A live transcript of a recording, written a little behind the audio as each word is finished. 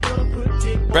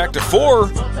back to 4.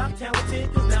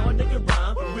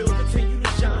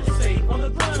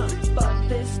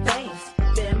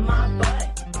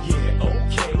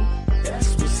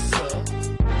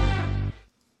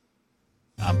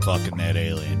 I'm fucking that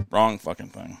alien. Wrong fucking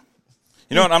thing.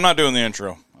 You know what? I'm not doing the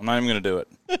intro. I'm not even going to do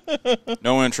it.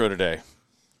 No intro today.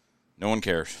 No one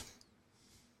cares.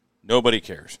 Nobody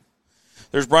cares.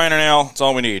 There's Brian and Al. That's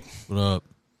all we need. What up?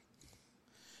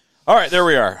 All right, there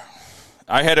we are.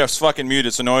 I had us fucking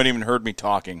muted, so no one even heard me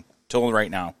talking till right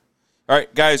now. All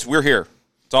right, guys, we're here.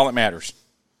 That's all that matters.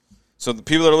 So the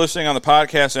people that are listening on the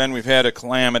podcast end, we've had a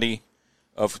calamity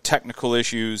of technical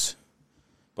issues,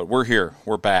 but we're here.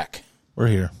 We're back. We're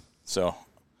here. So,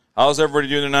 how's everybody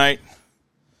doing tonight?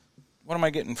 What am I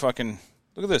getting fucking...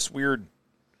 Look at this weird...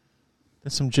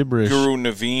 That's some gibberish. Guru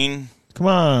Naveen. Come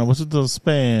on, what's with the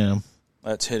spam?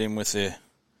 Let's hit him with the...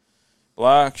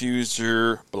 Block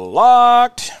user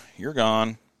blocked. You're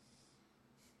gone.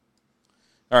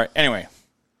 All right, anyway.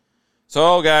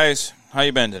 So, guys, how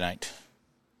you been tonight?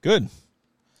 Good.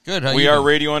 Good. How We you are doing?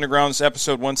 Radio Underground's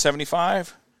episode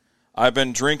 175. I've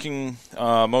been drinking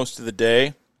most of the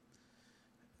day.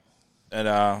 And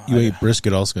You ate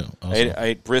brisket also. I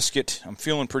ate brisket. I'm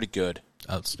feeling pretty good.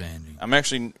 Outstanding. I'm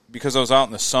actually, because I was out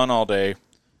in the sun all day,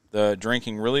 the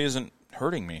drinking really isn't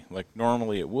hurting me like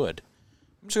normally it would.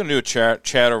 I'm just going to do a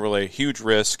chat overlay. Huge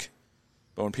risk.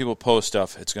 But when people post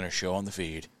stuff, it's going to show on the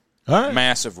feed. All right.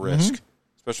 Massive risk.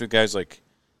 Especially with guys like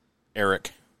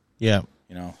Eric. Yeah.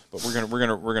 You know, but we're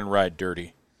gonna ride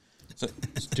dirty. So,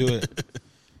 Let's do it.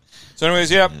 so anyways,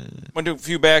 yep. Went to a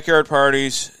few backyard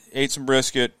parties, ate some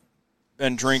brisket,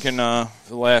 been drinking for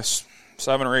the last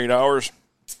 7 or 8 hours,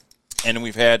 and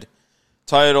we've had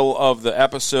title of the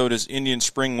episode is Indian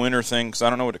Spring Winter thing, because I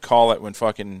don't know what to call it when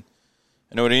fucking,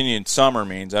 I know what Indian Summer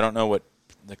means. I don't know what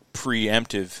like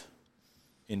preemptive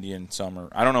Indian Summer.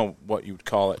 I don't know what you would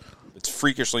call it. It's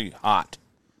freakishly hot.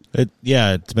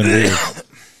 It's been weird.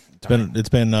 It's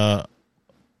been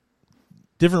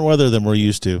different weather than we're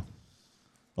used to.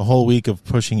 A whole week of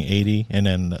pushing 80, and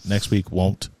then next week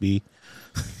won't be.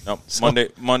 No, So-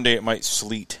 Monday it might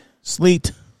sleet.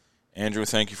 Sleet. Andrew,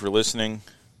 thank you for listening.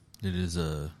 It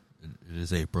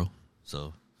is April,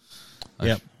 so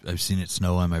Yep. I've seen it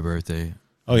snow on my birthday.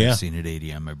 Oh, yeah. I've seen it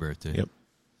 80 on my birthday. Yep.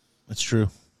 That's true.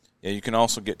 Yeah, you can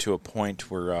also get to a point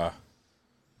where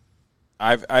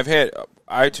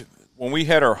when we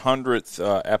had our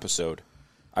 100th episode,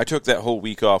 I took that whole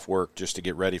week off work just to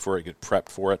get ready for it, get prepped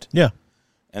for it. Yeah.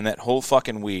 And that whole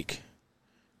fucking week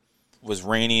was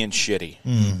rainy and shitty.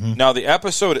 Mm-hmm. Now, the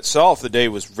episode itself, the day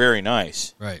was very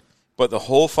nice. Right. But the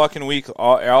whole fucking week,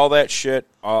 all that shit,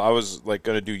 I was like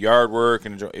going to do yard work,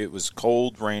 and it was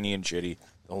cold, rainy, and shitty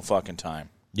the whole fucking time.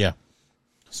 Yeah.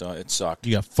 So it sucked.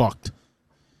 You got fucked.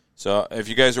 So if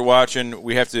you guys are watching,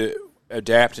 we have to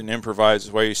adapt and improvise.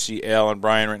 That's why you see Al and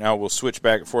Brian right now. We'll switch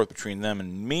back and forth between them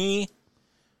and me.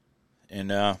 And,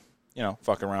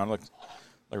 fucking around. Look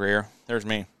right here. There's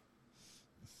me.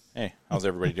 Hey, how's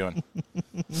everybody doing?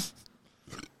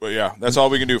 But, yeah, that's all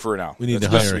we can do for now. We need That's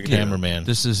to best hire we a can do. cameraman.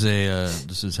 This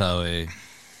is how a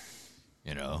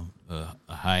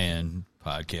high end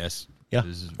podcast. Yeah.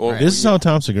 Well, This is how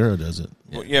Tom Segura does it.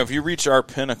 Well, yeah, if you reach our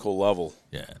pinnacle level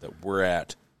Yeah. that we're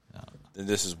at, then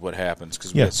this is what happens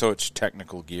because we Yeah. have so much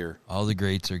technical gear. All the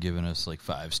greats are giving us like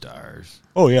 5 stars.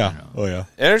 Oh, yeah. You know. Oh, yeah.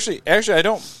 And actually,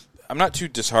 I'm not too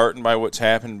disheartened by what's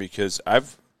happened because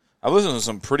I've listened to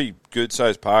some pretty good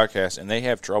sized podcasts and they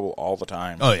have trouble all the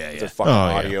time. Oh, yeah, with yeah. the fucking Oh,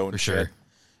 yeah, audio and for shit. sure.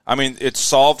 I mean, it's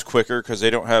solved quicker because they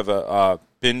don't have a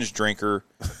binge drinker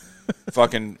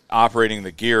fucking operating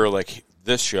the gear like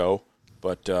this show.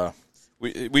 But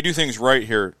we do things right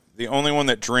here. The only one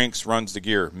that drinks runs the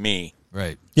gear, me.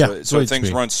 Right. Yeah. So it's things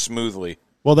me. run smoothly.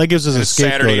 Well, that gives us a It's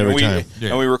scapegoat Saturday, every and time. Yeah.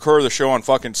 and we record the show on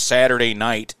fucking Saturday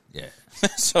night. Yeah.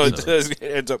 So it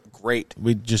ends up great.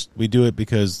 We do it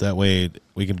because that way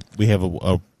we have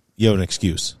an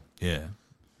excuse. Yeah.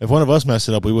 If one of us messed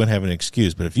it up, we wouldn't have an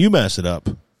excuse. But if you mess it up,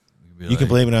 you can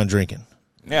blame it on drinking.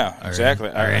 Yeah, exactly.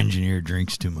 Our engineer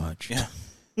drinks too much. Yeah.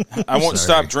 I won't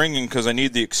Sorry. stop drinking because I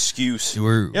need the excuse.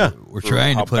 We're For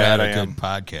trying how to put bad out I a am. good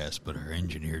podcast, but our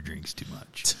engineer drinks too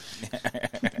much.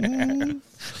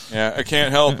 Yeah, I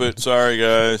can't help it. Sorry,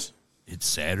 guys. It's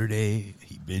Saturday.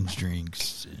 He binge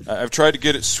drinks. I've tried to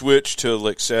get it switched to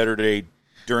like Saturday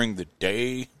during the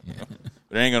day,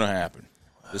 but it ain't gonna happen.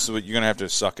 This is what you're gonna have to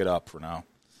suck it up for now.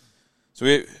 So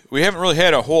we haven't really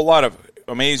had a whole lot of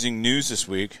amazing news this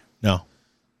week. No.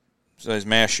 Besides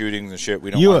mass shootings and shit we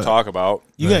don't You, want to talk about.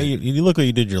 You look like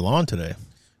you did your lawn today.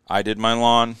 I did my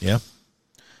lawn. Yeah.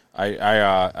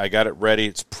 I got it ready.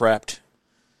 It's prepped.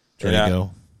 It's ready to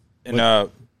go. And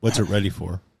What's it ready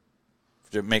for?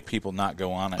 to make people not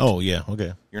go on it. Oh, yeah,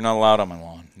 okay. You're not allowed on my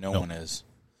lawn. No one is.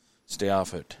 Stay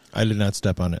off it. I did not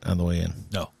step on it on the way in.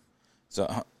 No.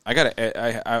 So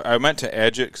I meant to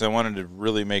edge it because I wanted to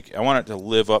really I wanted to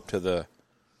live up to the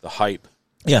hype.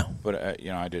 Yeah. But,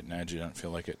 I didn't edge it. I didn't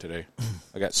feel like it today.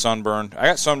 I got sunburned. I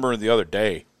got sunburned the other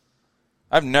day.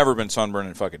 I've never been sunburned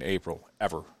in fucking April,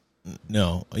 ever.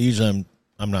 No. Usually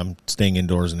I'm staying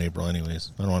indoors in April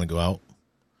anyways. I don't want to go out.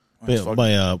 But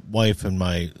my wife and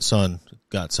my son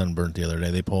got sunburned the other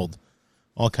day. They pulled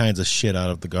all kinds of shit out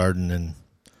of the garden and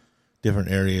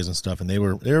different areas and stuff, and they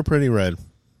were pretty red.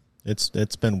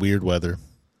 It's been weird weather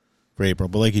for April,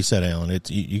 but like you said, Alan,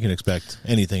 you can expect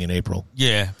anything in April.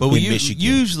 Yeah, but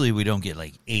usually we don't get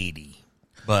like 80.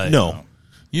 But no,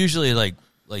 usually like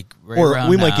right or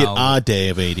around we might now, get a day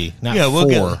of 80, not we'll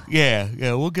 4.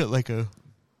 we'll get like a.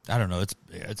 I don't know.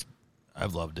 It's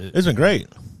I've loved it. It's been great.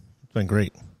 It's been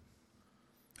great.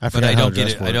 But I don't get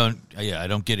it. I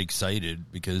don't get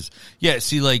excited because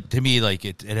see, like to me, like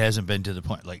it hasn't been to the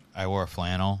point. Like I wore a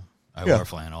flannel. I wore a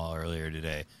flannel earlier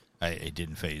today. It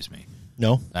didn't faze me.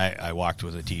 No, I walked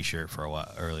with a t-shirt for a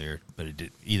while earlier, but it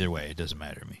did. Either way, it doesn't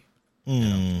matter to me.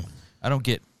 I don't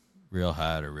get real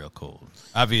hot or real cold.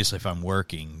 Obviously, if I'm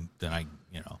working, then I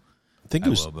think it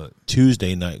was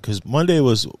Tuesday night because Monday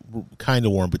was kind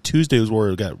of warm, but Tuesday was where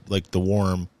it got like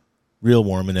the real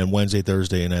warm, and then Wednesday,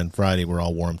 Thursday, and then Friday were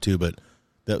all warm too. But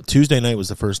the Tuesday night was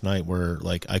the first night where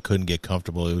like I couldn't get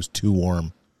comfortable. It was too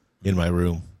warm in my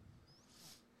room,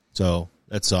 so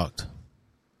that sucked.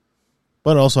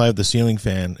 But also, I have the ceiling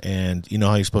fan, and you know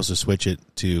how you're supposed to switch it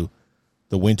to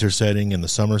the winter setting and the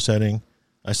summer setting.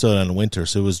 I still had it on winter,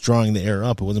 so it was drawing the air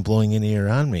up. It wasn't blowing any air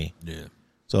on me. Yeah.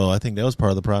 So I think that was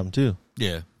part of the problem too.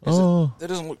 Yeah. That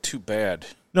doesn't look too bad.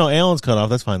 No, Alan's cut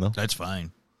off. That's fine though. That's fine.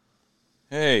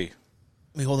 Hey.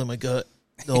 Me holding my gut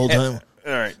the whole time.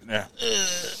 All right, yeah.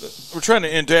 We're trying to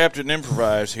adapt and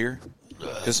improvise here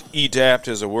because adapt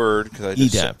is a word.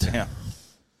 Adapt. Yeah.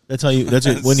 That's how you. That's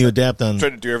it. When you adapt on.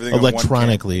 Trying to do everything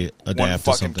electronically. On adapt one to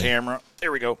fucking something. camera. There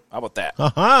we go. How about that?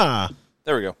 Aha!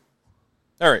 There we go.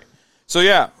 All right. So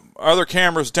yeah, our other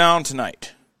camera's down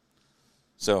tonight.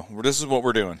 So this is what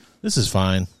we're doing. This is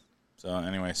fine. So,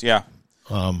 anyways, yeah.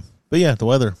 But yeah, the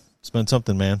weather. It's been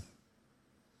something, man.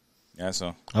 Yeah.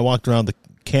 So I walked around the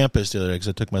campus the other day because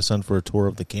I took my son for a tour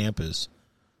of the campus,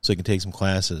 so he can take some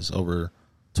classes over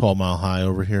 12 Mile High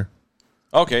over here.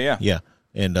 Okay. Yeah. Yeah,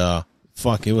 and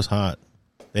fuck, it was hot.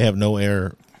 They have no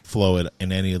air flow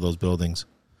in any of those buildings.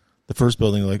 The first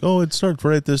building, like, oh, it starts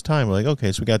right at this time. We're like,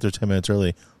 okay, so we got there 10 minutes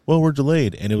early. Well, we're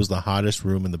delayed, and it was the hottest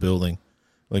room in the building.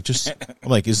 Like, I'm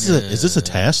like, is this a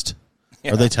test?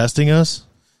 Yeah. Are they testing us?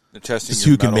 They're testing so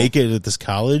you can make it at this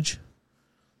college?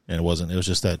 And it wasn't. It was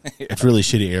just that it's really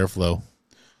shitty airflow.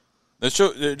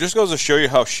 It just goes to show you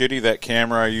how shitty that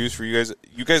camera I use for you guys.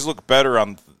 You guys look better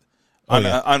on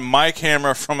my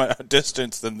camera from a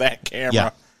distance than that camera.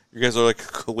 Yeah. You guys are like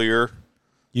clear.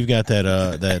 You've got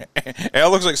that. It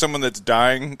looks like someone that's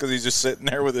dying because he's just sitting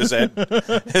there with his head,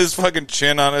 his fucking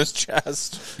chin on his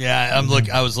chest. Yeah,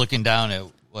 I was looking down at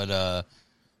the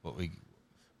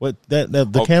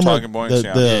camera. Talking Points,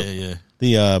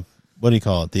 the what do you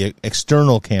call it? The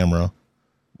external camera.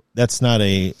 That's not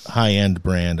a high end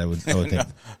brand. I would think.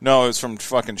 No, it's from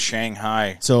fucking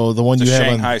Shanghai. So the one you have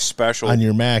Shanghai special on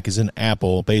your Mac is an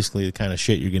Apple, basically the kind of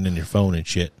shit you're getting in your phone and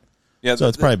shit. Yeah, so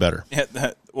it's probably better.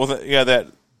 Yeah,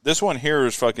 this one here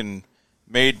is fucking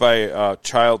made by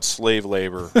child slave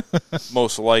labor,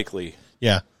 most likely.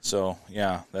 Yeah. So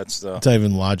yeah, that's the. It's not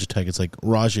even Logitech. It's like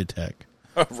Rajatech.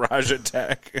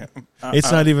 Rajatech.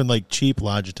 It's not even like cheap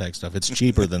Logitech stuff. It's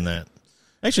cheaper than that.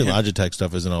 Actually, Logitech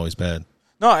stuff isn't always bad.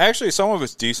 No, actually, some of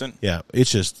it's decent. Yeah,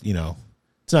 it's just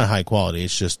it's not high quality.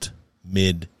 It's just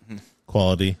mid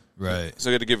quality. Right. So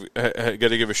I got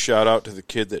to give a shout out to the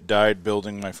kid that died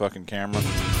building my fucking camera. He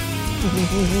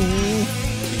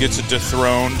gets it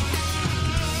dethroned.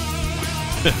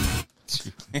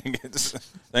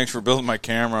 Thanks for building my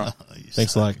camera.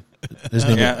 Thanks a lot.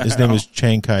 His name is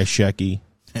Chiang Kai-shek.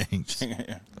 Thanks.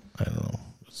 I don't know.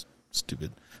 It's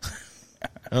stupid. I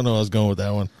don't know. I was going with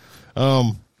that one.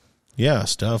 Yeah,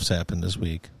 stuff's happened this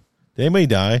week. Did anybody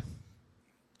die?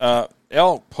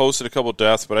 Al posted a couple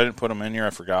deaths, but I didn't put them in here.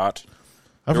 I forgot.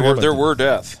 There were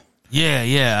deaths.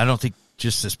 Yeah. I don't think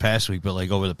just this past week, but like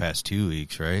over the past 2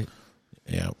 weeks, right?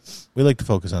 Yeah. We like to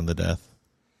focus on the death.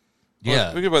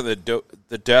 Yeah. We about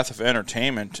the death of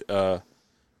entertainment. The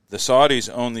Saudis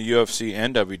own the UFC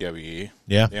and WWE.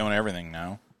 Yeah. They own everything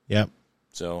now. Yep.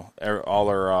 So all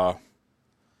their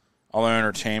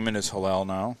entertainment is halal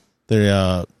now. They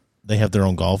have their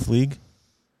own golf league.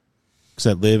 Because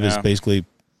that Live is basically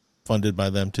funded by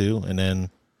them too, and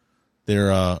then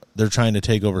they're trying to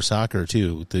take over soccer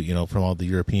too. From all the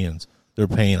Europeans, they're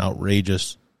paying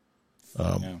outrageous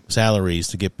salaries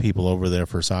to get people over there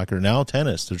for soccer. Now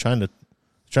tennis, they're trying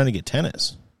to get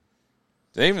tennis.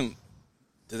 Do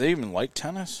they even like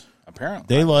tennis?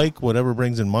 Apparently, they like whatever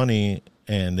brings in money,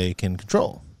 and they can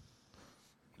control,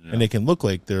 and they can look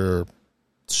like they're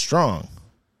strong.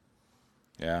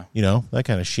 Yeah, that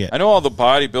kind of shit. I know all the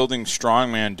bodybuilding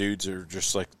strongman dudes are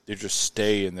just like they just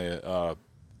stay in in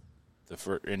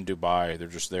Dubai. They're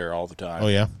just there all the time. Oh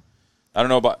yeah, I don't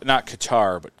know about not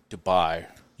Qatar, but Dubai.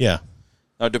 Yeah.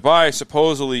 Now Dubai,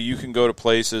 supposedly you can go to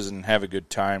places and have a good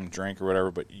time, drink or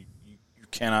whatever, but you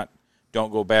cannot.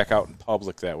 Don't go back out in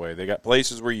public that way. They got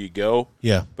places where you go.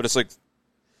 Yeah. But it's like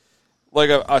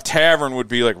a tavern would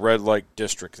be like red light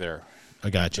district there. I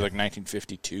got you. Like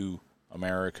 1952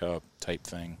 America type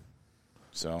thing.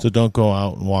 So don't go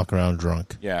out and walk around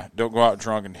drunk. Yeah, don't go out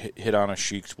drunk and hit on a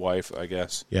sheik's wife, I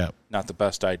guess. Yeah. Not the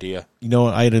best idea. You know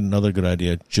what? I had another good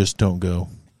idea. Just don't go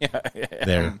there.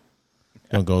 Yeah.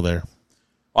 Don't go there.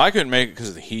 Well, I couldn't make it because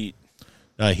of the heat.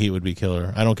 Heat would be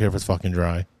killer. I don't care if it's fucking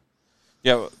dry.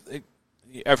 Yeah,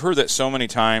 I've heard that so many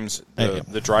times,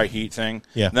 the dry heat thing.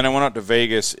 Yeah. And then I went out to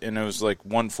Vegas, and it was like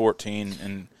 114,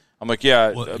 and I'm like,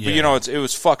 but it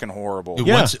was fucking horrible.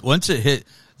 Once it hit,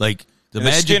 like, the and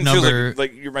magic skin number... feels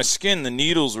like my skin, the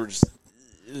needles were just...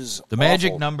 The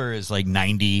magic number is like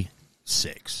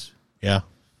 96. Yeah.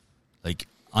 Like,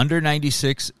 under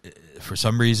 96, for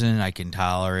some reason, I can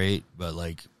tolerate, but,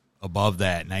 like, above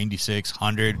that, 96,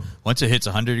 100, once it hits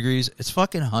 100 degrees, it's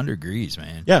fucking 100 degrees,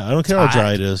 man. Yeah, I don't care how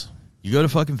dry it is. You go to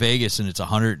fucking Vegas and it's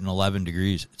 111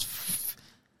 degrees. It's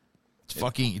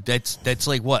fucking that's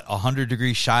like what 100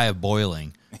 degrees shy of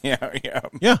boiling. Yeah.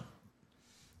 It's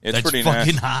that's pretty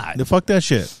fucking nasty. hot. Fuck that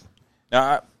shit.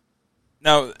 Now,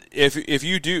 if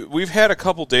you do, we've had a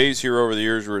couple days here over the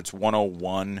years where it's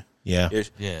 101. Yeah.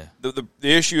 Yeah. The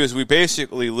issue is we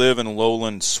basically live in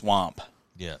lowland swamp.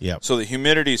 Yeah. Yeah. So the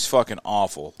humidity is fucking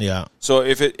awful. Yeah. So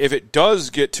if it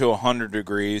does get to 100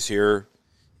 degrees here,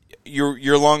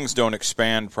 your lungs don't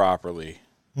expand properly.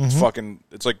 Mm-hmm.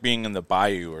 It's like being in the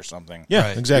bayou or something. Yeah,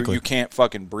 right. Exactly. You can't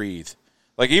fucking breathe.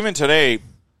 Like even today,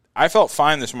 I felt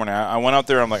fine this morning. I went out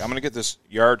there. I'm like, I'm gonna get this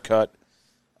yard cut.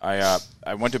 I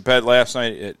went to bed last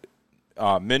night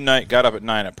at midnight. Got up at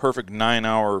 9. A perfect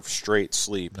 9-hour straight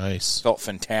sleep. Nice. Felt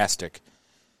fantastic.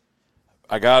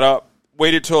 I got up.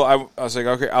 Waited till I was like,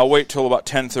 okay, I'll wait till about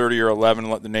 10:30 or 11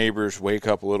 and let the neighbors wake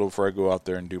up a little before I go out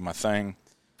there and do my thing.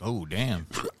 Oh, damn.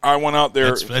 I went out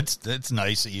there. That's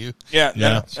nice of you. Yeah.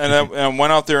 And I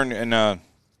went out there and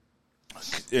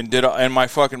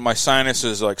my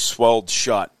sinuses like swelled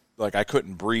shut. Like I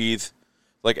couldn't breathe.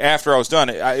 Like after I was done,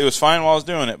 it was fine while I was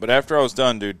doing it, but after I was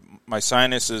done, dude, my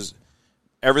sinuses,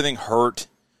 everything hurt.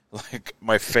 Like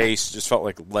my face just felt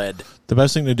like lead. The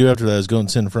best thing to do after that is go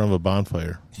and sit in front of a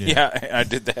bonfire. Yeah, I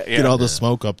did that. Yeah. Get all the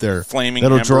smoke up there. Flaming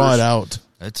That'll embers. draw it out.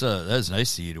 That's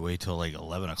nice of you to wait till like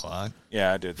 11 o'clock.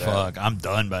 Yeah, I did that. Fuck, I'm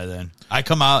done by then. I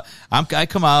come out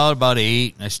about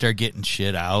 8 and I start getting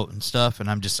shit out and stuff, and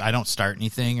I don't start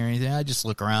anything or anything. I just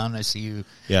look around and I see you.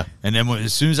 Yeah. And then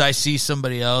as soon as I see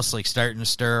somebody else like starting to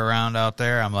stir around out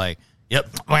there, I'm like, yep.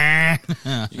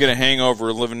 You get a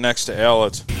hangover living next to Al.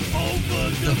 It's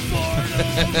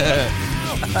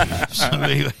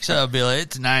somebody wakes up and be like,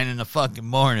 it's 9 in the fucking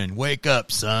morning. Wake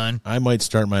up, son. I might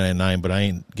start mine at 9, but I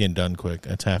ain't getting done quick.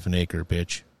 That's half an acre,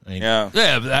 bitch. Yeah.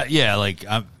 Like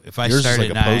if I Yours start is like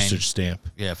at a 9, postage stamp.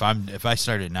 Yeah, if I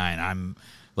start at 9, I'm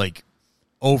like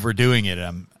overdoing it.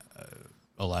 I'm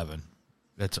 11.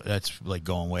 That's like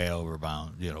going way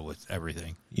overbound, with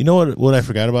everything. You know what I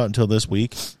forgot about until this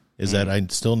week is that I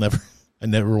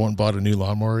never bought a new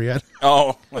lawnmower yet.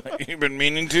 Oh, you've been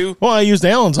meaning to? Well, I used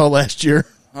Allen's all last year.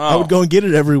 Oh. I would go and get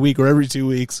it every week or every 2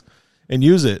 weeks and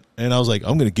use it. And I was like,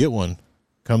 I'm going to get one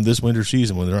come this winter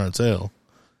season when they're on sale.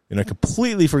 And I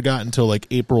completely forgot until like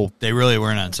April. They really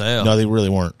weren't on sale. No, they really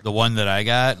weren't. The one that I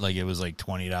got, like it was like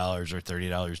 $20 or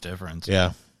 $30 difference. Yeah.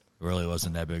 It really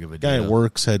wasn't that big of a Guy deal. at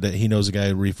work said that he knows a guy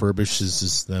who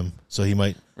refurbishes them. So he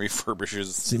might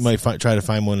try to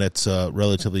find one that's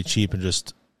relatively cheap and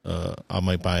just I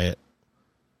might buy it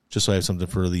just so I have something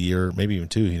for the year, maybe even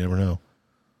 2. You never know.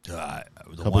 The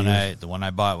one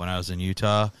I bought when I was in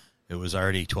Utah, it was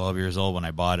already 12 years old when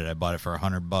I bought it. I bought it for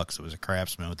 $100. It was a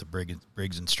Craftsman with the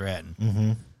Briggs and Stratton.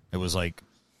 Mm-hmm. It was like,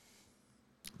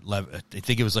 I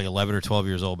think it was like 11 or 12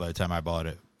 years old by the time I bought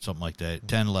it, something like that.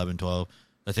 10, 11, 12.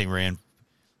 That thing ran.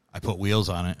 I put wheels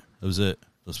on it. That was it.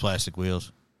 Those plastic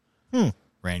wheels.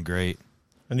 Ran great.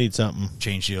 I need something.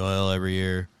 Changed the oil every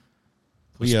year.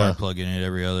 Put a spark plug in it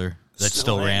every other. That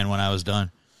still ran when I was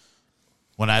done.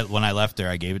 When I left there,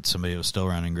 I gave it to somebody. It was still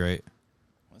running great.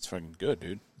 That's fucking good,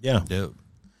 dude. Yeah. Dude.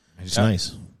 It's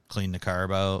nice. Clean the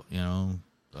carb out,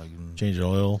 Change the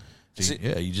oil.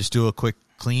 Yeah, you just do a quick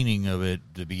cleaning of it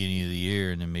at the beginning of the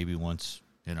year, and then maybe once,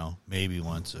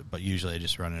 but usually I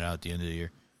just run it out at the end of the year.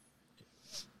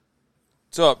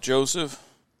 What's up, Joseph?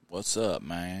 What's up,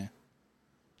 man?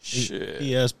 Shit.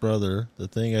 P.S. brother, the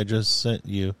thing I just sent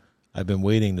you, I've been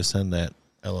waiting to send that.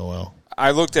 LOL.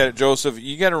 I looked at it, Joseph.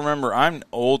 You got to remember, I'm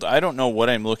old. I don't know what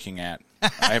I'm looking at.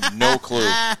 I have no clue.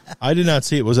 I did not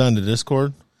see it. Was it on the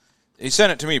Discord? He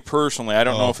sent it to me personally. I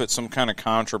don't know if it's some kind of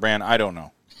contraband. I don't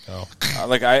know. Oh.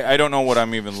 I don't know what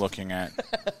I'm even looking at.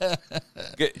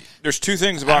 There's two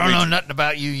things about me. I don't know nothing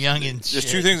about you, young and There's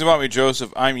two things about me,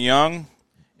 Joseph. I'm young,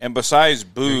 and besides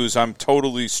booze, I'm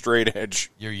totally straight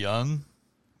edge. You're young?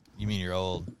 You mean you're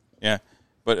old? Yeah.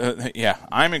 But,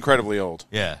 I'm incredibly old.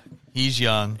 Yeah. He's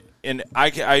young. And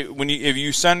if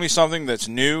you send me something that's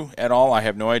new at all, I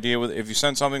have no idea. If you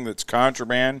send something that's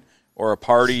contraband or a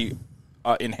party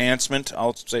enhancement,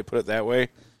 I'll say put it that way. If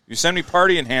you send me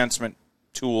party enhancement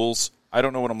tools, I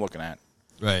don't know what I'm looking at.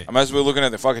 Right. I might as well be looking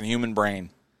at the fucking human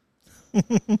brain.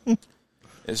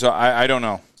 So I don't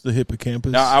know. It's the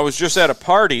hippocampus. Now, I was just at a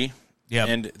party, Yep.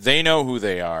 and they know who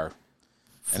they are.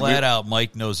 Flat out,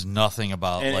 Mike knows nothing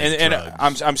about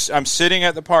drugs. I'm sitting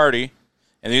at the party,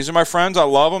 and these are my friends. I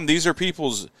love them. These are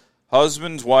people's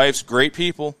husbands, wives, great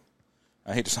people.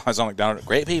 I hate to sound like down,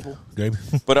 great people. Great.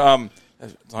 But I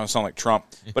don't sound like Trump.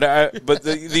 But I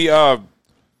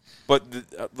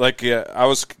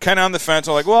was kind of on the fence.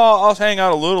 I'm like, well, I'll hang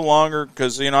out a little longer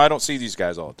because I don't see these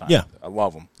guys all the time. Yeah, I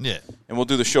love them. Yeah, and we'll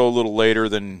do the show a little later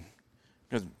than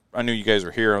because I knew you guys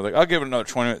were here. I was like, I'll give it another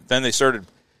 20 minutes. Then they started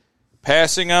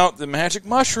passing out the magic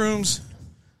mushrooms.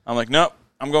 I'm like, nope,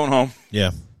 I'm going home.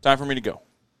 Yeah, time for me to go.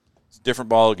 It's a different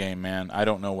ball game, man. I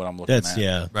don't know what I'm looking at.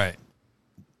 Yeah, right.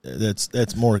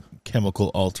 That's more chemical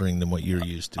altering than what you're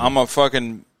used to. I'm a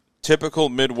fucking typical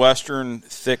Midwestern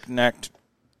thick-necked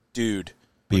dude.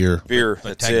 Beer.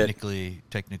 But technically,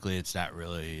 it's not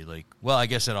really like. Well, I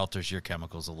guess it alters your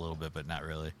chemicals a little bit, but not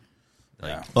really.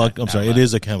 Yeah. I'm sorry. It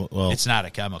is a chemical. Well, it's not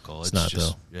a chemical. It's not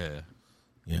just, though. Yeah.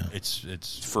 Yeah.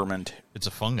 It's ferment. It's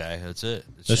a fungi. That's it.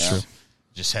 That's true.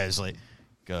 Just has like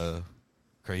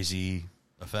crazy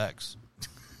effects.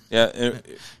 Yeah.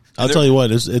 I'll tell you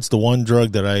what. It's the one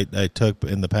drug that I took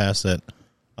in the past that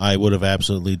I would have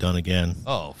absolutely done again.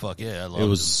 Oh fuck yeah! I love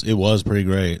it. It was pretty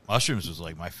great. Mushrooms was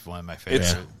like one of my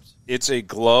favorites. It's a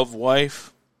glove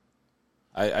wife.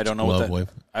 I don't know what that. Wife.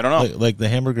 I don't know. Like the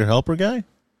hamburger helper guy.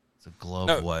 It's a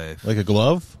glove wife. Like a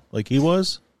glove, like he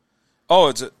was. Oh,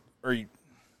 it's a. I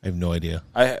have no idea.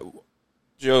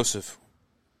 Joseph,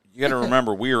 you got to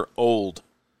remember we are old.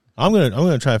 I'm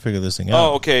gonna try to figure this thing out.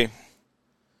 Oh, okay.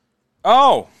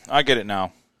 Oh, I get it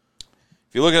now.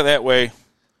 If you look at it that way,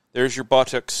 there's your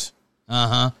buttocks.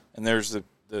 Uh-huh. And there's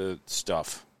the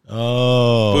stuff.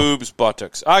 Oh. Boobs,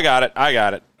 buttocks. I got it. Okay.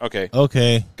 Got it. Okay.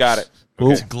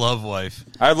 It's a glove wife.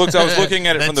 I was looking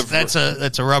at it from the.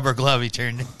 That's a rubber glove he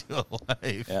turned into a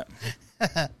wife.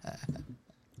 Yeah.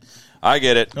 I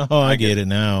get it. Oh, I get it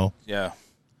now. Yeah.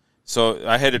 So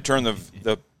I had to turn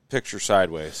the picture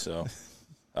sideways. So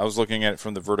I was looking at it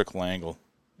from the vertical angle.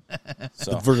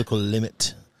 So. The vertical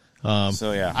limit.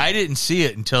 So yeah, I didn't see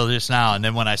it until just now, and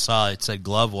then when I saw it said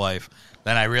glove wife,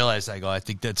 then I realized I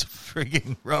think that's a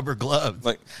frigging rubber glove.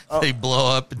 Like they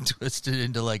blow up and twist it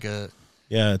into like a.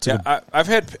 Yeah, I've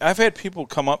had people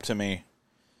come up to me,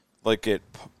 like at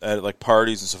like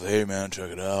parties and stuff. Hey man, check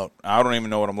it out. I don't even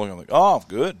know what I'm looking like. Oh,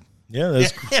 good. Yeah,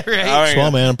 that's right.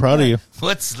 Well, man, I'm proud of you.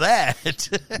 What's that?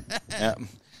 Yeah,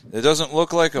 it doesn't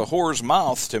look like a whore's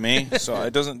mouth to me, so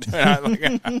it doesn't.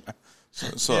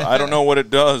 So I don't know what it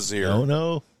does here. Don't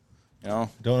know.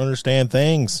 Don't understand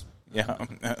things. Yeah,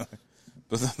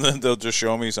 but then they'll just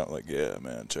show me something like, "Yeah,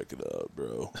 man, check it out,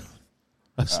 bro."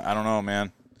 I don't know,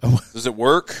 man. Does it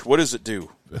work? What does it do?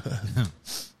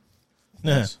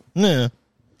 Nah, I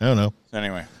don't know.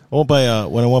 Anyway,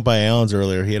 when I went by Alan's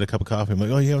earlier, he had a cup of coffee. I'm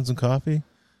like, "Oh, you having some coffee?" And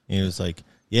he was like,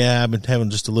 "Yeah, I've been having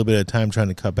just a little bit of time trying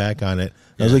to cut back on it."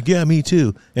 I was like, "Yeah, me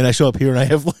too." And I show up here and I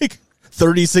have like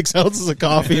 36 ounces of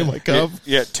coffee in my cup.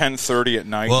 Yeah, 10:30 at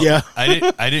night. Well, yeah,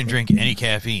 I didn't drink any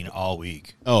caffeine all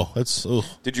week. Oh, that's. Ugh.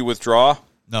 Did you withdraw?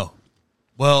 No.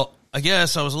 Well, I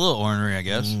guess I was a little ornery. I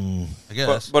guess.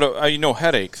 But no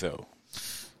headache though.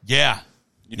 Yeah,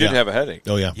 you did have a headache.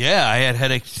 Oh yeah. Yeah, I had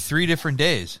headache 3 different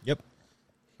days. Yep.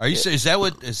 Are you? Is that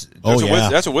what? Is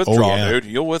that's a withdrawal, dude.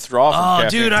 You'll withdraw from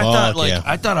caffeine. Dude,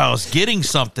 I thought I was getting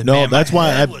something. No, man. that's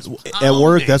why at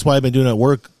work. That's why I've been doing it at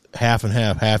work half and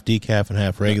half decaf and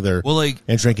half regular. Well, like,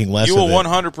 and drinking less. You will of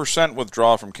it. 100%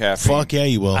 withdraw from caffeine. Fuck yeah,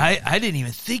 you will. I didn't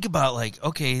even think about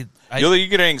okay. You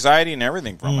get anxiety and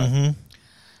everything from it.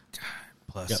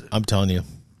 Plus, Yep, I'm telling you.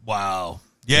 Wow.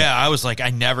 Yeah, I was like, I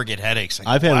never get headaches. Like,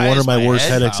 I've had one of my worst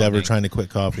headaches pounding? ever trying to quit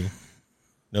coffee.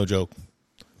 No joke.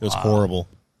 It was horrible.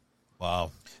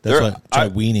 Wow. That's why I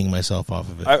tried weaning myself off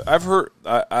of it. I've heard.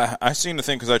 I seen the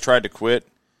thing because I tried to quit,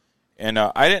 and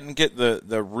I didn't get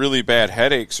the really bad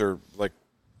headaches or like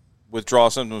withdrawal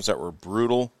symptoms that were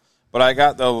brutal, but I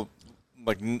got the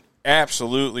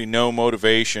absolutely no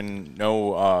motivation,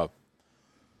 no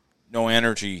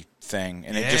energy thing,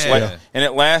 and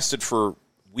it lasted for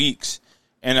weeks.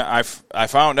 And I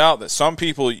found out that some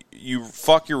people, you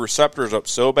fuck your receptors up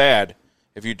so bad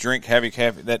if you drink heavy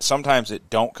caffeine that sometimes it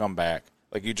don't come back.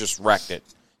 Like you just wrecked it.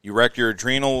 You wrecked your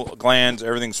adrenal glands.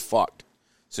 Everything's fucked.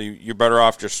 So you're better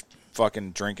off just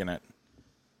fucking drinking it.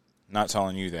 Not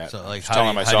telling you that. So like,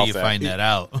 how do you find that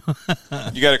out?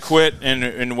 You got to quit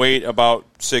and wait about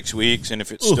 6 weeks. And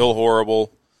if it's still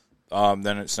horrible,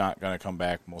 then it's not going to come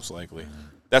back most likely.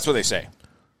 That's what they say.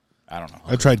 I don't know.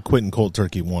 I tried quitting cold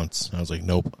turkey once. I was like,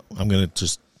 nope. I'm going to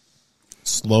just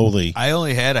slowly. I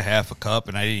only had a half a cup,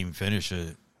 and I didn't even finish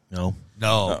it. No.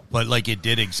 But like it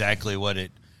did exactly what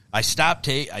it. I stopped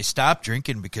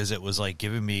drinking because it was like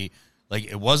giving me like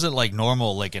it wasn't like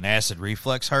normal like an acid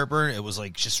reflux heartburn. It was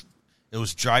like just it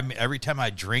was driving me every time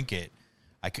I drink it.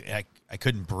 I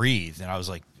couldn't breathe, and I was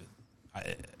like,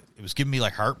 it was giving me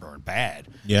like heartburn bad.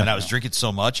 Yeah. And I was drinking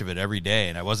so much of it every day,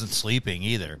 and I wasn't sleeping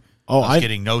either. Oh, I was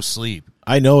getting no sleep.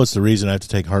 I know it's the reason I have to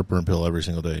take heartburn pill every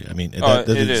single day. I mean, that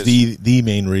is the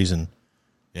main reason.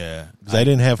 Yeah, because I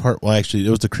didn't have well, actually, it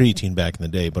was the creatine back in the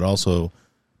day, but also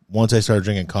once I started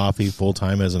drinking coffee full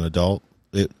time as an adult,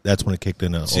 that's when it kicked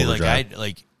in.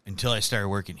 Until I started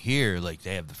working here, like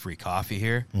they have the free coffee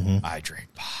here. I drank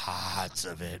pots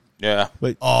of it. Yeah,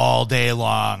 all day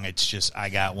long. It's just I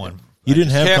got one. You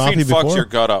didn't have coffee before? Fucks your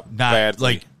gut up badly.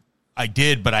 Like I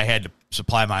did, but I had to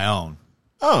supply my own.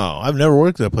 Oh, I've never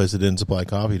worked at a place that didn't supply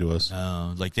coffee to us.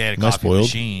 Like they had a coffee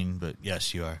machine, but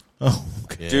yes, you are. Oh,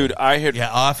 okay. Yeah. Dude, I had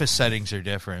office settings are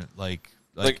different. Like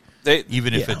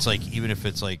even if it's like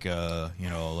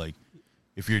like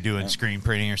if you're doing screen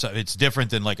printing or something, it's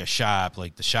different than like a shop.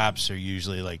 Like the shops are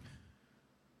usually like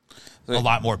a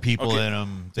lot more people in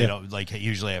them. They don't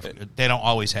usually have. They don't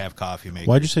always have coffee makers.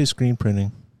 Why'd you say screen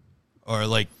printing? Or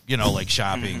like like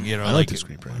shopping. I like the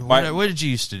screen printing. What did you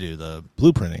used to do? The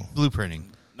blueprinting.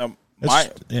 No,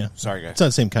 sorry guys. It's not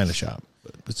the same kind of shop.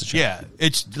 But it's a shop. Yeah,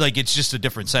 it's just a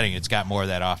different setting. It's got more of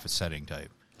that office setting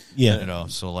type. Yeah,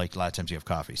 So like a lot of times you have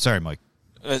coffee. Sorry, Mike.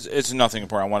 It's nothing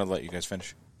important. I wanted to let you guys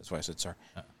finish. That's why I said sorry.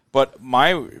 But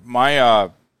my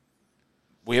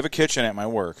we have a kitchen at my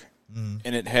work, and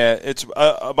it's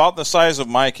about the size of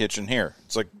my kitchen here.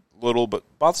 It's like little, but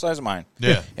about the size of mine.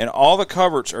 Yeah. And all the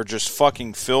cupboards are just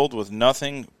fucking filled with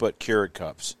nothing but Keurig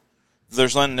cups.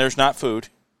 There's not food.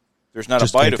 There's not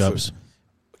just a bite of food.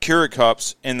 Keurig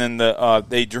cups, and then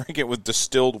they drink it with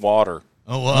distilled water.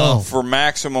 Oh wow! For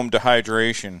maximum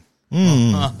dehydration.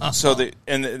 So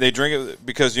they drink it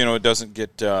because it doesn't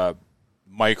get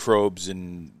microbes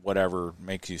and whatever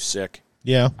makes you sick.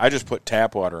 Yeah, I just put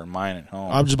tap water in mine at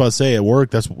home. I'm just about to say at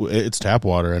work it's tap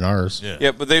water in ours.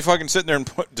 Yeah, but they fucking sit there and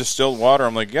put distilled water.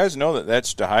 I'm like, you guys know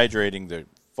that's dehydrating the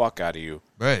fuck out of you,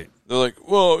 right? They're like,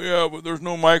 well, yeah, but there's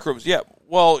no microbes. Yeah,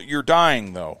 well, you're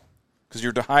dying though because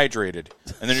you're dehydrated,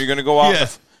 and then you're going to go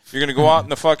out. You're going to go out in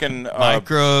the fucking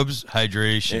microbes,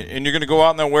 hydration, and you're going to go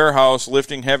out in the warehouse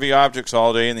lifting heavy objects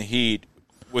all day in the heat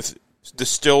with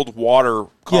distilled water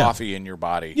coffee in your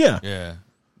body. Yeah.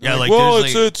 Yeah, like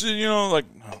it's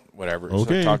whatever. It's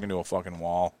okay. like talking to a fucking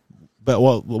wall. But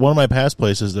one of my past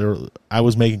places I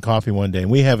was making coffee one day, and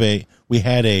we had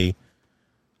a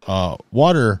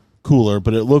water cooler,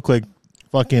 but it looked like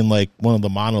fucking like one of the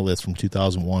monoliths from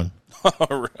 2001.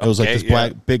 It was like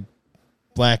this big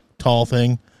black tall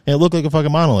thing, and it looked like a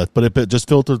fucking monolith, but it just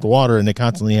filtered the water, and it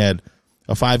constantly had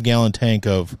a 5-gallon tank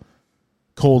of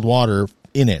cold water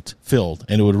in it filled,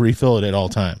 and it would refill it at all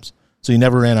times. So you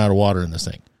never ran out of water in this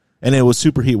thing. And it was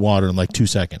superheat water in like 2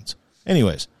 seconds.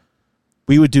 Anyways,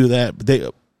 we would do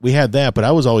that. We had that, but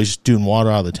I was always doing water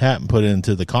out of the tap and put it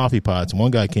into the coffee pots. And one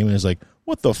guy came in and was like,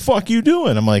 what the fuck you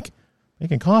doing? I'm like,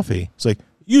 making coffee. It's like,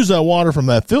 use that water from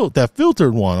that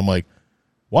filtered one. I'm like,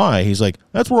 why? He's like,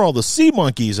 that's where all the sea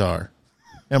monkeys are.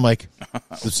 And I'm like,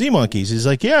 the sea monkeys? He's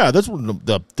like, yeah, that's where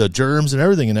the germs and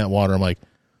everything in that water. I'm like,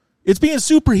 it's being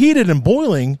superheated and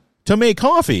boiling to make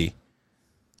coffee.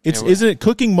 Isn't it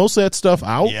cooking most of that stuff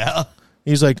out? Yeah.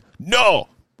 He's like, no,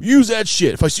 use that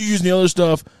shit. If I see you using the other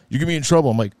stuff, you get me in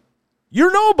trouble. I'm like,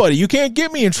 You're nobody. You can't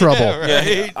get me in trouble. Yeah, right.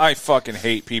 Yeah, I fucking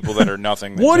hate people that are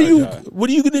nothing. What are you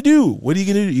going to do? What are you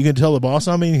going to do? You going to tell the boss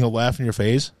on me and he'll laugh in your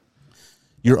face?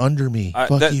 You're under me.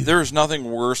 Fuck you. There's nothing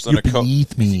worse than You're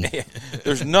beneath me.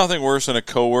 There's nothing worse than a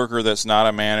coworker that's not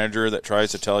a manager that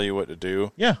tries to tell you what to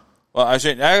do. Yeah. Well, I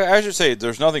should say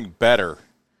there's nothing better.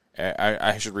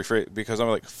 I should rephrase, because I'm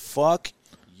like, fuck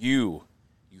you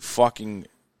fucking.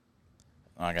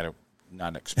 I gotta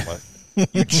not explain.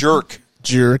 You jerk.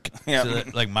 Yeah. So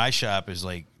like my shop is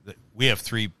like, we have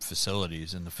 3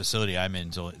 facilities, and the facility I'm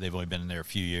in, they've only been in there a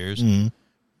few years.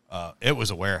 Mm-hmm. It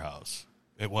was a warehouse.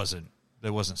 It wasn't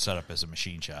set up as a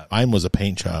machine shop. Mine was a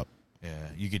paint shop. Yeah,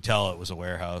 you could tell it was a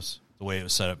warehouse the way it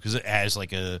was set up, because it has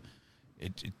like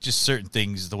just certain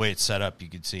things. The way it's set up, you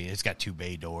can see it's got 2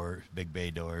 big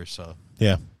bay doors. So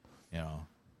yeah,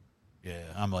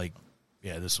 I'm like,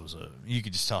 yeah, this was you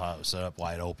could just tell how it was set up,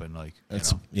 wide open. Like,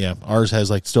 yeah, ours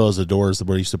still has the doors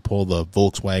where you used to pull the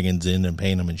Volkswagens in and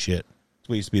paint them and shit.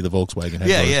 It used to be the Volkswagen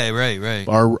headquarters. Yeah, right.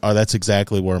 Our that's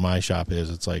exactly where my shop is.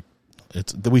 It's like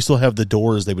we still have the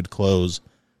doors they would close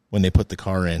when they put the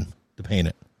car in to paint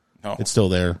it. Oh. It's still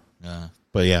there.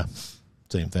 But yeah,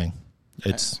 same thing.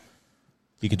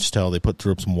 You can just tell they put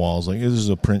through up some walls. Like, this is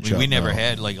a print shop. We never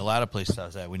had, like a lot of places I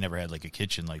was at, we never had like a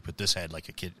kitchen, but this had like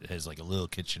it has like a little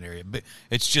kitchen area. But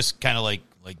it's just kind of like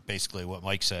basically what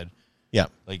Mike said. Yeah.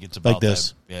 Like it's about like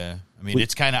this. That, yeah. I mean,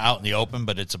 it's kind of out in the open,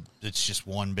 but it's just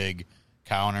one big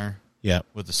counter. Yeah.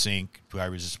 With a sink,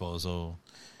 garbage disposal.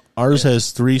 Ours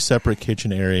has 3 separate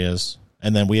kitchen areas,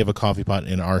 and then we have a coffee pot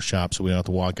in our shop, so we don't have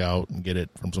to walk out and get it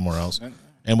from somewhere else.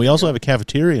 And we also have a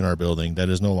cafeteria in our building that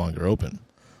is no longer open.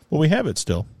 Well, we have it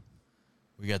still.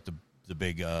 We got the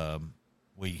big.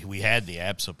 We had the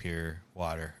Absopure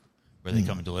water where they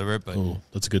come and deliver it, but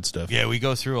that's good stuff. Yeah, we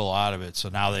go through a lot of it. So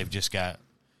now they've just got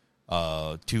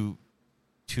two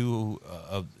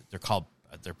of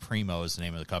they're Primo is the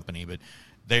name of the company, but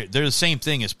they're the same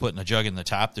thing as putting a jug in the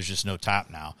top. There's just no top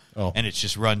now, and it's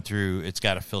just run through. It's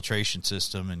got a filtration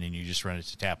system, and then you just run it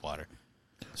to tap water,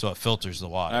 so it filters the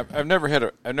water. I've never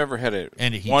had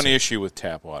one issue with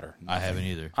tap water. I haven't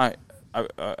either.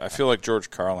 I feel like George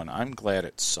Carlin. I'm glad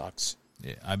it sucks.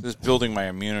 Yeah, I'm just building my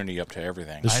immunity up to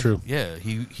everything. That's true. Yeah,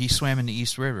 he swam in the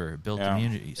East River, built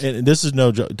immunities. And this is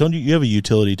no joke. Don't you have a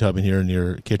utility tub in here in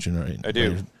your kitchen, right? I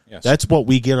do. Yes. That's what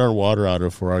we get our water out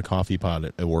of for our coffee pot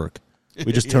at work.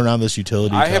 We just turn on this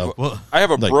utility tub. I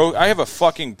have a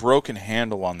fucking broken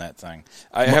handle on that thing.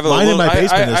 I have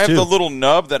the little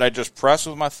nub that I just press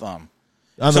with my thumb.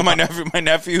 So my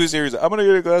nephew who's here, he's like, I'm gonna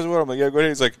get a glass of water. I'm like, yeah, go ahead.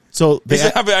 He's like,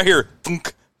 I'm out here, thump,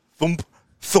 thump,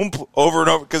 thump, over and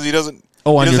over because he doesn't.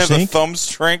 Oh, on he doesn't your have sink? the thumb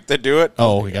strength to do it.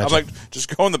 Oh, gotcha. I'm like,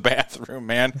 just go in the bathroom,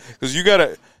 man, because you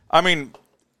gotta. I mean,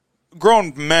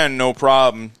 grown men, no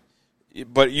problem,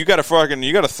 but you gotta thumb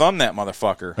that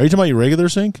motherfucker. Are you talking about your regular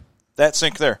sink? That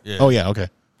sink there. Yeah. Oh yeah, okay.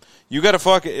 You got to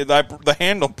the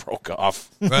handle broke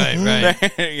off. Right.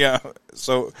 Yeah.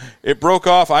 So it broke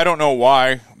off. I don't know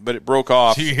why, but it broke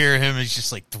off. So you hear him, he's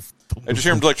just like... I just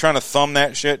hear him like trying to thumb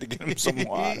that shit to get him some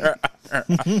water.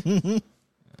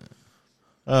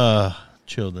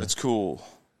 Children. It's cool.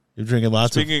 You're drinking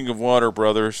lots Speaking of water,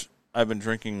 brothers, I've been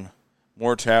drinking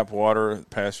more tap water the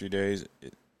past few days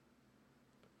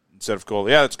instead of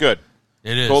cola. Yeah, it's good.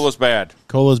 It is. Cola's bad.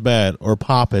 Cola's bad, or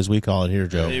pop as we call it here,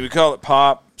 Joe. We call it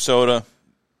pop, soda,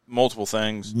 multiple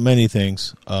things. Many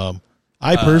things.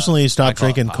 I personally stopped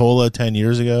drinking cola 10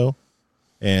 years ago,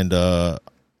 and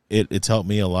it's helped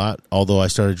me a lot, although I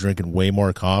started drinking way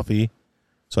more coffee,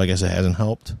 so I guess it hasn't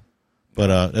helped.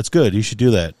 But that's good. You should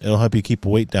do that. It'll help you keep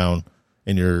weight down,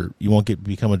 and you won't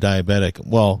become a diabetic.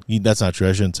 Well, that's not true.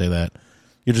 I shouldn't say that.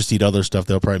 You just eat other stuff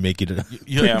that'll probably make you diabetic.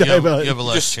 You have a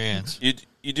less chance.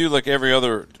 You do like every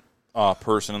other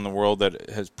person in the world that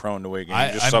has prone to weight gain.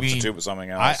 You just substitute with something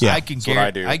else. That's what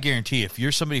I do. I guarantee if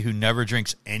you're somebody who never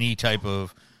drinks any type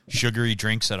of sugary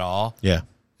drinks at all,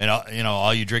 and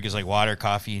all you drink is like water,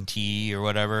 coffee, and tea or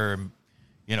whatever,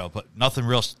 but nothing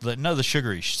real, none of the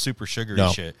super sugary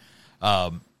shit.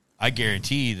 I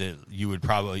guarantee that you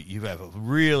have a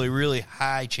really, really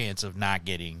high chance of not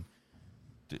getting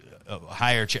a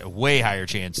way higher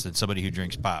chance than somebody who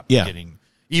drinks pop. Getting,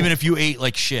 even if you ate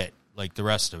like shit, like the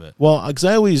rest of it. Well, because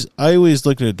I always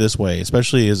looked at it this way,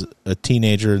 especially as a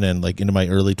teenager and then like into my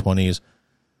early 20s.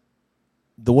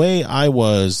 The way I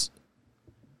was,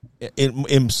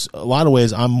 in a lot of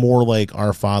ways, I'm more like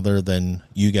our father than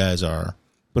you guys are,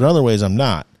 but in other ways I'm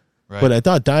not. Right. But I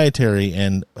thought dietary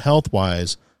and health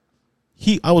wise,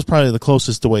 I was probably the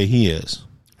closest the way he is,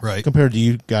 right? Compared to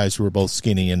you guys who are both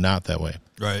skinny and not that way,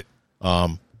 right?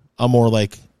 I'm more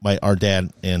like our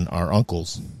dad and our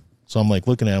uncles. So I'm like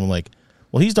looking at him like,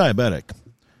 Well, he's diabetic,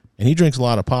 and he drinks a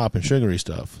lot of pop and sugary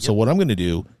stuff. Yep. So what I'm going to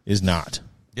do is not.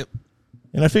 Yep.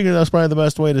 And I figured that's probably the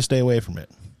best way to stay away from it.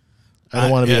 I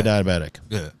don't want to be a diabetic.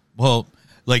 Yeah. Well,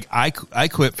 like I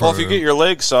quit for. Well, if you get your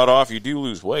legs sawed off, you do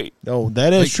lose weight. No,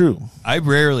 that is true. I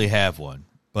rarely have one,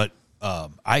 but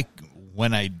I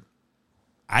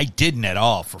didn't at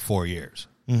all for 4 years,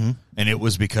 and it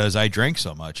was because I drank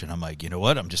so much, and I'm like, you know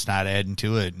what, I'm just not adding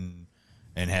to it,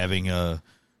 and having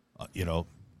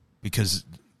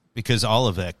because all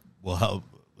of that will help.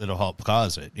 It'll help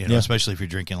cause it, especially if you're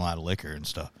drinking a lot of liquor and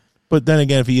stuff. But then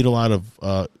again, if you eat a lot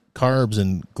of carbs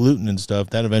and gluten and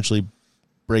stuff, that eventually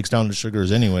breaks down to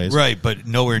sugars anyways. Right, but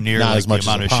nowhere near not like as much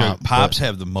the amount as of pop, sugar. Pops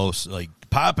have the most, like,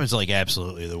 pop is like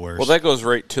absolutely the worst. Well, that goes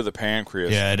right to the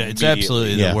pancreas. Yeah, it's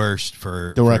absolutely the worst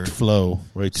for direct flow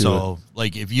right to it. So,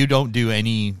 like, if you don't do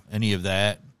any of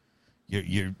that,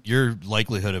 your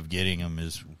likelihood of getting them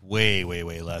is way, way,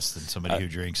 way less than somebody who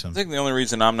drinks them. I think the only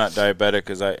reason I'm not diabetic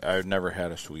is I've never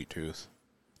had a sweet tooth.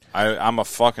 I'm a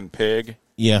fucking pig.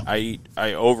 Yeah. I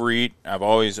overeat. I've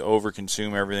always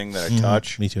overconsumed everything that I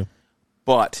touch. Me too.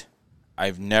 But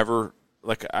I've never,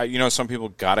 some people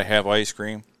got to have ice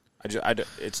cream.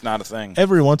 It's not a thing.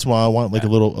 Every once in a while, I want like a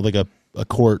little, like a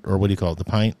quart, or what do you call it, the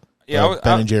pint? Yeah,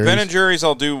 Ben and Jerry's. Ben and Jerry's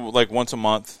I'll do like once a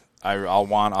month.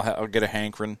 I'll get a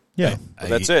hankering. Yeah.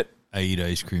 That's it. I eat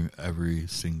ice cream every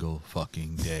single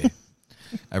fucking day.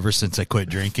 Ever since I quit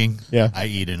drinking, I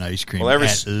eat an ice cream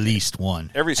at least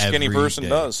one. Every skinny person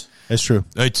does. That's true.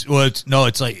 It's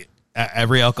like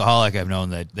every alcoholic I've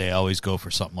known that they always go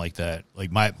for something like that.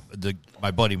 Like my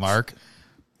buddy Mark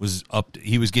was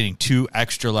he was getting 2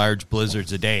 extra large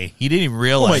blizzards a day. He didn't even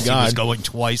realize he was going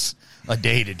twice a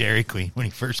day to Dairy Queen when he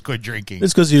first quit drinking.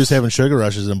 It's because he was having sugar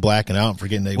rushes and blacking out and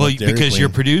forgetting that he went Dairy because Queen. you're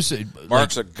producing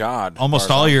Mark's a god.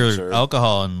 Almost all your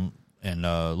alcohol and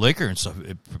liquor and stuff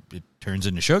it turns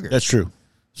into sugar. That's true.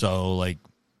 So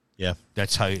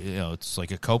that's how it's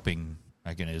like a coping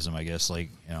mechanism, I guess. Like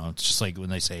it's just like when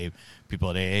they say people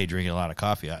at AA drinking a lot of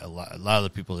coffee. A lot of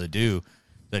the people that do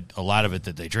that, a lot of it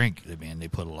that they drink, man, they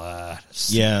put a lot of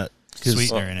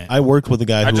sweetener in it. I worked with a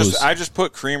guy I just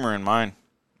put creamer in mine.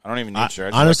 I don't even need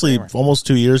sugar. Honestly, almost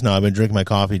 2 years now, I've been drinking my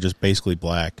coffee just basically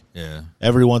black. Yeah.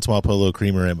 Every once in a while, I'll put a little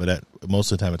creamer in, but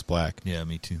most of the time it's black. Yeah,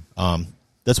 me too.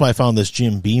 That's why I found this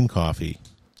Jim Beam coffee.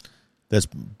 That's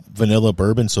vanilla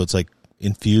bourbon, so it's like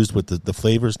infused with the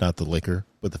flavors, not the liquor,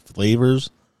 but the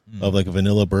flavors of like a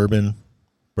vanilla bourbon.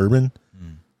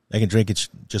 I can drink it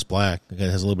just black. It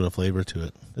has a little bit of flavor to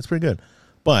it. It's pretty good.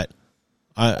 But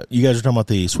you guys are talking about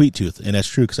the sweet tooth, and that's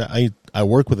true because I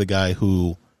work with a guy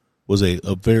who was a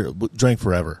very drank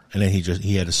forever, and then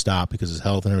he had to stop because of his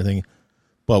health and everything.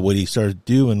 But what he started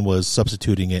doing was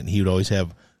substituting it, and he would always had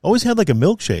like a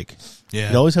milkshake. Yeah,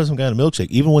 he'd always have some kind of milkshake.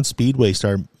 Even when Speedway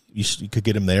started, you could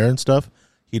get him there and stuff.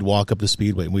 He'd walk up to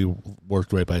Speedway, and we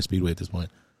worked right by Speedway at this point.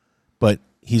 But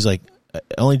he's like, I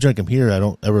only drink them here. I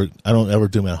don't ever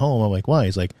do them at home. I'm like, why?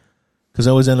 He's like, because I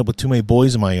always end up with too many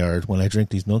boys in my yard when I drink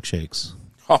these milkshakes.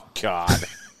 Oh God,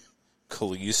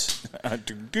 Khalees.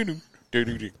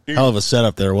 Hell of a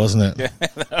setup there, wasn't it? Yeah,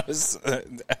 that was.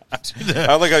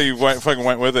 I like how you fucking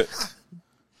went with it.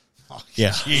 Oh,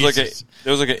 yeah, it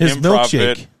was like an his improv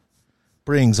milkshake bit.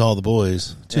 Brings all the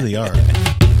boys to the yard.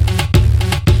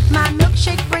 My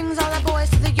milkshake brings all the boys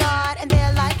to the yard, and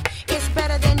they're like, it's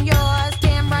better than yours.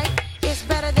 Damn right, it's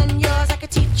better than yours. I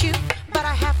could teach you, but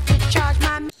I have to charge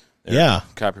my. Yeah,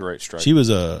 copyright strike.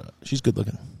 She's good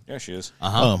looking. Yeah, she is.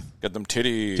 Got them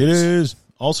titties. Titties.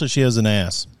 Also, she has an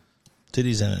ass.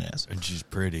 Titties and an ass. And she's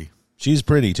pretty. She's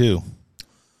pretty too.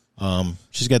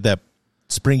 She's got that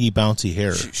springy, bouncy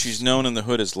hair. She's known in the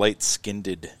hood as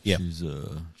light-skinned. Yeah, she's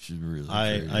really.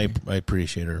 I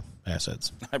appreciate her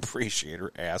assets. I appreciate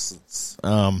her assets.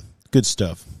 Good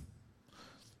stuff.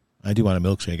 I do want a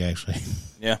milkshake, actually.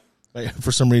 Yeah.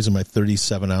 For some reason, my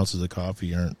 37 ounces of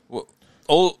coffee aren't. Well,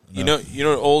 old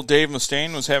Dave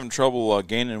Mustaine was having trouble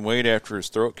gaining weight after his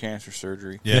throat cancer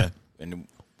surgery. Yeah. And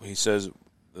he says,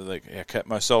 like, I kept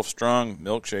myself strong.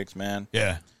 Milkshakes, man.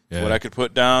 Yeah. What I could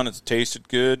put down. It tasted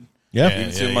good. Yeah.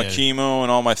 Even through my chemo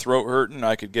and all my throat hurting,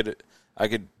 I could get it.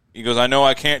 He goes, I know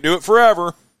I can't do it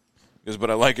forever. He goes, but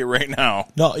I like it right now.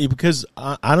 No, because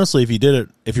honestly, if you did it,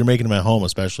 if you're making them at home,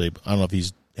 especially, I don't know if he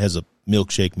has a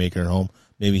milkshake maker at home.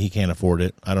 Maybe he can't afford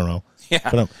it. I don't know. Yeah.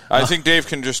 But I think Dave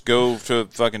can just go to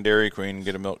fucking Dairy Queen and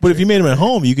get a milkshake. But if you made them at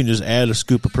home, you can just add a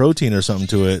scoop of protein or something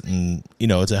to it, and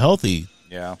it's a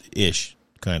healthy-ish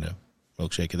kind of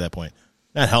milkshake at that point.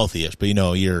 Not healthy-ish, but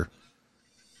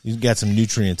you've got some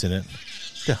nutrients in it.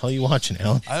 What the hell are you watching,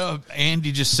 Alan?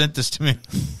 Andy just sent this to me.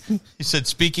 He said,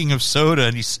 speaking of soda,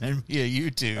 and he sent me a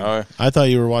YouTube. I thought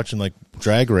you were watching, like,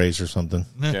 Drag Race or something.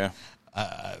 Yeah.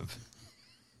 I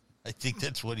think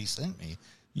that's what he sent me.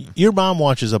 Your mom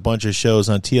watches a bunch of shows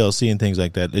on TLC and things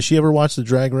like that. Does she ever watch the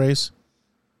Drag Race?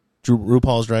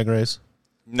 RuPaul's Drag Race?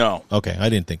 No. Okay, I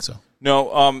didn't think so.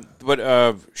 No,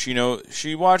 but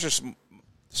she watches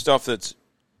stuff that's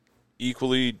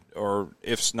equally or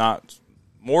if not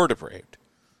more depraved.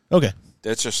 Okay.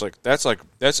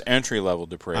 That's entry level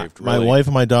depraved. My wife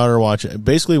and my daughter watch it.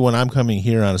 Basically, when I'm coming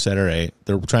here on a Saturday,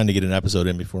 they're trying to get an episode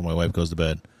in before my wife goes to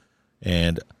bed.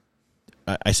 And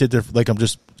I sit there like I'm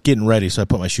just getting ready, so I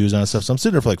put my shoes on and stuff. So I'm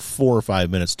sitting there for like 4 or 5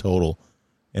 minutes total.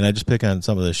 And I just pick on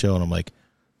some of the show, and I'm like,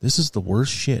 this is the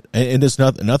worst shit. And it's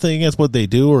nothing against what they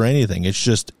do or anything. It's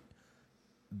just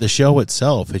the show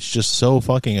itself. It's just so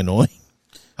fucking annoying.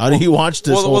 How do you watch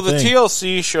this whole thing? Well, the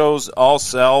TLC shows all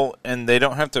sell, and they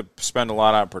don't have to spend a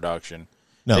lot on production.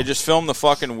 No. They just film the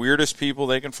fucking weirdest people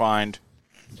they can find,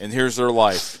 and here's their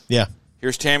life. Yeah.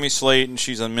 Here's Tammy Slate, and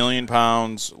she's 1,000,000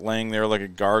 pounds, laying there like a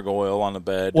gargoyle on the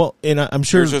bed. Well, and I'm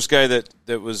sure... Here's this guy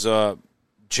that was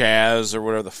Jazz or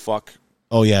whatever the fuck.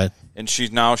 Oh, yeah. And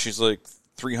she's like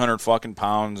 300 fucking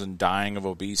pounds and dying of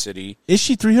obesity. Is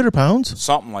she 300 pounds?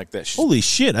 Something like that. She's holy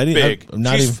shit! I didn't.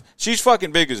 Big. She's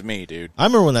fucking big as me, dude. I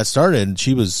remember when that started, and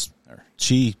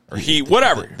he,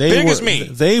 whatever. Big as me.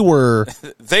 They were.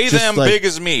 Them like big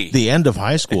as me. The end of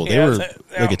high school. They were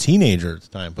like a teenager at the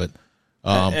time, but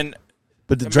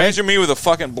the imagine me with a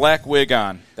fucking black wig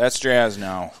on. That's Jazz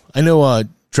now. I know.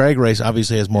 Drag Race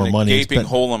obviously has more money. Gaping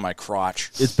hole in my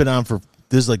crotch. It's been on for.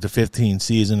 This is like the 15th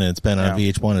season, and it's been on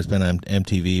VH1. It's been on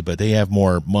MTV, but they have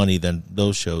more money than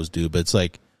those shows do. But it's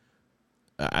like,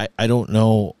 I don't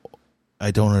know.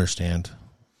 I don't understand.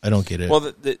 I don't get it.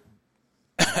 Well,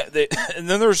 and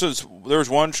then there's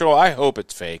one show. I hope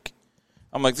it's fake.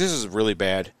 I'm like, this is really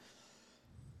bad.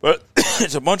 But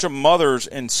it's a bunch of mothers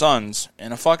and sons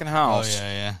in a fucking house. Oh,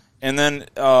 yeah. And then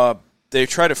they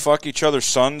try to fuck each other's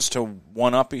sons to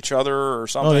one-up each other or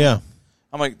something. Oh, yeah.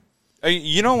 I'm like,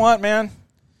 you know what, man?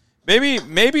 Maybe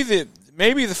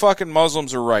the fucking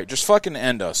Muslims are right. Just fucking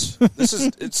end us.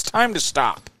 It's time to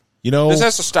stop. This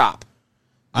has to stop.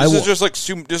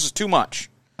 This is too much.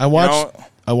 I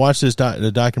watched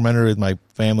the documentary with my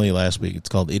family last week. It's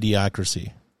called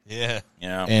Idiocracy. Yeah.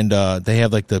 And they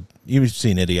have like you've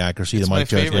seen Idiocracy, the Mike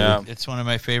Judge movie. Yeah. It's one of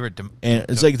my favorite. And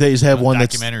it's like they just have one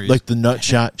that's like the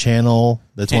Nutshot channel.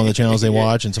 That's one of the channels they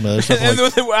watch, and some other stuff.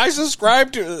 I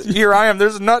subscribe to. Here I am.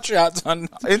 There's Nutshots on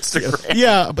Instagram.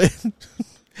 Yeah, but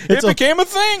it became a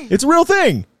thing. It's a real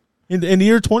thing. In the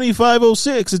year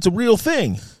 2506, it's a real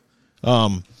thing.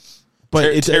 But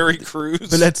it's Terry Crews.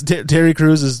 But that's Terry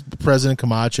Crews is President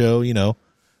Camacho,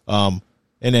 and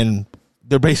then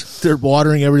they're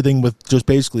watering everything with just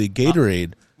basically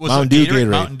Gatorade, Mountain Dew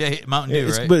Gatorade, Mountain Dew,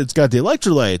 right? But it's got the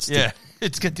electrolytes. Yeah,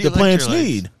 it's got the plants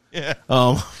need. Yeah.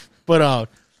 But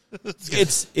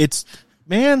it's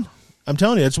man, I'm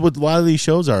telling you, it's what a lot of these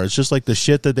shows are. It's just like the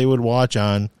shit that they would watch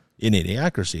in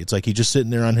Idiocracy. It's like he's just sitting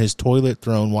there on his toilet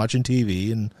throne watching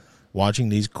TV and watching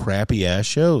these crappy ass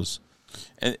shows.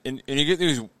 And you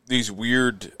get these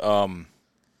weird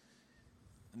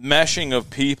meshing of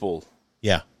people.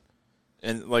 Yeah.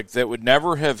 And like that would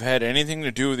never have had anything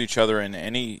to do with each other in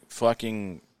any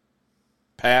fucking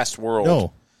past world.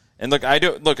 No. And I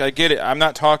get it. I'm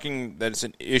not talking that it's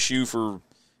an issue for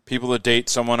people that date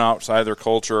someone outside their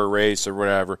culture or race or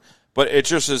whatever. But it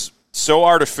just is so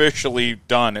artificially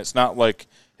done. It's not like,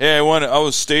 hey, I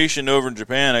was stationed over in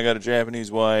Japan. I got a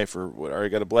Japanese wife, or I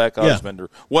got a black husband, or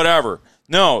whatever.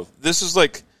 No, this is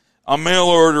like I'm mail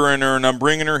ordering her and I'm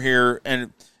bringing her here,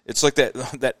 and it's like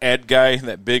that ad guy,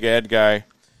 that big ad guy.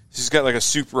 He's got like a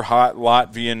super hot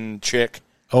Latvian chick.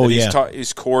 Oh yeah,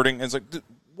 he's courting. It's like,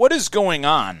 what is going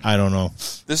on? I don't know.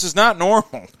 This is not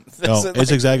normal.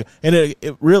 It's exactly, and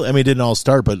it really. I mean, it didn't all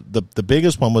start, but the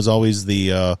biggest one was always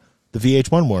the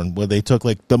VH1 one where they took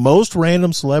like the most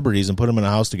random celebrities and put them in a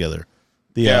house together.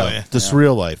 The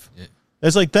surreal life. Yeah.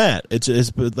 It's like that. It's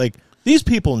like these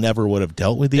people never would have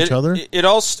dealt with each other. It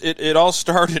all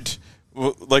started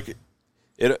like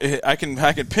I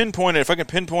can pinpoint it if I can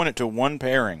pinpoint it to one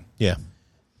pairing. Yeah.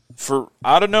 For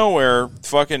out of nowhere,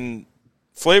 fucking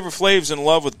Flavor Flav's in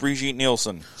love with Brigitte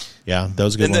Nielsen. Yeah, that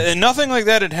was a good one. And nothing like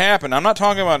that had happened. I'm not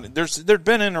talking about there'd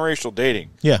been interracial dating.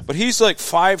 Yeah. But he's like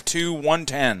 5'2",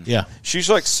 110. Yeah. She's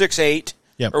like 6'8",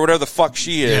 yep, or whatever the fuck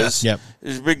she is. Yep.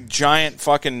 This big giant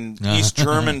fucking East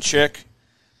German chick.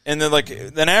 And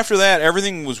then after that,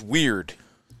 everything was weird.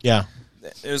 Yeah.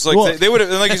 It was like they would have,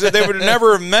 like you said, they would have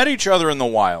never met each other in the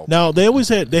wild. Now they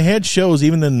had shows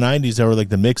even in the 90s that were like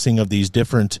the mixing of these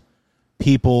different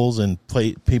peoples and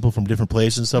people from different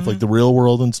places and stuff, like The Real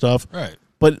World and stuff. Right.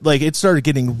 But like it started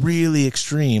getting really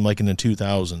extreme, like in the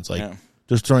 2000s, like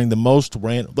just throwing the most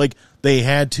random. Like they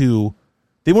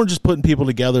weren't just putting people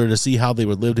together to see how they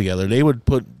would live together.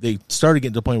 They started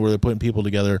getting to the point where they're putting people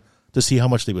together to see how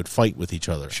much they would fight with each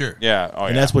other. Sure. Yeah. Oh,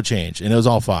 and that's what changed. And it was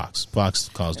all Fox. Fox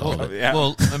caused all of it. Yeah.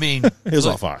 Well, I mean, it was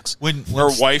all Fox.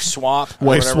 Or wife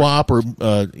swap. Or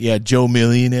Joe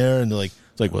Millionaire, and they're like,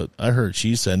 it's like what I heard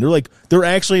she said. And they're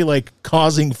actually like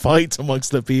causing fights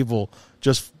amongst the people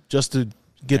just to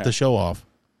get the show off.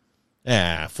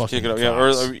 Fucking Fox.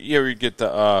 We get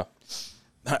the.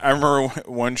 I remember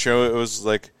one show. It was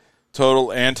like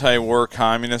total anti-war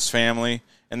communist family,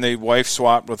 and they wife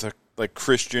swapped with a like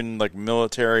Christian like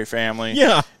military family.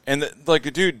 Yeah, and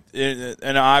dude,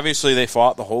 and obviously they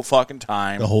fought the whole fucking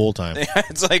time. The whole time.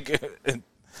 It's like,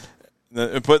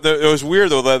 but it was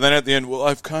weird though. Then at the end, well,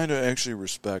 I've kind of actually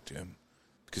respect him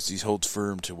because he holds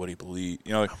firm to what he believes.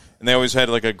 You know, and they always had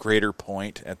like a greater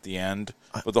point at the end.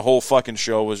 But the whole fucking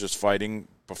show was just fighting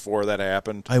before that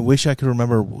happened. I wish I could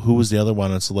remember who was the other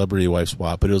one on Celebrity Wife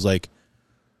Swap, but it was like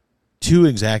two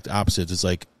exact opposites. It's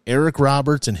like Eric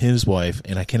Roberts and his wife,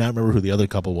 and I cannot remember who the other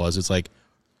couple was. It's like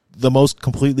the most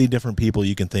completely different people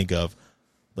you can think of.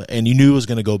 And you knew it was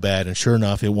going to go bad, and sure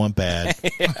enough, it went bad.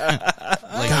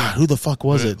 God, who the fuck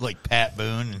was it? Like Pat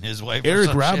Boone and his wife.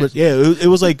 Eric Roberts. Yeah, it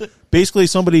was like basically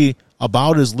somebody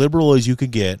about as liberal as you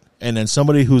could get, and then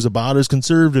somebody who's about as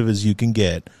conservative as you can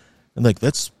get. And like,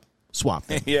 let's swap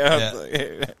them. Yeah.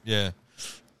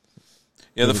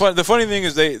 The funny thing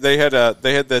is they had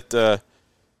that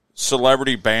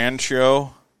celebrity band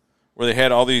show where they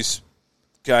had all these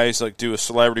guys like do a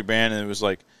celebrity band, and it was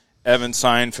like Evan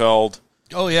Seinfeld.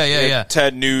 Oh yeah.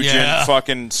 Ted Nugent,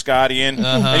 fucking Scotty Ian.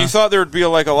 And you thought there would be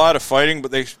like a lot of fighting,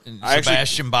 but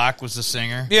Sebastian Bach was the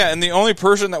singer. Yeah, and the only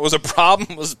person that was a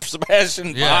problem was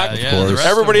Sebastian Bach. Yeah,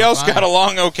 everybody else got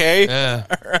along okay. Yeah.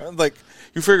 Like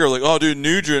you figure, like, oh, dude,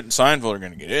 Nugent and Seinfeld are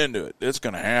going to get into it. It's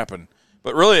going to happen.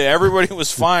 But really, everybody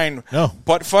was fine. No,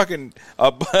 but fucking,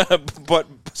 but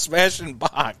Sebastian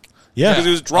Bach. Yeah, because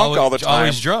he was drunk all the time.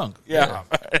 Always drunk. Yeah.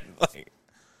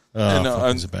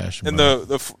 Sebastian. And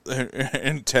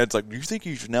and Ted's like, "Do you think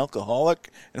he's an alcoholic?"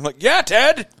 And I'm like, "Yeah,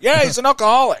 Ted. Yeah, he's an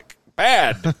alcoholic.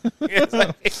 Bad."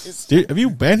 Dude, have you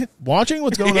been watching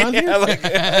what's going on here?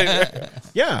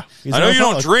 Yeah. I know you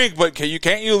don't drink, but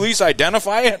can't you at least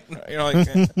identify it? You know, like,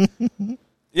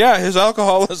 yeah, his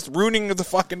alcohol is ruining the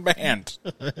fucking band.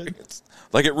 It's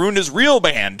like it ruined his real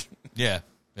band. Yeah.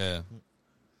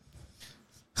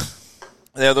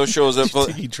 Yeah, those shows up.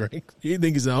 He drank. Do you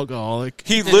think he's an alcoholic?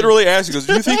 He literally asked, he goes,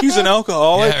 "Do you think he's an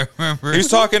alcoholic?" Yeah, I remember. He's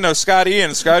talking to Scotty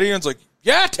Ian. Scotty Ian's like,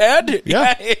 "Yeah, Ted.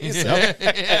 Yeah.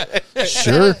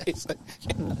 Sure.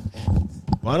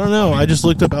 Well, I don't know. I just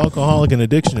looked up alcoholic in a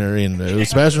dictionary, and it was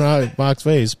Sebastian Bach's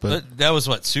face. But that was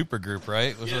what, Supergroup,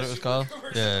 right? Was what it was called?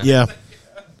 Yeah.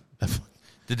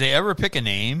 Did they ever pick a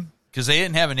name? Because they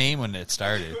didn't have a name when it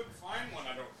started. Couldn't find one,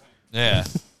 I don't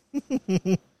think.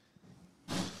 Yeah.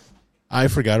 I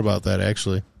forgot about that,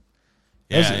 actually.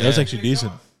 That was actually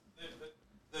decent.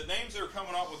 The names they were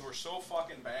coming up with were so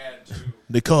fucking bad, too.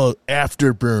 They call it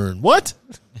Afterburn. What?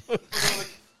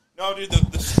 No, dude,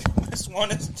 this one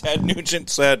is Ted Nugent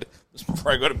said, this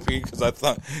before I go to pee, because I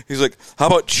thought, he's like, how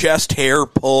about chest hair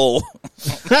pull?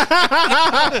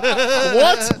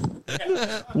 What?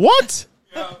 What?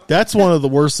 Yeah. That's one of the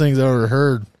worst things I've ever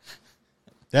heard.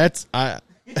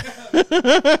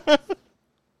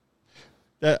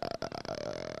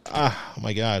 Oh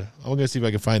my God. I'm going to see if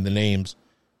I can find the names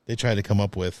they tried to come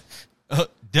up with.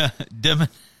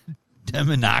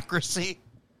 Demonocracy?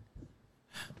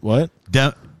 What?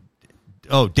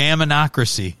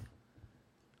 Damonocracy.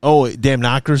 Oh,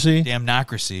 Damnocracy?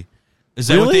 Damnocracy. Is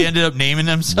that what they ended up naming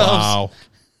themselves? Wow.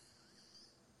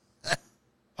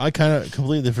 I kind of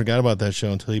completely forgot about that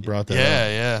show until he brought that up.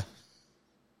 Yeah.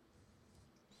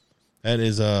 That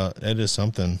is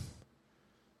something.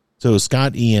 So it was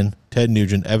Scott Ian, Ted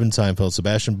Nugent, Evan Seinfeld,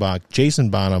 Sebastian Bach, Jason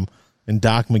Bonham, and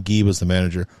Doc McGee was the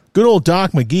manager. Good old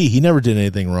Doc McGee. He never did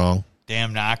anything wrong.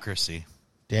 Damnocracy.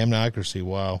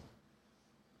 Wow.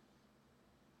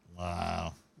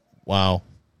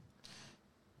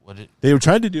 They were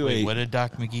trying to do what did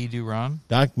Doc McGee do wrong?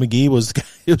 Doc McGee was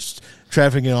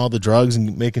trafficking all the drugs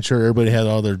and making sure everybody had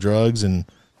all their drugs. And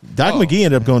Doc McGee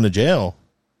ended up going to jail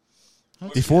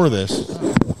before this.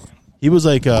 He was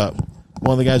like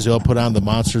one of the guys who helped put on the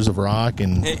Monsters of Rock.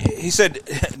 And he said,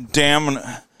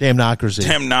 Damnocracy.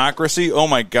 Damnocracy? Oh,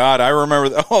 my God. I remember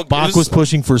that. Oh, Bach was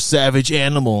pushing for Savage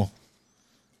Animal.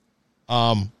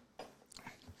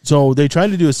 So they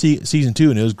tried to do a season 2,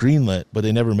 and it was greenlit, but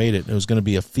they never made it. It was going to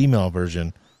be a female version.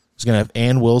 It was going to have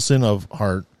Ann Wilson of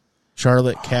Heart,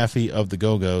 Charlotte Caffey of the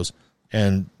Go-Go's,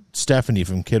 and Stephanie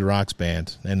from Kid Rock's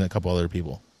band, and a couple other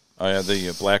people. Oh, yeah,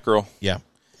 the black girl. Yeah.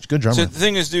 She's a good drummer. So the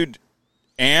thing is, dude,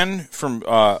 Anne from,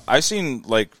 I seen,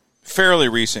 like, fairly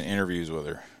recent interviews with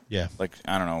her. Yeah. Like,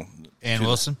 I don't know. Ann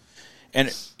Wilson?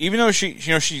 And even though she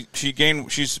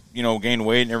gained, she's, gained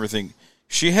weight and everything,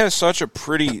 she has such a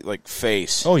pretty, like,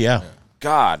 face. Oh, yeah.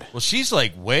 God. Well, she's,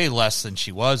 like, way less than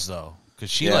she was, though. Because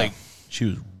she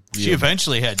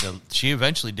eventually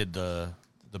did the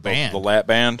band. The lap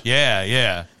band?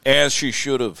 Yeah. As she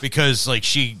should have. Because, like,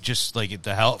 she just, like,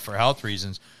 for health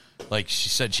reasons, like, she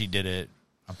said she did it.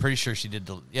 I'm pretty sure she did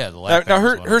the lap band. Now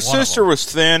her sister was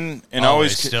thin and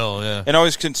always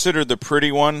considered the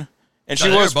pretty one. And she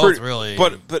was both pretty, really.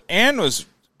 But Anne was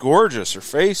gorgeous. Her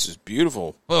face is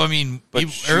beautiful. Well, I mean,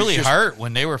 early heart,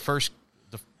 when they were first,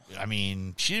 she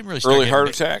didn't really start early heart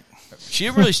attack. She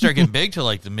didn't really start getting big till,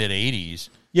 like, the mid-'80s.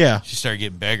 Yeah. She started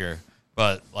getting bigger.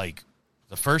 But, like,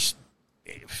 the first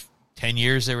 10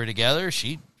 years they were together,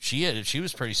 she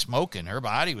was pretty smoking. Her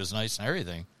body was nice and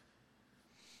everything.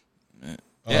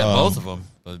 Yeah, both of them.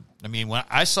 But I mean, when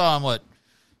I saw them,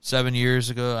 7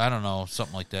 years ago? I don't know,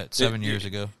 something like that. 7 years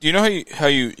ago. Do you know how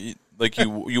you like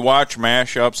you watch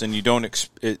mashups and you don't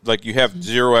you have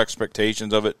zero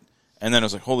expectations of it, and then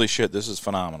it's like, holy shit, this is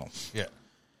phenomenal. Yeah.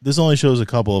 This only shows a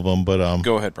couple of them, but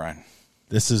go ahead, Brian.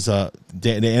 This is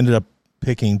they ended up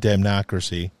picking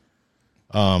Democracy,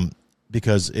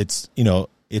 because it's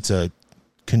a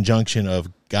conjunction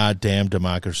of goddamn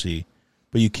democracy,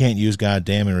 but you can't use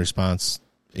goddamn in response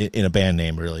in a band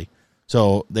name, really.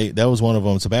 So that was one of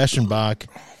them. Sebastian Bach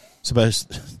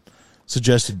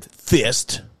suggested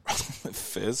fist.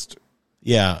 Fist?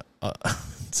 Yeah,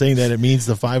 saying that it means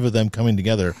the five of them coming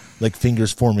together like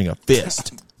fingers forming a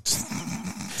fist.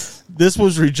 This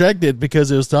was rejected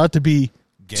because it was thought to be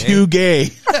too gay.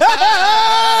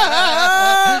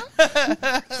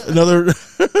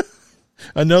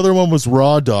 Another one was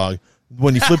Raw Dog.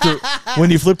 When you flipped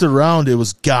it around, it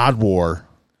was God War.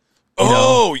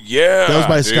 Oh, yeah. That was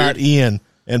by Scott Ian.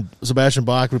 And Sebastian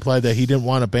Bach replied that he didn't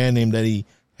want a band name that he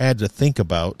had to think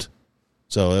about.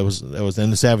 So it was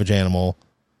in the Savage Animal.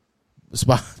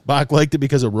 Bach liked it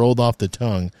because it rolled off the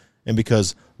tongue and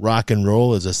because rock and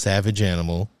roll is a savage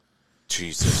animal.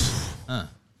 Jesus.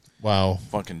 Wow.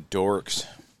 Fucking dorks.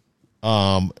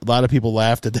 A lot of people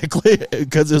laughed at that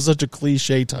because it's such a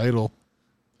cliche title.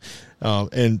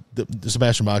 And the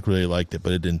Sebastian Bach really liked it,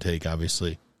 but it didn't take,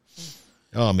 obviously.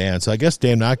 Oh, man. So I guess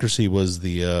Damnocracy was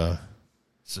the...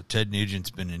 So Ted Nugent's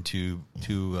been in two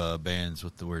bands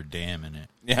with the word damn in it.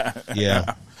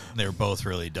 Yeah. They're both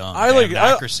really dumb. I like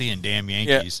Damnocracy and Damn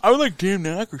Yankees. Yeah, I would like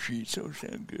Damnocracy. It so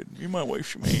sound good. You're my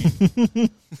wife, Shemaine.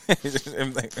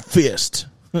 Fist.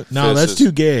 No, that's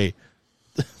too gay.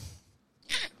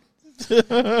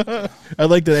 I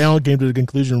like that Alan came to the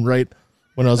conclusion right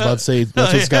when I was about to say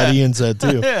that's what Scott Ian said,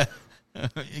 too. Yeah.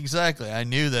 Exactly. I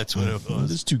knew that's what it was.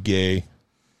 It's too gay.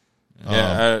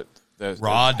 Yeah.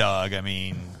 Raw Dog, I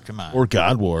mean, come on. Or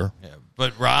God War. Yeah,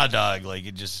 but Raw Dog, like,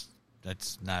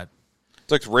 that's not.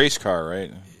 It's like race car,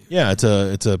 right? Yeah, it's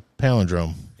a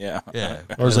palindrome. Yeah.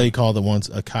 Or as they called it once,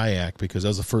 a kayak, because that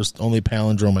was the only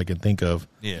palindrome I could think of.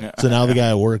 Yeah. So now the guy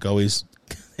at work always,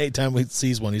 anytime he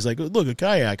sees one, he's like, look, a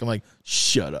kayak. I'm like,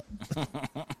 shut up.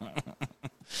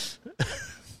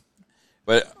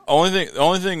 But the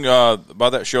only thing about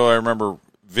that show I remember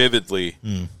vividly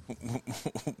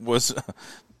was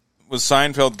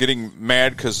Seinfeld getting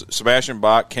mad because Sebastian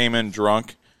Bach came in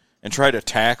drunk and tried to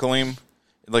tackle him,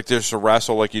 like there's a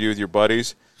wrestle like you do with your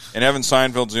buddies. And Evan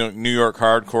Seinfeld's New York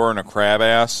hardcore and a crab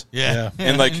ass. Yeah.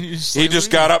 And like he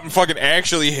just got up and fucking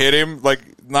actually hit him, like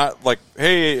not like,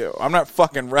 hey, I'm not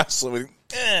fucking wrestling with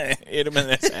him. Hit him in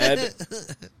his head.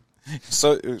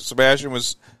 So Sebastian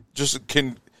was just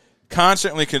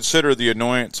constantly consider the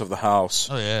annoyance of the house.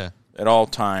 Oh yeah. At all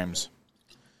times.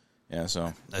 Yeah,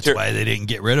 so that's why they didn't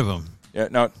get rid of him. Yeah,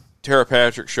 no. Tara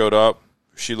Patrick showed up.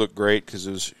 She looked great because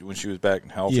it was when she was back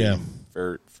and healthy, and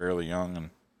fairly young, and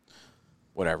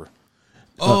whatever.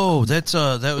 Oh, that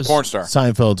was porn star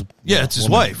Seinfeld. Yeah, it's his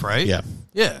wife, right?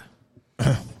 Yeah.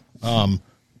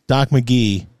 Doc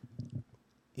McGee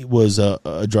was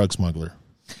a drug smuggler,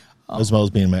 as well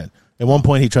as being mad. At one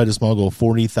point, he tried to smuggle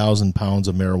 40,000 pounds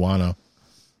of marijuana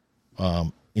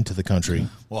into the country.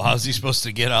 Well, how's he supposed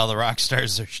to get all the rock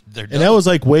stars? They're and that was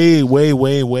like way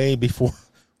before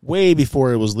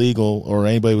it was legal or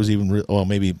anybody was even. Well,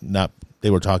 maybe not. They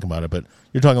were talking about it, but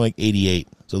you're talking like 88.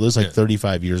 So this was like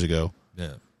 35 years ago.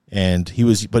 Yeah. And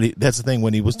that's the thing.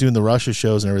 When he was doing the Russia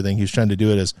shows and everything, he was trying to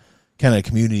do it as kind of a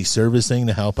community service thing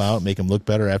to help out, make him look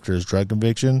better after his drug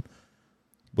conviction.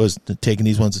 Was taking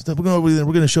these ones. We're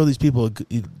going to show these people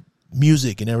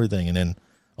music and everything, and then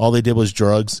all they did was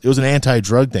drugs. It was an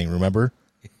anti-drug thing, remember?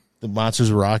 The Monsters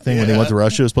of Rock thing when they went to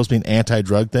Russia. It was supposed to be an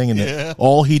anti-drug thing, and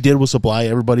all he did was supply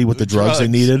everybody with the drugs they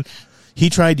needed. He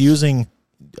tried using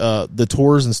the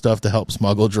tours and stuff to help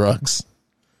smuggle drugs,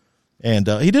 and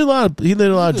he did a lot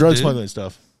of drug smuggling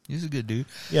stuff. He's a good dude.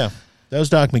 Yeah, that was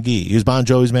Doc McGee. He was Bon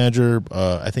Jovi's manager.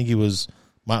 I think he was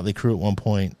Motley Crue at one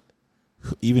point.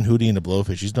 Even Hootie and the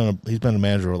Blowfish. He's been a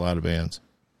manager of a lot of bands.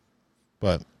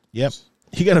 But yep,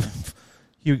 he got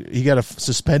a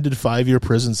suspended 5-year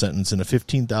prison sentence and a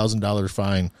 $15,000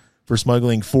 fine for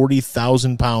smuggling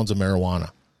 40,000 pounds of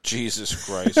marijuana. Jesus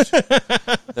Christ.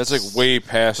 That's like way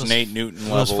past Nate Newton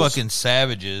levels. Those fucking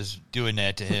savages doing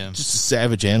that to him. Just a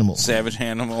savage animal. Savage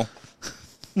animal.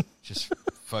 Just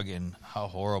fucking how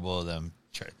horrible of them.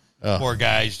 Poor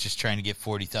guys just trying to get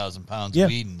 40,000 pounds of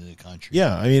weed into the country.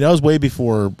 Yeah, I mean, that was way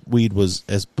before weed was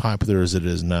as popular as it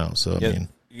is now. So, I mean.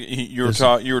 You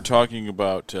were talking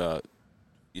about, they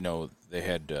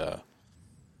had, what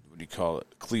do you call it,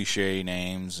 cliche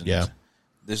names. And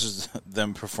this is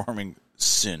them performing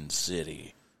Sin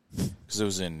City. Because it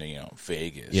was in,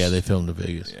 Vegas. Yeah, they filmed in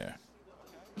Vegas. Yeah.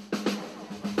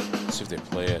 Let's see if they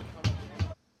play it.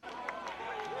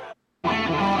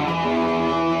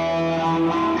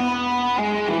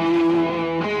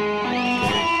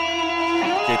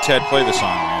 Okay, Ted, play the song,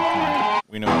 man. Come on.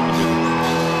 We know what to do.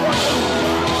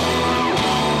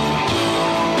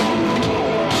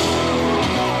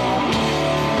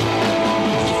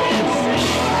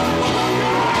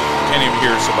 Can't even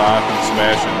hear Sabat and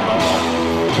Sebastian at all.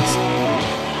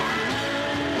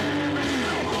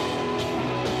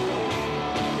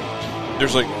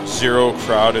 There's like zero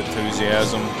crowd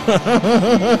enthusiasm.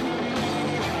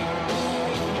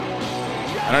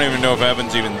 I don't even know if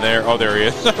Evan's even there. Oh, there he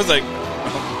is. I was like...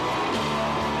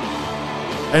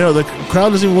 I know, the crowd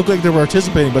doesn't even look like they're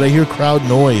participating, but I hear crowd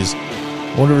noise.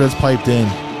 I wonder if that's piped in.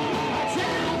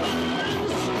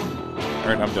 All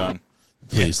right, I'm done.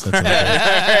 Please. That's,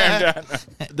 I'm done.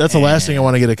 That's the last thing I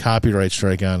want to get a copyright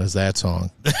strike on is that song.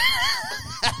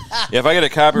 Yeah, if I get a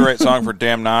copyright song for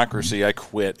Damnocracy, I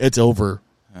quit. It's over.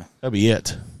 That'll be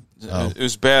it. It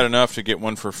was bad enough to get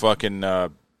one for fucking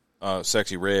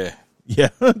Sexy Ray. Yeah,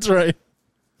 that's right.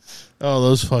 Oh,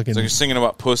 those fucking... It's like you're singing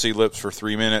about pussy lips for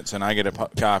 3 minutes, and I get a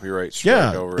copyright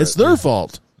strike over it. It's their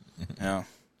fault. Yeah.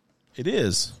 It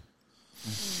is.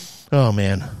 Oh,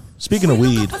 man. Speaking of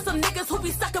weed,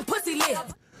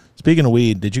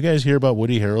 did you guys hear about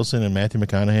Woody Harrelson and Matthew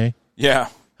McConaughey? Yeah.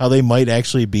 How they might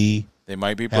actually be... They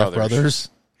might be brothers.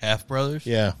 Half brothers?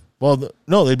 Yeah. Well,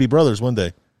 no, they'd be brothers one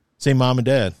day. Same mom and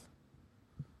dad.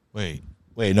 Wait,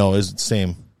 no, it's the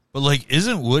same. But, like,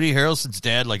 isn't Woody Harrelson's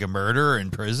dad, like, a murderer in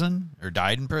prison? Or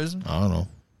died in prison? I don't know.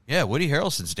 Yeah, Woody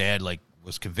Harrelson's dad, like,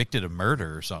 was convicted of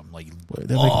murder or something, like,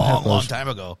 long time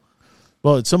ago.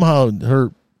 Well, somehow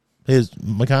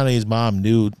McConaughey's mom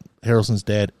knew Harrelson's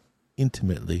dad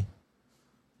intimately,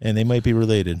 and they might be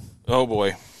related. Oh,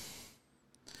 boy.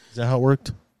 Is that how it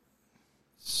worked?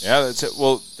 Yeah, that's it.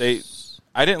 Well,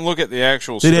 I didn't look at the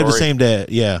actual story. They'd have the same dad,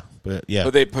 yeah. But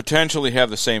they potentially have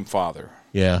the same father.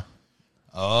 Yeah.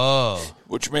 Oh.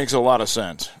 Which makes a lot of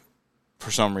sense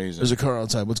for some reason. There's a car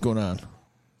outside. What's going on?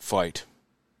 Fight.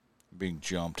 Being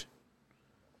jumped.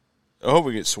 I hope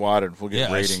we get swatted. We'll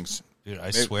get ratings. Dude,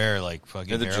 I swear, like,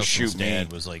 fucking Harrelson's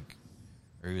dad was like,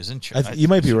 or he was in charge. You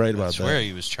might be right about that. I swear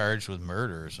he was charged with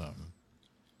murder or something.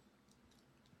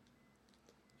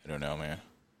 I don't know, man.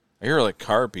 I hear, like,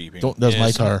 car beeping. That's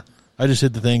my car. I just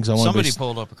hit the things. Somebody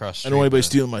pulled up across the street. I don't want anybody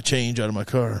stealing my change out of my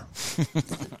car.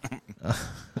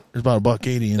 There's about $1.80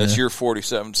 in there. That's your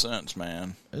 47 cents,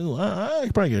 man. I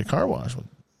could probably get a car wash.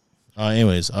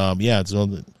 Anyways, so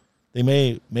they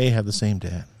may have the same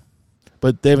dad.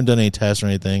 But they haven't done any tests or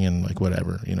anything, and, like,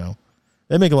 whatever, That'd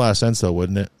make a lot of sense, though,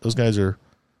 wouldn't it? Those guys are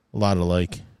a lot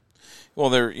alike. Well,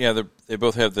 they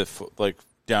both have the, like,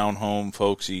 down-home,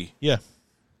 folksy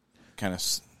kind of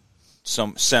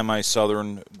some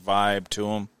semi-southern vibe to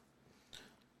them.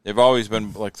 They've always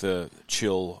been, like, the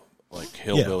chill, like,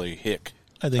 hillbilly hick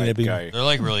I think that'd be guy. They're,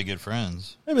 like, really good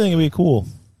friends. Everything would be cool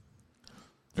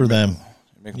for them.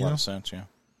 It makes a lot of sense, yeah.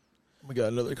 Oh my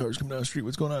God, another car's coming down the street.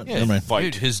 What's going on? Yeah,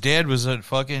 dude, his dad was a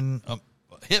fucking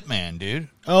hitman, dude.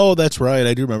 Oh, that's right.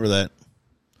 I do remember that.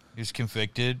 He was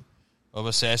convicted of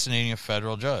assassinating a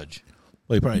federal judge.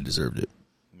 Well, he probably deserved it.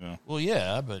 Yeah. Well,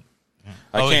 yeah, but...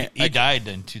 He died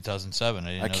in 2007.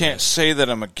 I can't say that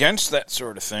I'm against that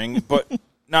sort of thing, but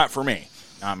not for me.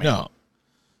 Not me. No.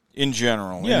 In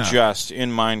general, in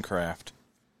Minecraft.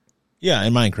 Yeah,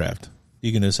 in Minecraft.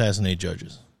 You can assassinate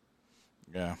judges.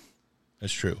 Yeah.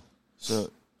 That's true.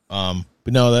 So, but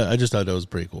no, I just thought that was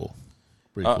pretty cool.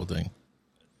 Pretty cool thing.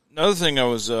 Another thing I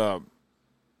was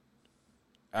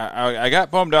I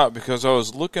got bummed out because I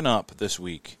was looking up this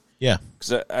week. Yeah.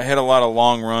 Because I had a lot of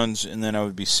long runs, and then I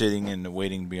would be sitting and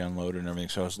waiting to be unloaded and everything,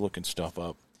 so I was looking stuff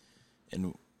up.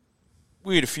 And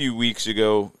we had a few weeks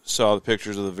ago saw the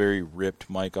pictures of the very ripped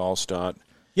Mike Allstott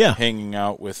hanging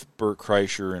out with Bert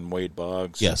Kreischer and Wade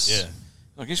Boggs. Yes. Yeah.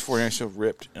 Like, he's 49, so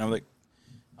ripped. And I'm like,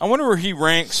 I wonder where he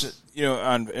ranks, in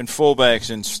fullbacks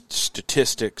and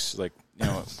statistics, like,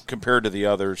 compared to the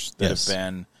others that have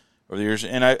been over the years.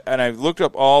 And I looked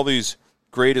up all these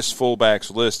greatest fullbacks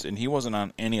list, and he wasn't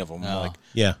on any of them. No.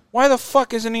 Like, why the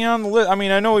fuck isn't he on the list? I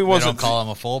mean, I know he wasn't. They don't call him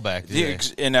a fullback, do they?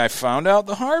 And I found out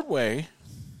the hard way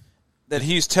that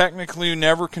he's technically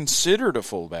never considered a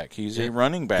fullback. He's a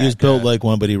running back. He was built like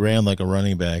one, but he ran like a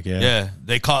running back. Yeah.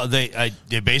 Yeah,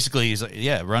 they basically he's like,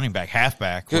 running back,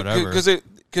 halfback, whatever. Because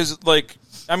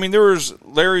there was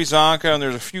Larry Zonka, and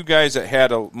there's a few guys that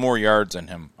had more yards than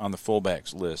him on the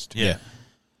fullbacks list. Yeah.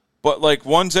 But like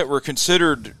ones that were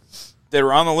considered. They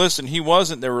were on the list, and he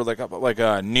wasn't. They were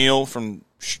like Neal from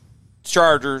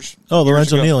Chargers. Oh,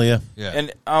 Lorenzo Neal, yeah.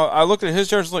 And I looked at his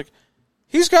Chargers, like,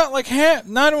 he's got like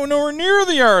not nowhere near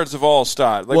the yards of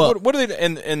Allstott. Like, what are they?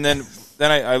 And then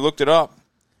I looked it up.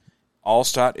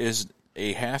 Allstott is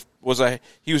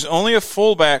he was only a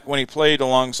fullback when he played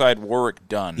alongside Warwick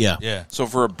Dunn. Yeah. So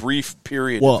for a brief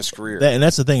period of his career, and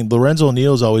that's the thing. Lorenzo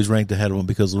Neal's always ranked ahead of him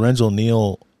because Lorenzo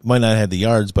Neal might not have the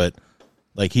yards, but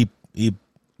like he.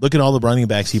 Look at all the running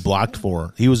backs he blocked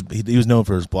for. He was known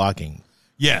for his blocking.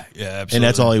 Yeah, absolutely. And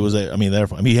that's all he was. There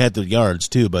for. He had the yards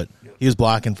too, but he was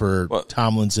blocking for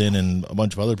Tomlinson and a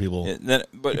bunch of other people. He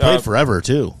played forever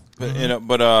too.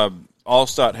 But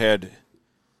Allstott had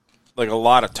like a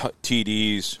lot of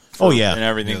TDs. And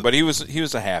everything. Yeah. But he was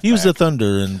a halfback. He was the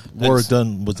Thunder, and Warwick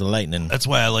Dunn was the Lightning. That's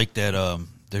why I like that.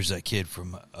 There's that kid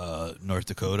from North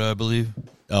Dakota, I believe.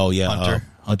 Oh yeah,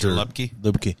 Hunter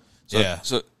Lupke.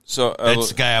 So that's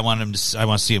the guy I want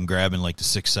to see him grab in like the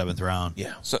 6th, 7th round.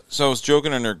 Yeah. So I was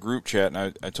joking in our group chat,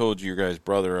 and I told your guys'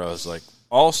 brother, I was like,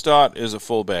 Allstott is a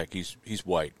fullback. He's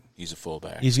white. He's a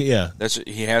fullback. He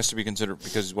has to be considered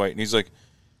because he's white. And he's like,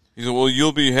 well,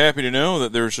 you'll be happy to know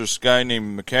that there's this guy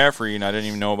named McCaffrey, and I didn't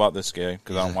even know about this guy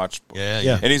because I don't watch.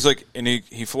 Yeah. And he's like, and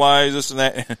he flies this and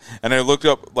that, and I looked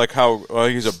up like how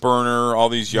he's a burner, all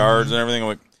these yards and everything. I'm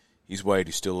like, he's white.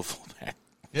 He's still a fullback.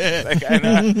 Yeah, I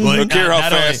don't care how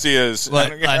fast he is.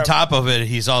 But on top of it,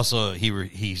 he's also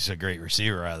he's a great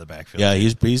receiver out of the backfield. Yeah,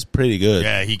 he's pretty good.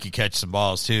 Yeah, he could catch some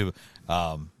balls too.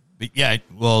 But yeah,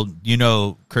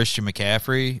 Christian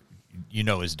McCaffrey,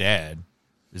 his dad.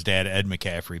 His dad Ed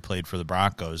McCaffrey played for the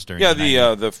Broncos during. Yeah,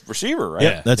 the receiver, right?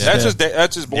 Yeah,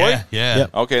 that's his boy. Yeah.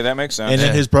 Yep. Okay, that makes sense. And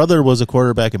then his brother was a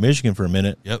quarterback at Michigan for a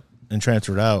minute. Yep. And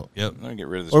transferred out. Yep. Let me get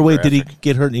rid of this. Or wait, did he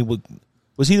get hurt?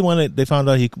 Was he the one that they found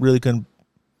out he really couldn't?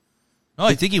 No,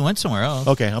 I think he went somewhere else.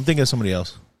 Okay, I'm thinking of somebody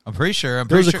else. I'm pretty sure.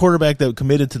 There was a quarterback that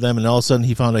committed to them, and all of a sudden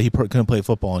he found out he couldn't play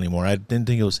football anymore. I didn't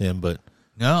think it was him, but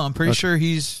no, I'm pretty sure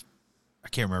he's. I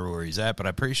can't remember where he's at, but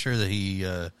I'm pretty sure that he.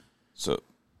 The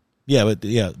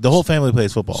whole family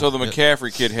plays football. So the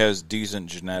McCaffrey kid has decent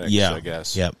genetics, I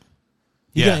guess. Yep.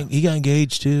 He got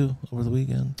engaged too over the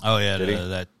weekend. Oh yeah,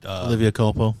 that Olivia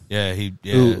Culpo. Yeah,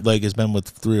 who has been with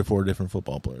 3 or 4 different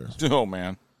football players. Oh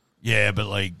man. Yeah,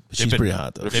 but she's pretty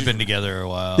hot though. They've been together a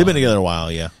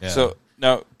while. Yeah. So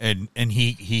now, and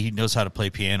he knows how to play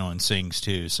piano and sings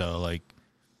too. So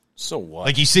what?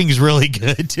 Like he sings really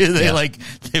good too.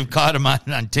 They've caught him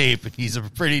on tape, and he's a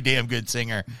pretty damn good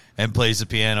singer and plays the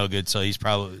piano good. So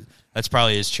that's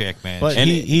probably his chick, man. But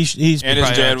his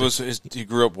dad he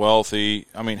grew up wealthy.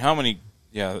 I mean, how many?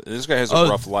 Yeah, this guy has a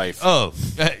rough life. Oh,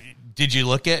 did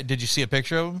you see a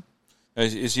picture of him?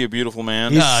 Is he a beautiful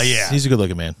man? Yeah, he's a good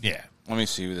looking man. Yeah, let me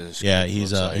see who this. Yeah,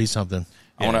 he's something.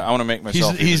 I want to make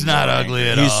myself. He's not ugly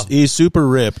at all. He's super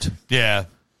ripped. Yeah.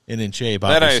 And in shape,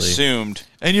 obviously. That I assumed.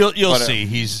 And you'll see.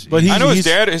 I know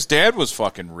his dad was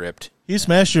fucking ripped. He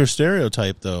smashed your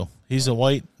stereotype, though. He's a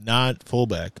white, not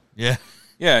fullback. Yeah.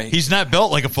 Yeah. He's not built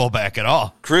like a fullback at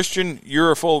all. Christian,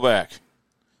 you're a fullback.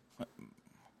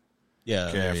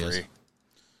 Yeah, there he is.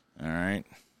 All right.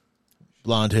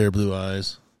 Blonde hair, blue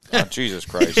eyes. Oh, Jesus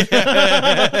Christ.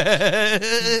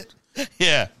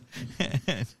 Yeah.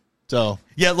 So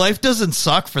yeah, life doesn't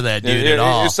suck for that dude at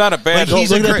all. It's not a bad. Look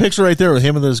at that picture right there with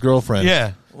him and his girlfriend.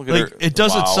 Yeah, it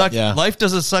doesn't suck. Yeah. Life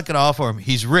doesn't suck at all for him.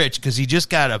 He's rich because he just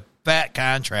got a fat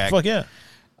contract. Fuck yeah,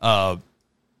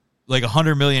 like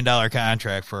 $100 million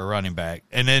contract for a running back,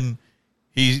 and then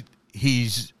he's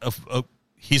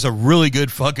a really good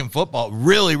fucking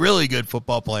really good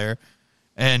football player,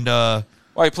 and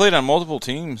he played on multiple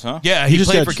teams, huh? Yeah, he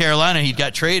played for Carolina. He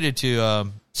got traded to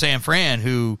San Fran,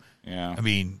 who I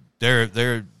mean.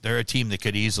 they're a team that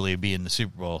could easily be in the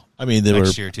Super Bowl. I mean,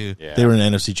 next year too. Yeah. They were in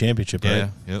the NFC Championship, right? Yeah.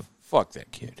 Yep. Fuck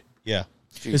that kid. Yeah.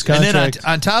 His And then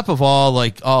on top of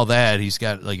all that, he's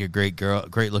got like a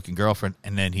great looking girlfriend,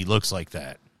 and then he looks like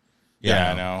that.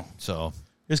 Yeah, I know. So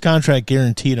his contract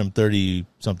guaranteed him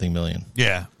 30-something million.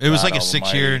 yeah, it was God like a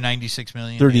 6-year, almighty. $96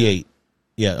 million. 38.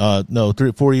 Yeah. No,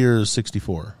 4 years,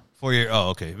 64. 4 year. Oh,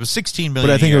 okay. It was $16 million.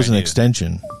 But I think it was an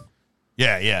extension. extension.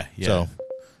 Yeah. So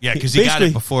Yeah, because he got it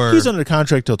basically, before. he's under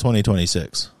contract till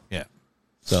 2026. Yeah.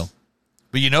 So.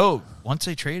 But once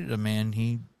they traded him, man,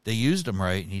 they used him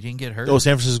right, and he didn't get hurt. Oh,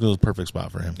 San Francisco is a perfect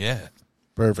spot for him. Yeah.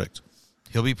 Perfect.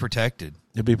 He'll be protected.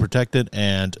 He'll be protected,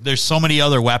 and There's so many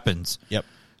other weapons. Yep.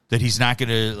 That he's not going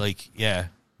to, I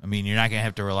mean, you're not going to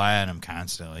have to rely on him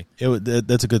constantly.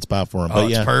 That's a good spot for him. Oh, But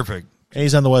it's yeah, perfect. and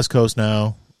he's on the West Coast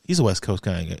now. He's a West Coast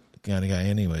kind of guy,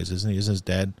 anyways, isn't he? Isn't his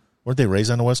dad? Weren't they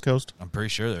raised on the West Coast? I'm pretty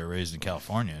sure they were raised in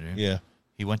California, dude. Yeah.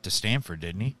 He went to Stanford,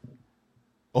 didn't he?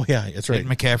 Oh yeah, that's right.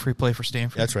 Didn't McCaffrey play for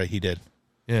Stanford? That's right. He did.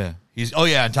 Yeah.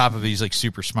 On top of it, he's like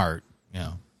super smart.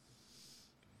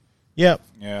 Yep.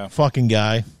 Yeah. Fucking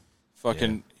guy.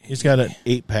 Fucking. He's got an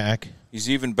 8-pack. He's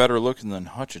even better looking than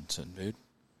Hutchinson, dude.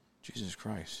 Jesus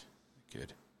Christ,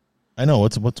 kid. I know.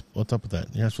 What's up with that?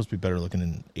 You're not supposed to be better looking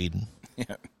than Aiden.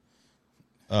 Yeah.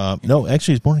 No,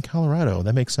 actually, he's born in Colorado.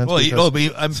 That makes sense. Well,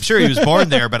 I'm sure he was born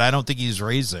there, but I don't think he was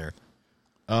raised there.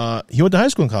 He went to high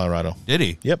school in Colorado. Did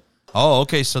he? Yep. Oh,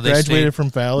 okay. So they Graduated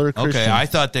from Fowler Christian. Okay, I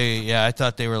thought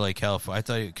they were like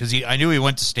California. Because I knew he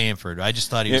went to Stanford. I just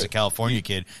thought he was a California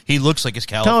kid. He looks like his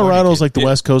California. Colorado's kid. like the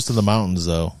West Coast of the mountains,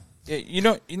 though. Yeah, you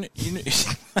know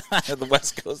the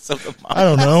West Coast of the mountain. I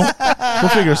don't know. We'll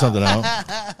figure something out.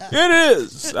 It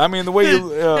is. I mean, the way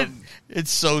you. It's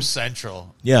so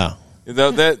central. Yeah.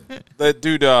 That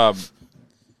dude.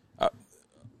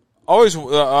 Always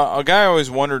a guy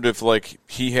always wondered if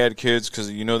he had kids because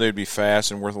they'd be fast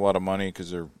and worth a lot of money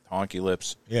because they're honky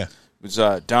lips. Yeah. It was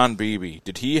Don Beebe.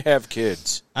 Did he have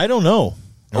kids? I don't know.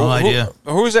 No idea.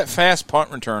 Who was that fast punt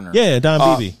returner? Yeah,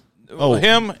 Don Beebe.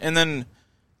 Him and then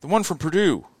the one from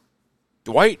Purdue,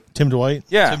 Dwight. Tim Dwight.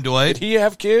 Yeah, Tim Dwight. Did he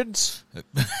have kids? I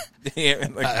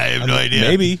have no idea.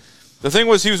 Maybe. The thing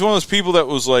was, he was one of those people that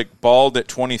was bald at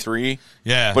 23.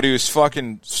 Yeah, but he was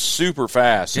fucking super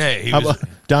fast. Yeah, he How was. about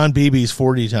Don Beebe's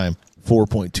 40 time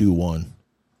 4.21.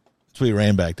 That's what he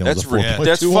ran back then. That's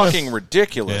fucking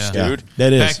ridiculous, Yeah. dude. Yeah,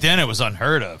 that is. Back then, it was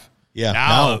unheard of.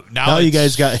 Yeah. Now you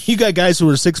guys got guys who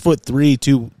are 6'3",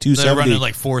 270. They're running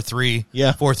 4.3.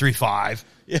 Yeah. 4.35.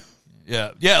 Yeah.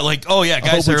 Yeah. Yeah. Guys hope that we are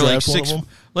draft one of 6. them.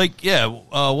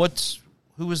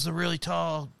 Who was the really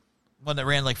tall one that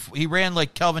ran he ran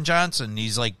like Calvin Johnson?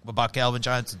 He's about Calvin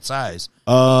Johnson's size.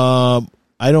 I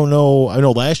don't know. I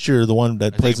know last year the one that I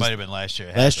think plays it might have been last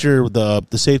year. last year the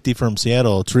safety from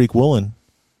Seattle, Tariq Woolen,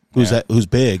 who's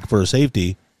big for a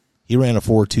safety, he ran a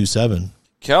 4.27.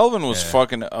 Calvin was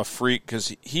fucking a freak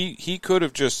because he could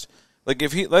have just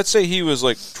if let's say he was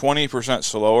 20%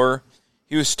 slower,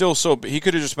 he was still he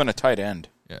could have just been a tight end.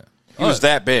 Yeah, he was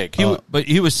that big. But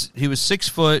he was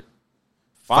 6'5",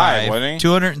 wasn't he?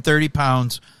 230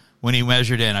 pounds when he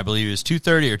measured in. I believe he was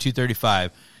 230 or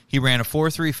 235. He ran a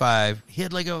 4.35. He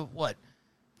had a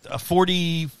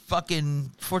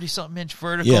 40-something inch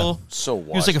vertical. Yeah. So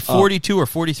what? He was a 42 or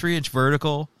 43 inch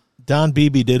vertical. Don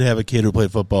Beebe did have a kid who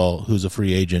played football who's a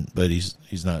free agent, but he's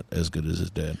not as good as his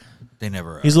dad. They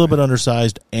never. He's a little bit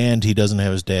undersized, and he doesn't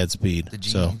have his dad's speed.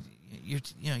 So you're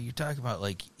talking about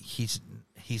he's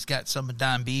got some of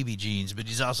Don Beebe genes, but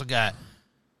he's also got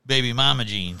baby mama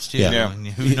genes too. Yeah. And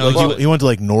who knows? He went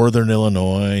to Northern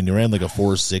Illinois, and he ran a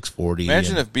 4.6 40.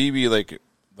 Imagine if BB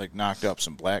knocked up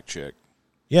some black chick.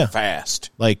 Yeah, fast.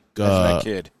 Imagine that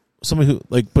kid. Somebody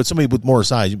who somebody with more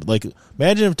size.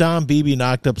 Imagine if Don Beebe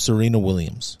knocked up Serena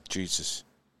Williams. Jesus.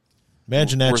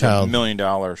 Imagine that worth child. $1 million.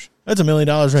 That's $1 million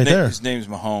right there. His name's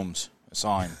Mahomes. I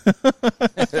saw him.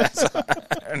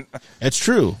 That's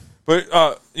true. But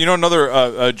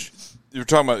another.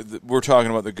 We're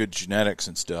talking about the good genetics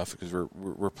and stuff because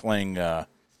we're playing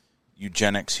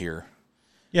eugenics here.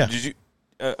 Yeah. Did you?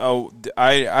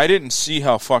 I didn't see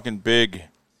how fucking big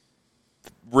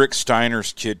Rick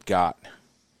Steiner's kid got.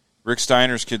 Rick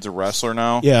Steiner's kid's a wrestler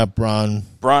now. Yeah, Braun,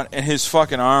 and his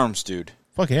fucking arms, dude.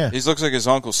 Fuck yeah. He looks like his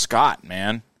Uncle Scott,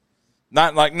 man.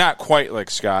 Not quite like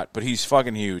Scott, but he's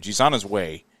fucking huge. He's on his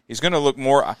way. He's going to look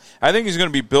more. I think he's going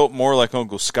to be built more like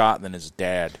Uncle Scott than his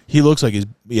dad. He looks like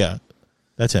yeah,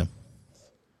 that's him.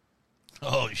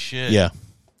 Oh shit. Yeah.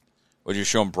 Would you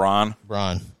show him Braun?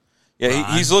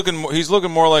 Yeah, he's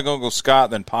looking more like Uncle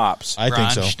Scott than Pops. I think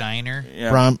so. Steiner.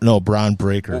 Yeah. Braun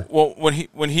Breaker. Well,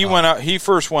 when he went out, he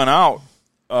first went out.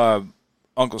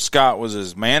 Uncle Scott was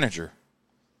his manager.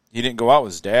 He didn't go out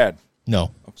with his dad.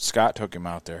 No. Scott took him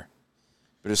out there.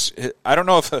 But I don't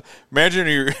know if imagine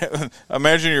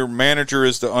your manager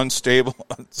is the unstable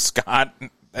Scott.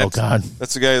 God,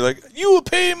 that's the guy like, you will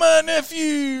pay my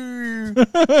nephew.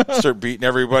 Start beating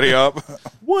everybody up.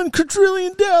 $1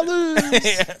 quadrillion.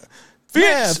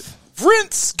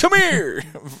 Vince, come here.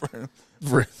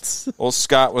 Vince. Well,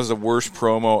 Scott was the worst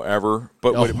promo ever,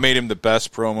 but it made him the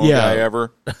best promo guy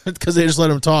ever. Because they just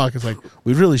let him talk. It's like,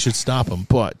 we really should stop him,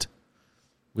 but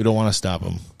we don't want to stop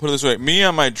him. Put it this way: me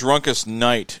on my drunkest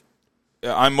night,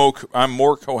 I'm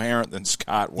more coherent than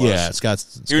Scott was. Yeah,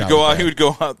 He would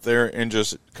go out there and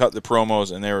just cut the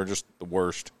promos, and they were just the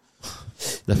worst.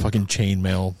 The fucking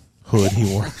chainmail hood he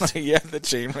wore. Yeah, the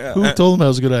chainmail. Who told him that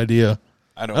was a good idea?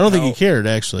 I don't think he cared,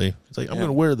 actually. It's like, I'm going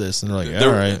to wear this. And they're like,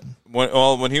 all right.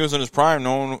 When he was in his prime,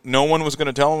 no one was going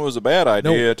to tell him it was a bad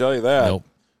idea. Nope. I tell you that. Nope.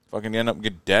 Fucking end up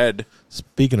get dead.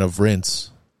 Speaking of Rince,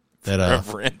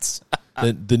 Rince.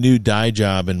 the new dye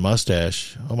job and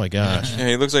mustache. Oh, my gosh. Yeah,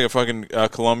 he looks like a fucking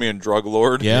Colombian drug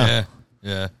lord. Yeah.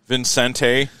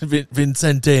 Vincente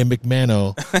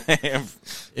McMahon.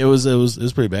 It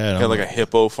was pretty bad. Got like a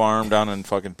hippo farm down in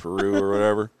fucking Peru or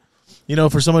whatever. You know,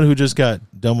 for someone who just got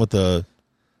done with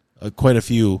quite a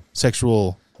few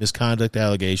sexual misconduct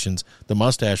allegations, the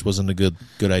mustache wasn't a good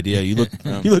idea. You look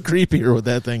creepier with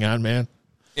that thing on, man.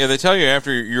 Yeah, they tell you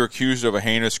after you're accused of a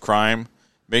heinous crime,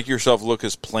 make yourself look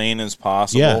as plain as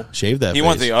possible. Yeah, shave that. He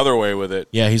went the other way with it.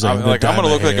 Yeah, he's like, I'm going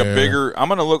to look like I'm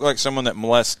going to look like someone that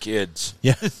molests kids.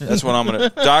 Yeah, that's what I'm going to.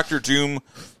 Dr. Doom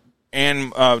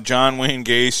and John Wayne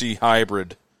Gacy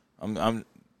hybrid.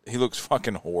 He looks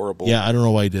fucking horrible. Yeah, I don't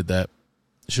know why he did that.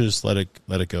 Should just let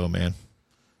it go, man.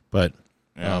 But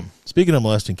speaking of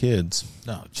molesting kids,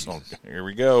 here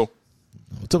we go.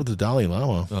 What's up with the Dalai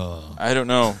Lama? I don't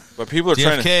know, but people are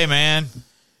trying to. Man.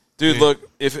 Dude, look,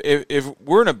 if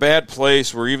we're in a bad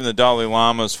place where even the Dalai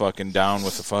Lama's fucking down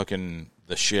with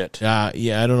the shit. Yeah,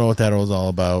 I don't know what that was all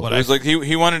about. It was like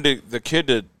he wanted the kid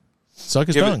to suck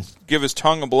his tongue, give his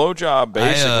tongue a blowjob,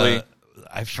 basically.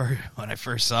 When I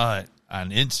first saw it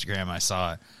on Instagram, I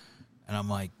saw it, and I'm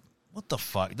like, what the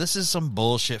fuck? This is some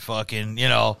bullshit fucking,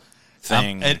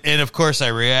 thing. And of course I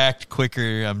react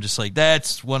quicker. I'm just like,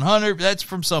 that's 100. That's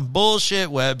from some bullshit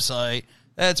website.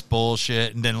 That's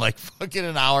bullshit. And then like fucking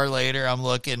an hour later, I'm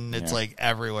looking. It's like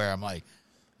everywhere. I'm like,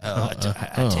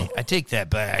 I take that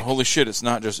back. Holy shit! It's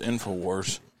not just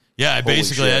InfoWars. Yeah,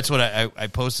 that's what I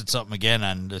posted something again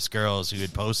on this girl's who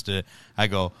had posted it. I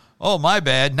go, oh, my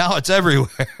bad. Now it's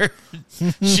everywhere.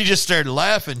 She just started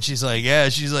laughing. She's like, yeah.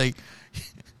 She's like,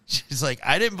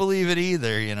 I didn't believe it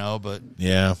either, but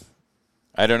yeah.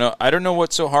 I don't know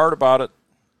what's so hard about it.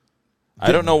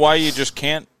 I don't know why you just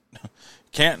can't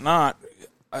not.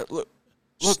 Look,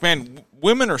 man,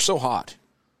 women are so hot.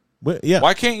 Yeah.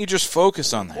 Why can't you just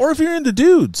focus on that? Or if you're into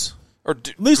dudes. Or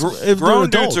at least if grown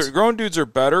dudes are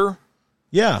better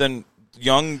than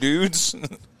young dudes.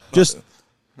 Just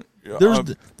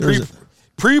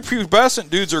prepubescent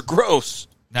dudes are gross.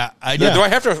 Now, why do I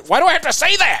have to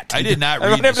say that? I did not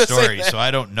read the story, so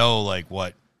I don't know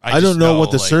what. I don't know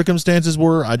what the circumstances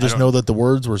were. I just know that the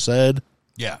words were said.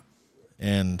 Yeah.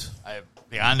 And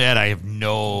beyond that, I have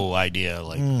no idea.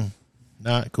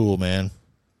 Not cool, man.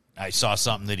 I saw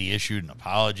something that he issued an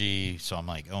apology, so I'm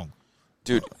like,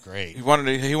 dude, great. He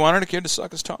wanted a kid to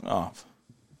suck his tongue off.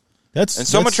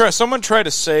 Someone tried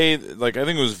to say, like, I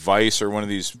think it was Vice or one of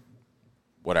these,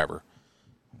 whatever.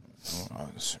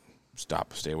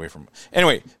 Stay away from.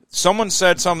 Anyway, someone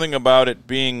said something about it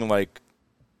being like,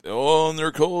 in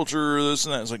their culture, this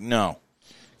and that. It's like, no,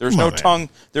 there's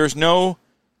no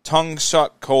tongue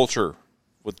suck culture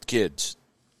with kids.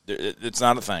 It's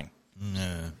not a thing.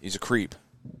 No. He's a creep.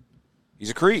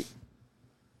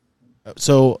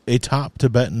 So a top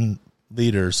Tibetan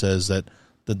leader says that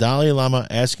the Dalai Lama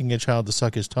asking a child to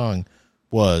suck his tongue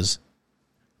was,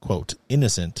 quote,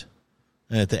 innocent,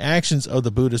 and that the actions of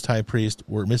the Buddhist high priest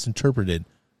were misinterpreted,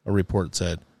 a report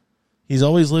said. He's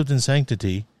always lived in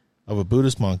sanctity of a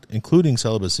Buddhist monk, including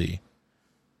celibacy.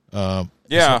 A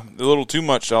little too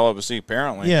much celibacy,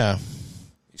 apparently. Yeah.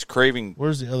 He's craving...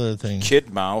 Where's the other thing?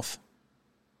 Kid mouth.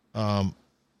 And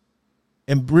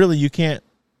really, you can't...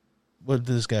 What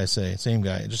did this guy say? Same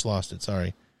guy. I just lost it.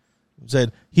 Sorry.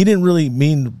 Said he didn't really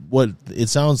mean what it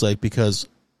sounds like because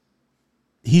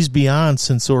he's beyond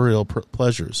sensorial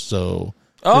pleasures. So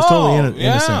it's totally innocent.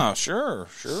 Yeah, sure.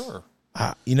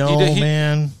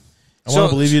 Man, I want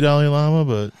to believe you, Dalai Lama,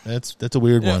 but that's a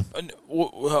weird one.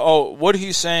 What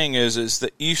he's saying is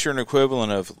the Eastern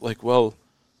equivalent of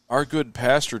our good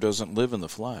pastor doesn't live in the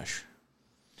flesh.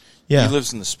 Yeah, he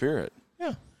lives in the spirit.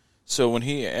 Yeah. So when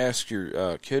he asks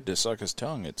your kid to suck his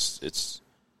tongue, it's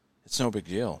It's no big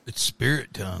deal. It's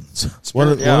spirit tongue.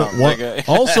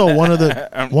 Also, one of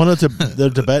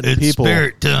the Tibetan people.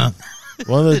 Spirit tongue.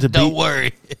 Don't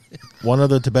worry. One of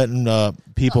the Tibetan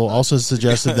people also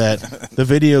suggested that the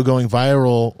video going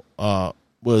viral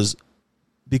was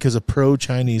because of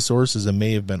pro-Chinese sources and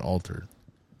may have been altered.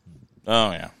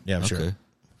 Oh yeah, yeah, I'm okay. sure.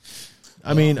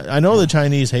 I mean, I know the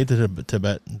Chinese hate the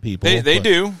Tibetan people. They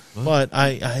do, but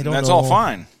I don't know. That's all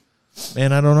fine.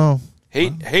 Man, I don't know.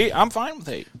 Hate. I'm fine with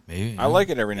hate. Maybe I like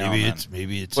it every now and then.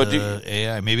 Maybe it's But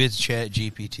AI. Maybe it's Chat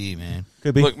GPT, man.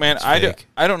 Could be. Look, man, It's I fake.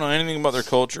 don't know anything about their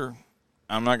culture.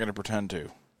 I'm not going to pretend to.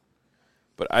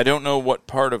 But I don't know what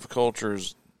part of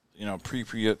culture's,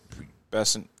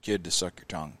 prepubescent kid to suck your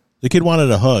tongue. The kid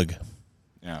wanted a hug.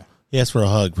 Yeah. He asked for a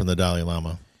hug from the Dalai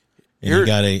Lama. And he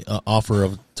got a offer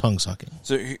of tongue sucking.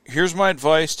 So here's my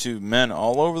advice to men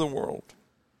all over the world.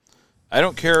 I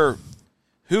don't care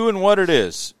who and what it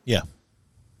is. Yeah.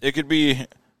 It could be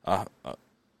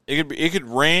it could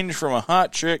range from a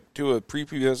hot chick to a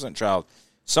prepubescent child.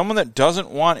 Someone that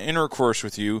doesn't want intercourse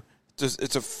with you,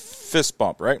 it's a fist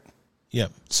bump, right? Yeah.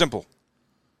 Simple.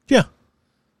 Yeah.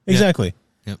 Exactly.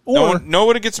 Yep. Or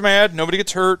Nobody gets mad. Nobody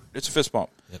gets hurt. It's a fist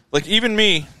bump. Yep. Like even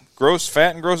me,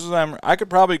 fat and gross as I am, I could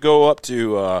probably go up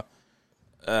to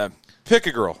pick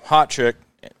a girl, hot chick,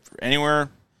 anywhere.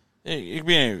 It could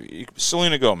be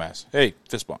Selena Gomez. Hey,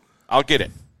 fist bump. I'll get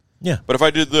it. yeah. But if I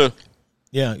did will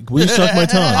you suck my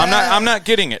tongue? I'm not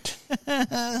getting it.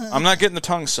 I'm not getting the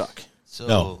tongue suck. So,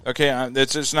 No. Okay,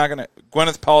 it's just not gonna.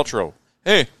 Gwyneth Paltrow.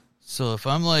 Hey, so if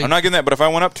I'm like, I'm not getting that. But if I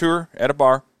went up to her at a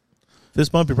bar,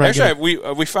 Fist bump, you're probably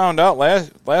actually, we found out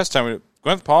last time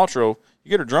Gwyneth Paltrow, you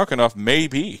get her drunk enough,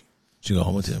 maybe she go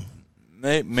home with him.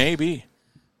 maybe.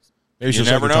 Maybe she'll never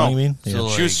suck your know. tongue, you mean? Yeah. So,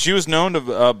 like, She was known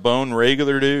to bone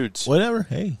regular dudes, Whatever.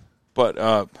 Hey. but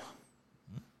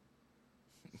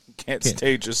can't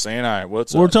stay just saying hi.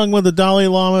 What's We're up? talking about the Dalai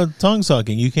Lama tongue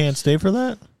sucking. You can't stay for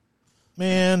that?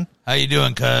 Man. how you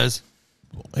doing, cuz?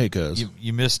 Hey, cuz.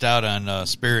 You missed out on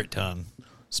spirit tongue.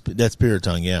 That's spirit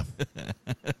tongue, yeah.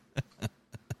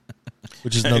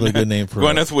 Which is another good name for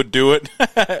Gwyneth would do it.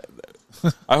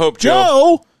 I hope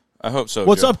Joe. I hope so.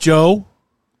 What's Joe. up, Joe?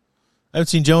 I haven't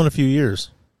seen Joe in a few years.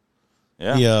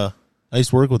 Yeah. I used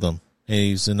to work with him. And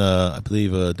he's in, I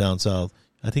believe, down south.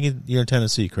 I think you're in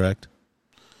Tennessee, correct?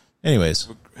 Anyways,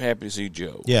 Happy to see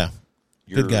Joe. yeah,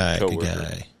 Your good guy, coworker. good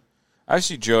guy. I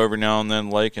see Joe every now and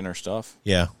then liking her stuff.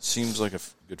 Yeah, Seems like a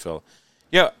good fellow.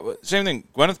 Yeah, same thing.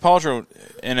 Gwyneth Paltrow,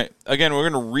 and again, we're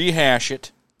going to rehash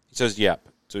it. He says, "Yep."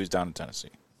 So he's down in Tennessee.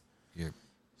 Yep.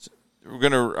 So we're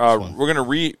gonna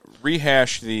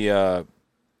rehash the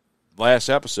last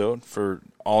episode for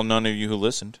none of you who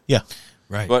listened. yeah.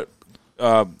 Right. But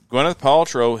Gwyneth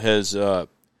Paltrow has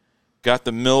got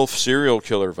the MILF serial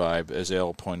killer vibe, as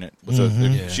Al pointed.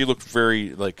 Yeah. She looked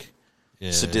very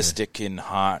sadistic and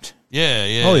hot.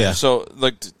 Yeah. Oh, yeah. So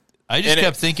I just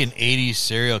kept thinking 80s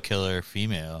serial killer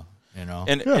female, and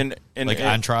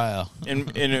on trial.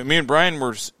 and me and Brian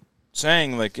were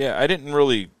saying I didn't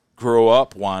really grow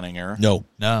up wanting her. No,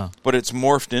 But it's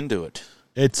morphed into it.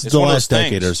 it's It's the one of last those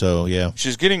decade things. or so. Yeah,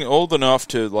 She's getting old enough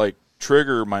to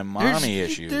trigger my mommy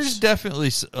issues. There's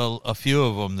definitely a few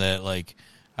of them that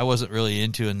I wasn't really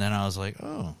into, and then I was like,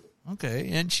 oh, okay,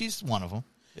 and she's one of them.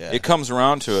 Yeah. It comes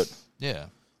around to it. Yeah.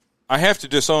 I have to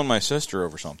disown my sister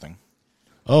over something.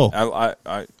 Oh,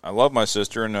 I love my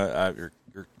sister, and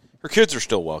her kids are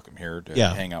still welcome here to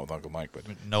hang out with Uncle Mike. But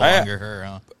No longer her,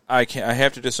 huh? I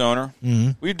have to disown her.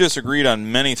 Mm-hmm. We've disagreed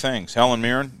on many things. Helen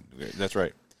Mirren, that's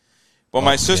right. But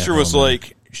my sister was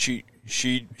like, she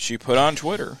put on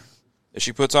Twitter.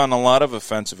 She puts on a lot of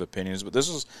offensive opinions, but this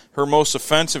is her most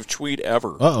offensive tweet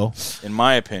ever, in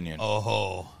my opinion.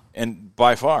 Oh. And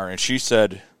by far. And she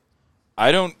said,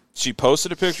 she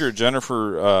posted a picture of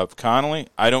Jennifer Connelly.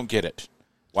 I don't get it.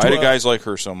 Why do guys like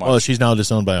her so much? well, she's now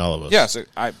disowned by all of us. Yes,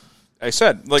 I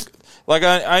said,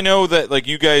 I know that,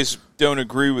 you guys don't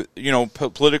agree with,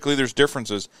 politically there's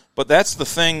differences, but that's the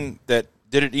thing that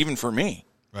did it even for me.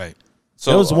 Right.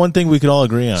 So that was the one thing we could all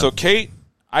agree on. So, Kate,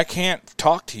 I can't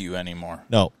talk to you anymore.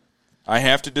 No, I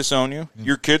have to disown you.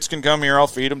 Your kids can come here. I'll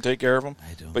feed them, take care of them.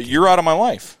 don't But you're out of my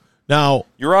life. now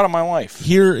You're out of my life.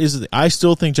 here is I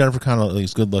still think Jennifer Connelly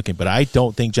is good looking, but I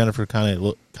don't think Jennifer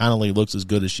Connelly looks as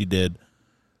good as she did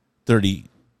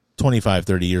 25,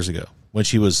 30 years ago when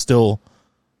she was still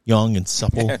young and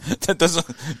supple. that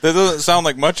doesn't sound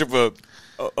like much of a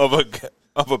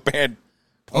bad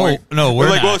point. Oh, no, we're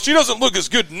like, not. well, she doesn't look as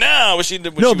good now as she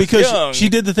did when No, she was because young. she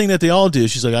did the thing that they all do.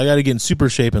 She's like, I got to get in super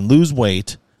shape and lose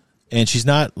weight, and she's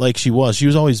not like she was. She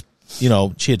was always you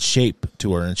know, she had shape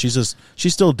to her, and she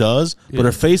still does, but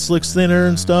her face looks thinner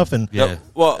and stuff, and Yeah.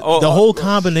 the whole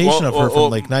combination of her from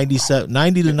like 90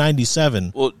 to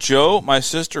 97. Well, Joe, my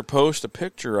sister, posted a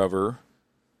picture of her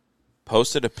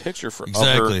of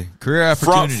her career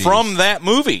opportunities from that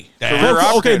movie.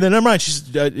 Okay, then never mind.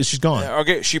 She's gone.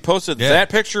 Okay, she posted that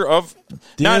picture of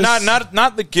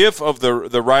not the GIF of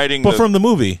the writing, but from the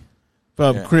movie,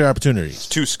 career opportunities. It's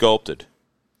too sculpted.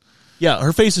 Yeah,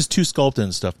 her face is too sculpted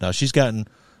and stuff now. She's gotten.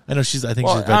 I know she's. I think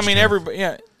she's. A vegetarian. Everybody.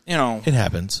 Yeah, you know, it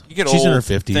happens. You get she's old, in her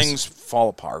 50s. Things fall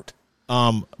apart.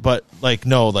 But like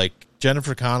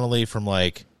Jennifer Connelly from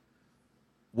like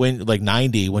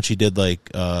 90 when she did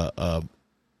like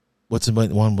what's the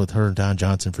one with her and Don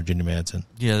Johnson, Virginia Madsen?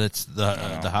 Yeah, that's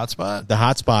the Hot Spot. The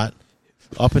Hot Spot,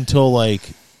 up until like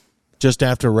just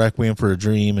after Requiem for a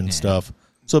Dream and stuff.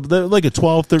 So like a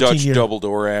 12, 13 Dutch year double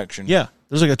door action. Yeah,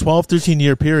 there's like a 12, 13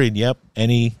 year period. Yep,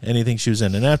 anything she was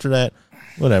in, and after that,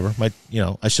 whatever.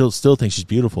 I still think she's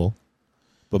beautiful,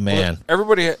 but man,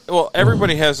 everybody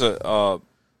has a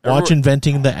watch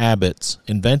Inventing the Abbots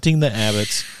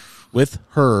with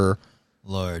her.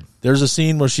 Lord, there's a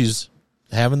scene where she's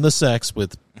having the sex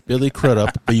with Billy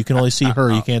Crudup, but you can only see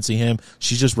her, you can't see him.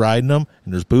 She's just riding him,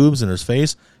 and there's boobs and there's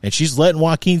face, and she's letting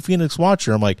Joaquin Phoenix watch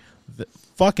her. I'm like,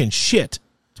 fucking shit.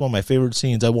 It's one of my favorite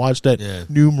scenes. I watched that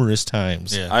numerous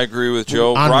times. Yeah. I agree with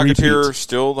Joe. Rocketeer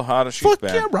still the hottest. She's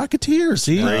back. Yeah, Rocketeer.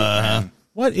 See,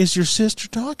 what is your sister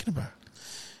talking about?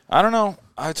 I don't know.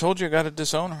 I told you I got to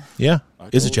disown her. Yeah,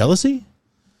 is it jealousy?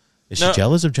 Is she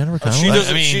jealous of Jennifer Connelly?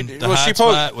 The Hot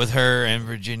Spot with her and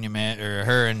Virginia or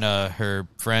her and her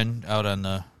friend out on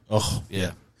the. Oh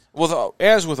yeah. Well,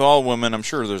 as with all women, I'm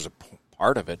sure there's a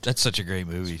part of it. That's such a great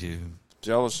movie too.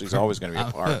 Jealousy's always going to be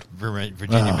a part.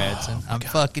 Virginia Madsen. I'm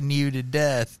fucking you to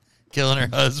death. Killing her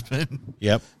husband.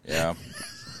 Yep. Yeah.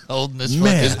 Holding this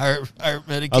fucking heart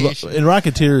medication. And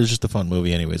Rocketeer is just a fun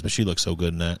movie anyways, but she looks so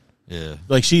good in that. Yeah.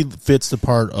 Like, she fits the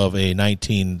part of a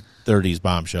 1930s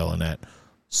bombshell in that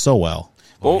so well.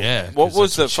 Well, what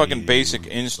was the fucking Basic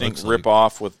Instinct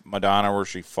rip-off with Madonna where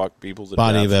she fucked people to death?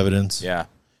 Body of Evidence. Yeah.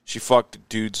 She fucked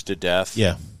dudes to death.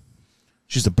 Yeah.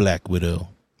 She's a Black Widow.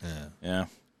 Yeah.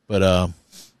 But,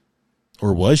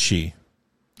 or was she?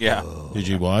 Yeah. Did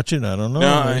you watch it? I don't know.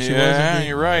 No,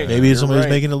 you're right. Maybe somebody's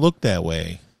making it look that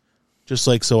way. Just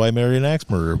like So I Married an Axe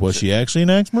Murderer. Was she actually an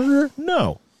axe murderer?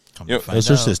 No. That's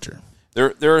her sister.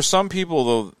 There are some people,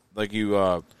 though, like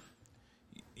you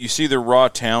see their raw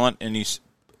talent, and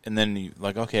then you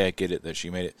like, okay, I get it that she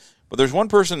made it. But there's one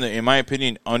person that, in my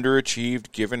opinion,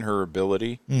 underachieved given her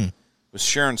ability was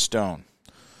Sharon Stone.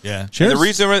 Yeah, the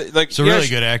reason, like, she's a really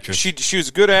good actress. She was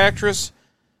a good actress,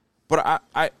 but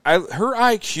her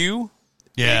IQ,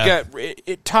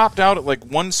 it topped out at like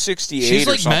 168 She's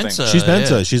or like something. Mensa. She's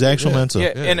Mensa. She's actual Mensa.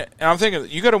 Yeah, and I'm thinking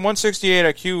you got a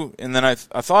 168 IQ, and then I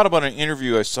thought about an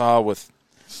interview I saw with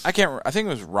I think it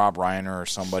was Rob Reiner or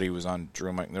somebody who was on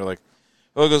Drew Mike, and they're like,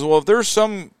 if there's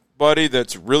somebody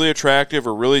that's really attractive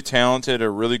or really talented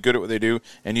or really good at what they do,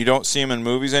 and you don't see them in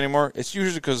movies anymore, it's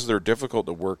usually because they're difficult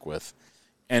to work with.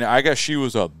 And I guess she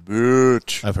was a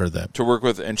bitch. I've heard that. To work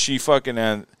with. And she fucking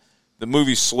had the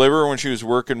movie Sliver when she was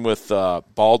working with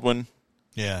Baldwin.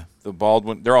 Yeah. The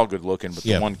Baldwin. They're all good looking, but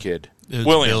the one kid.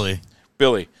 Billy.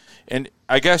 And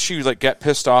I guess she got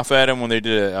pissed off at him when they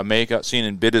did a makeout scene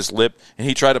and bit his lip. And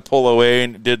he tried to pull away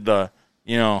and did the,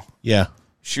 Yeah.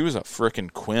 She was a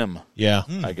frickin' quim. Yeah.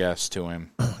 I guess, to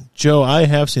him. Joe, I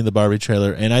have seen the Barbie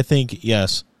trailer, and I think,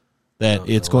 yes, that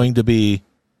it's going to be...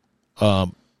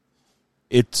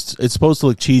 It's supposed to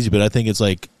look cheesy, but I think it's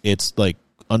like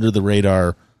under the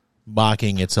radar,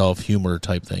 mocking itself humor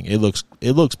type thing. It looks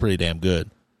pretty damn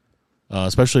good,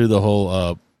 especially the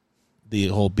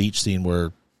whole beach scene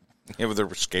where they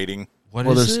were skating. What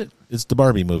is it? It's the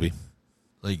Barbie movie,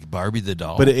 like Barbie the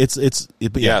doll. but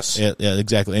Yes, yeah,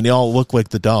 exactly, and they all look like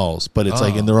the dolls, but it's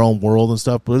like in their own world and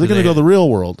stuff. But they're going to go the real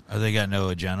world. Are they got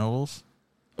no genitals?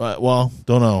 Well,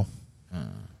 don't know.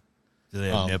 Do they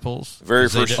have nipples? Very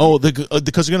first.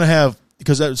 Because they're going to have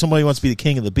somebody wants to be the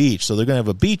king of the beach, so they're going to have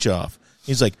a beach off.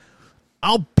 He's like,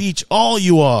 I'll beach all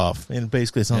you off, and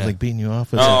basically it sounds like beating you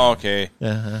off. Okay.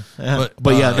 Yeah.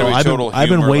 But yeah, no, I've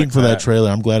been waiting for that trailer.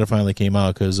 I'm glad it finally came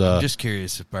out because I'm just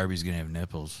curious if Barbie's going to have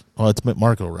nipples. Well, it's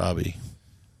Margot Robbie.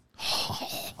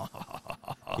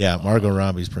 Yeah, Margot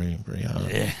Robbie's pretty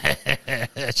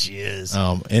hot. She is.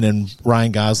 And then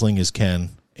Ryan Gosling is Ken,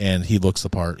 and he looks the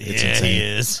part. It's insane. He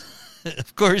is.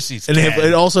 Of course he's and Ken.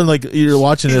 And also, like, you're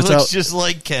watching he this looks out, just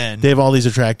like Ken. They have all these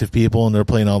attractive people, and they're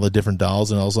playing all the different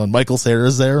dolls, and all of a sudden Michael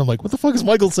Cera's there. I'm like, what the fuck is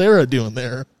Michael Cera doing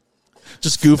there?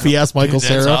 Just goofy-ass Michael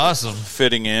Cera. That's awesome.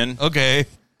 Fitting in. Okay.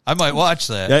 I might watch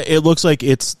that. It looks like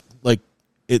it's like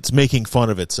it's making fun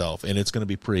of itself, and it's going to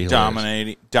be pretty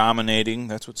hilarious. Dominating.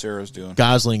 That's what Sarah's doing.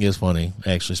 Gosling is funny,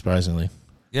 actually, surprisingly.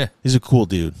 Yeah, he's a cool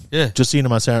dude. Yeah, just seeing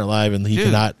him on Saturday Night Live, and he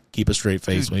cannot keep a straight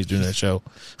face when he's doing that show.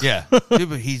 Yeah, dude,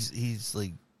 but he's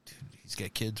like, dude, he's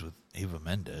got kids with Eva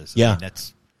Mendes. Yeah, I mean,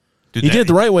 that's. Dude, he did it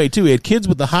the right way too. He had kids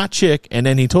with the hot chick, and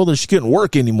then he told her she couldn't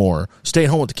work anymore, staying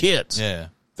home with the kids. Yeah,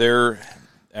 they're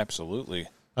absolutely.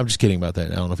 I'm just kidding about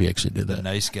that. I don't know if he actually did that. The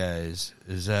Nice Guys,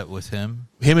 is that with him?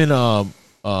 Him and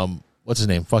what's his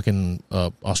name? Fucking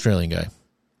Australian guy,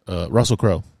 Russell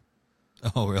Crowe.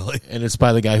 Oh, really? And it's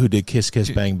by the guy who did Kiss Kiss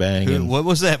Bang Bang. And what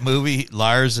was that movie?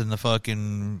 Lars and the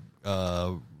fucking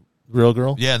Real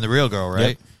Girl. Yeah, and the Real Girl,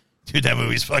 right? Yep. Dude, that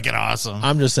movie's fucking awesome.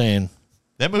 I'm just saying.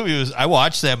 That movie was. I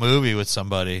watched that movie with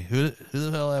somebody. Who the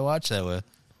hell I watched that with?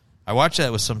 I watched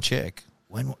that with some chick.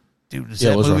 When, dude, was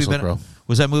that it was movie Russell Crowe.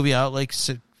 Was that movie out like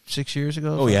 6 years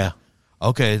ago? Oh yeah.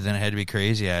 Okay, then it had to be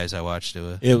Crazy Eyes. I watched it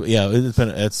with.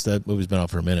 That movie's been out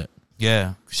for a minute.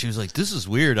 Yeah, she was like, "This is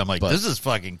weird." I'm like, "This is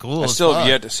fucking cool." I still have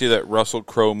yet to see that Russell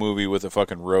Crowe movie with the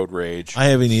fucking road rage. I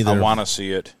haven't either. I want to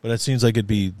see it, but it seems like it'd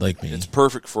be like me. It's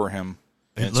perfect for him.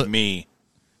 It's me.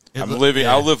 I'll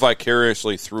live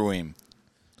vicariously through him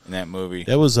in that movie.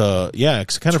 That was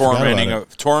it's kind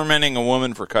of tormenting a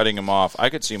woman for cutting him off. I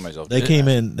could see myself.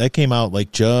 That came out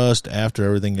like just after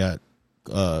everything got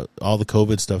all the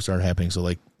COVID stuff started happening. So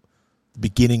like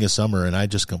beginning of summer, and I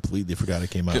just completely forgot it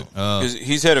came out.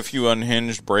 He's had a few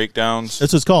unhinged breakdowns.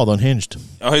 That's what it's called, unhinged.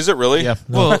 Oh, is it really? Yeah.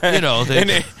 No. Well,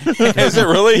 is it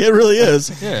really? It really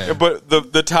is. Yeah. But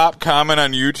the top comment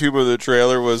on YouTube of the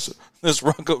trailer was, "This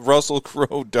Russell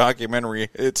Crowe documentary,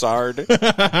 it's hard."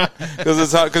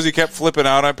 Because he kept flipping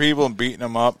out on people and beating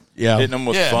them up, hitting them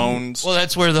with phones. Well,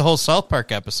 that's where the whole South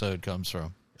Park episode comes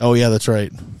from. Oh, yeah, that's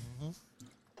right.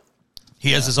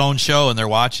 He has his own show, and they're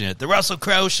watching it. The Russell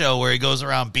Crowe Show, where he goes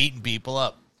around beating people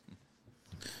up.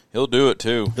 He'll do it,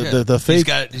 too. The fake,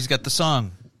 he's got the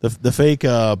song. The fake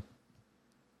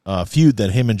feud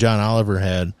that him and John Oliver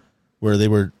had,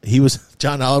 where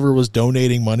John Oliver was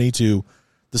donating money to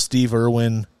the Steve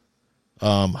Irwin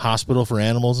hospital for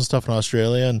animals and stuff in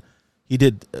Australia, and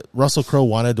Russell Crowe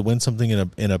wanted to win something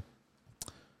in a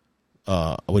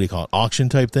what do you call it, auction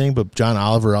type thing, but John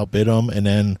Oliver outbid him, and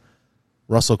then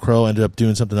Russell Crowe ended up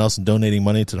doing something else and donating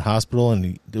money to the hospital,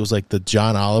 and it was like the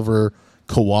John Oliver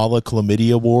Koala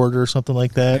Chlamydia Award or something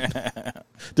like that.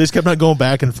 They just kept on going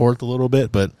back and forth a little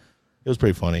bit, but it was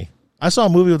pretty funny. I saw a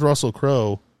movie with Russell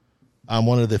Crowe on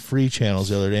one of the free channels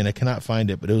the other day, and I cannot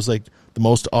find it, but it was like the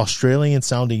most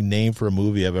Australian-sounding name for a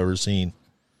movie I've ever seen.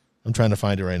 I'm trying to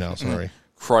find it right now, sorry.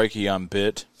 Crikey on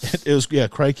Bit. It was,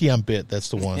 Crikey on Bit, that's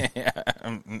the one.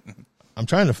 I'm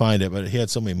trying to find it, but he had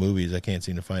so many movies, I can't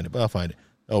seem to find it, but I'll find it.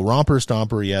 Oh, Romper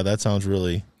Stomper, yeah, that sounds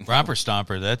really... Romper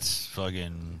Stomper, that's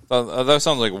fucking... that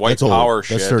sounds like white power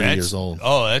shit. That's 30 years old.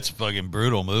 Oh, that's a fucking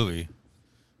brutal movie.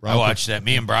 I watched that.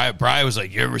 Me and Bri was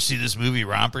like, "You ever see this movie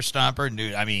Romper Stomper?"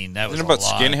 Dude, I mean, that was Isn't it about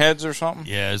skinheads or something?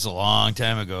 Yeah, it's a long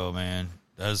time ago, man.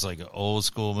 That was like an old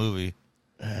school movie.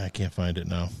 I can't find it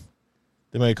now.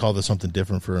 They might call this something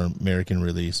different for an American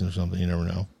release or something. You never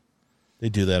know. They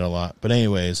do that a lot. But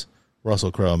anyways,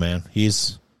 Russell Crowe, man, I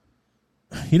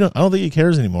don't think he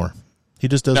cares anymore. He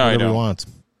just does whatever he wants.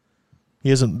 He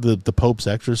isn't the Pope's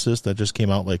Exorcist that just came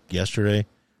out like yesterday,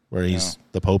 where he's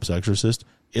the Pope's Exorcist.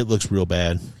 It looks real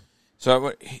bad.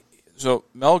 So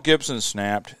Mel Gibson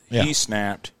snapped. Yeah. He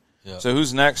snapped. Yeah. So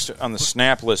who's next on the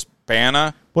snap list?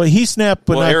 Bana? Well, he snapped,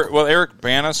 but will Eric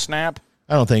Bana snap?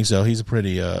 I don't think so. He's a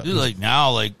pretty... Dude,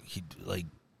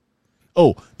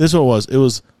 Oh, this one was. It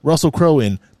was Russell Crowe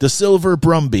in The Silver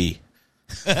Brumby.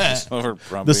 The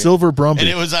Silver Brumby. And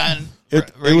it was on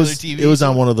regular TV? It was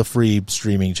on one of the free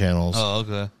streaming channels. Oh,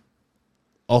 okay.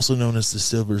 Also known as the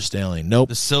Silver Stallion. Nope.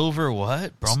 The Silver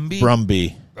what? Brumby?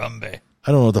 Brumby.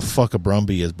 I don't know what the fuck a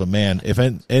Brumby is, but man, if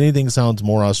anything sounds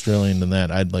more Australian than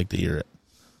that, I'd like to hear it.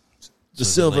 The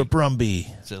Silver Brumby.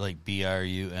 Is it like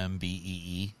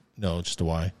Brumbee? No, just a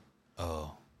Y.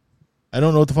 Oh. I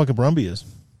don't know what the fuck a Brumby is.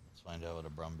 Let's find out what a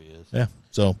Brumby is. Yeah.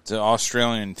 So it's an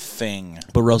Australian thing.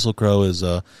 But Russell Crowe is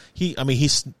he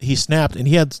snapped, and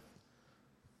he had,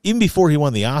 even before he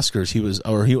won the Oscars,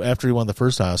 after he won the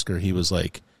first Oscar, he was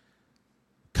like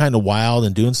kind of wild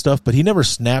and doing stuff, but he never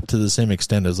snapped to the same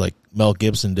extent as like Mel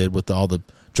Gibson did with all the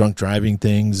drunk driving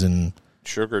things and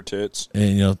sugar tits.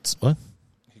 And what?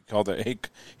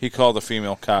 He called the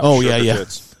female cop. Oh, sugar yeah.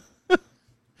 Tits.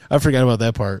 I forgot about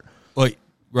that part. Wait,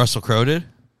 Russell Crowe did?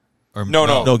 Or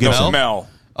no, Gibson. Mel.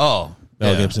 Oh.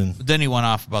 Mel Gibson. But then he went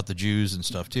off about the Jews and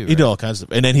stuff, too, right? He did all kinds of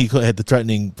stuff. And then he had the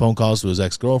threatening phone calls to his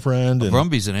ex-girlfriend. A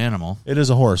Brumby's an animal. It is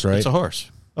a horse, right? It's a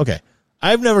horse. Okay.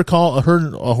 I've never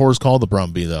heard a horse called the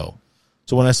Brumby, though.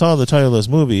 So when I saw the title of this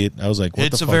movie, I was like, what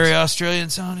it's the a very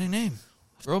Australian-sounding name.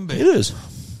 Brumby. It is.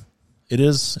 It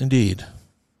is, indeed.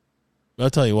 But I'll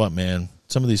tell you what, man.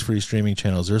 Some of these free streaming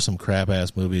channels, there's some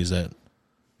crap-ass movies that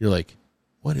you're like,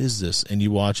 what is this? And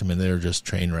you watch them, and they're just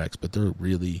train wrecks, but they're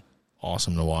really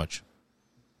awesome to watch.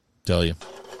 I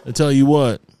tell you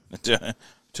what.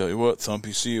 Tell you what,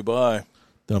 Thumpy, see you bye.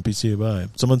 Thumpy, see you bye.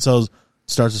 Someone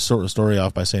starts a story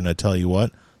off by saying, I tell you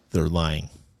what, they're lying.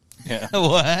 Yeah.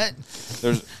 What?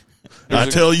 I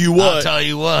tell you what. I'll tell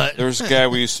you what. There's a guy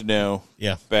we used to know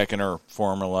back in our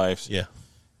former lives. Yeah.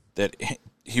 That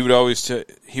he would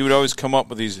always come up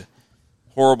with these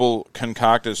horrible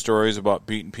concocted stories about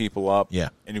beating people up. Yeah.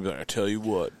 And he'd be like, I tell you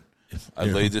what, I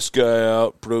laid this guy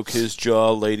out, broke his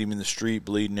jaw, laid him in the street,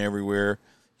 bleeding everywhere.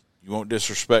 You won't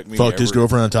disrespect me. Fucked his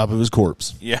girlfriend on top of his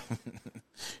corpse. Yeah.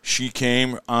 She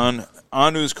came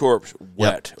onto his corpse,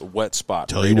 a wet spot.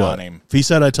 Tell you what. On him. If he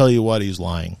said, I tell you what, he's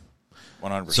lying.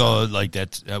 100%. So, like,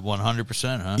 that's at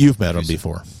 100%, huh? You've met him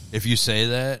before. If you say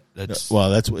that, that's...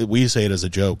 Well, we say it as a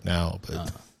joke now,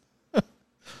 but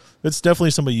it's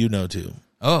definitely somebody you know, too.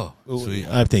 Oh, sweet.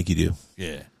 I think you do.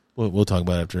 Yeah. We'll talk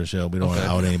about it after the show. We don't want to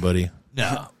out anybody.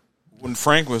 No. When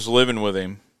Frank was living with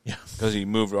him, yeah, because he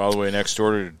moved all the way next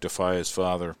door to defy his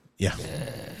father. Yeah.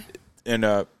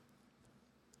 And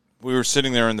we were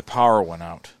sitting there and the power went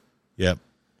out. Yep.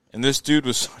 And this dude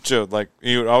was such a,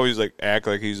 he would always, act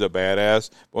like he's a badass.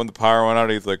 But when the power went out,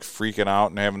 he's, freaking out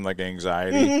and having,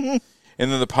 anxiety.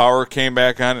 And then the power came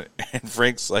back on, and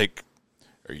Frank's like,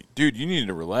 dude, you need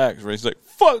to relax. He's like,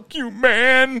 fuck you,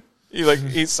 man.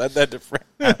 He said that to Frank.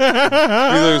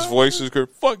 His voice was good.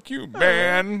 Fuck you,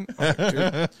 man. I'm like,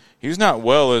 dude, he's not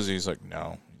well, is he? He's like,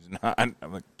 no, he's not. I'm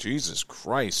like, Jesus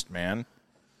Christ, man.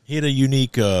 He had a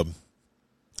unique, what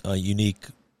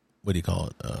do you call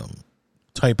it?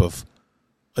 Type of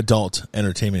adult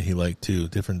entertainment he liked too.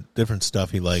 Different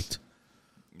stuff he liked.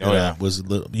 Oh yeah, was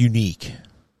unique.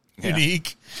 Yeah.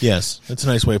 Unique. Yes, that's a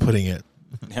nice way of putting it.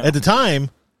 Yeah. At the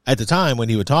time when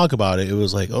he would talk about it, it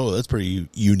was like, oh, that's pretty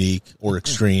unique or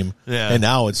extreme. Yeah. And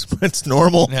now it's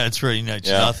normal. Yeah, it's pretty much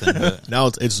nothing. But. Now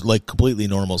it's like completely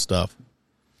normal stuff.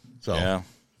 So yeah.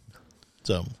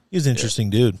 So he's an interesting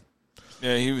dude.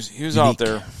 Yeah, he was out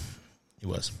there. He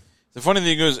was. The funny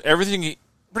thing is,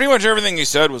 pretty much everything he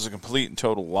said was a complete and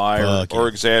total lie or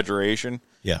exaggeration.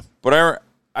 Yeah. But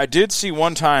I did see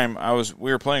one time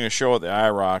we were playing a show at the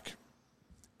IROC,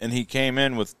 and he came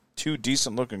in with two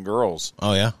decent looking girls.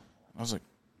 Oh yeah. I was like,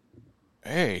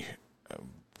 hey,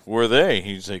 who are they?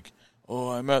 He's like,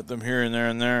 oh, I met them here and there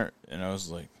and there, and I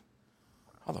was like,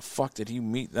 how the fuck did he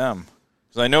meet them?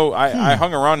 Because I know I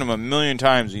hung around him a million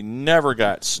times. He never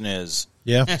got sniz.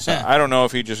 Yeah. So I don't know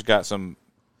if he just got some.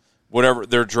 Whatever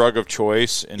their drug of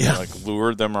choice, and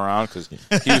lured them around, because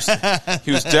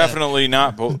he was definitely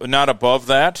not above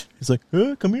that. He's like,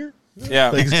 come here.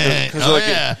 Yeah,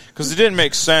 because it didn't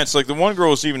make sense. Like the one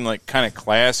girl was even kind of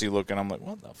classy looking. I'm like,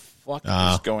 what the fuck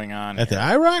is going on at here? the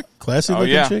IROC? Classy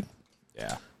looking chick?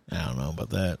 Yeah, I don't know about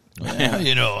that.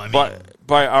 Yeah.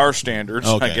 By our standards,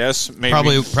 I guess maybe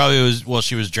probably was. Well,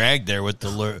 she was dragged there with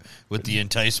the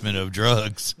enticement of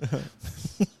drugs.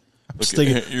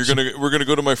 We're gonna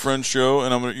go to my friend's show,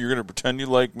 and you're gonna pretend you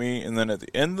like me, and then at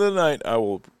the end of the night, I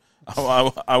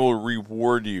will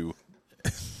reward you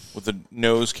with a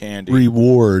nose candy.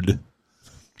 Reward.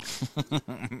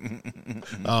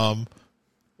 When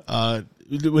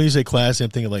you say classy,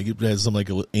 I'm thinking like you had some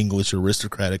English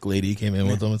aristocratic lady came in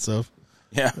with them and stuff.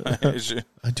 Yeah,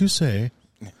 I do say.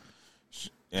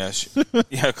 Yeah, she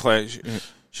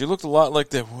looked a lot like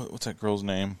that. What's that girl's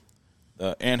name?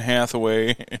 Anne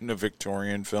Hathaway in a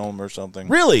Victorian film or something.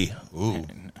 Really? Ooh.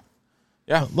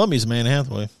 Yeah. Love me's Anne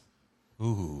Hathaway.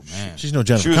 Ooh, man. She's no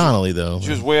Jennifer Connelly, though.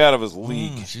 She was way out of his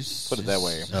league. Put it that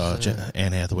way.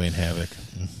 Anne Hathaway and Havoc.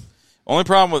 Only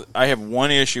problem I have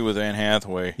one issue with Anne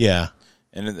Hathaway. Yeah.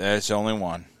 And that's the only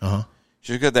one. Uh-huh.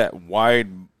 She's got that wide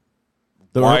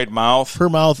mouth. Her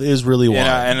mouth is really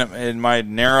wide. And my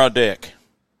narrow dick.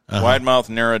 Uh-huh. Wide mouth,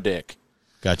 narrow dick.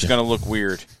 Gotcha. It's going to look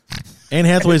weird. Anne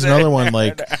Hathaway's another one,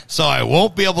 so I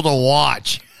won't be able to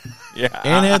watch. Yeah,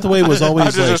 Anne Hathaway was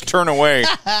always just turn away.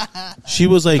 She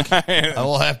was like, I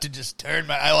will have to just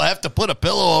I will have to put a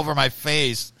pillow over my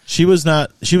face. She was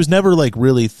never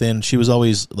really thin. She was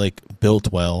always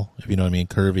built well, if you know what I mean,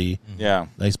 curvy. Yeah,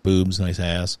 nice boobs, nice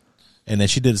ass. And then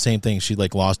she did the same thing. She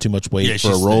lost too much weight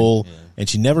for a role, and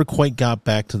she never quite got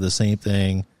back to the same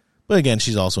thing. But again,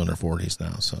 she's also in her 40s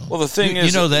now. So the thing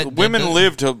is, that women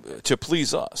live to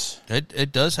please us.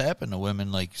 It does happen to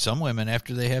women. Like some women,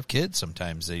 after they have kids,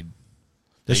 sometimes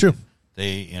that's true.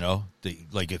 They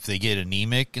like if they get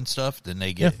anemic and stuff, then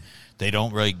they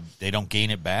don't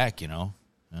gain it back.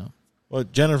 Well,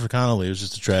 Jennifer Connelly was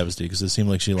just a travesty because it seemed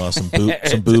like she lost some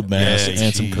boob mass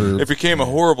and some curve. It became a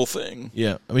horrible thing.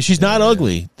 Yeah, I mean she's not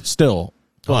ugly still,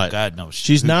 but God no,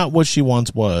 she's not what she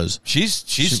once was. She's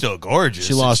still gorgeous.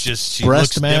 She lost she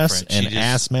breast looks mass different. and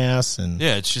ass mass, and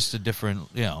it's just a different.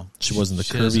 She wasn't the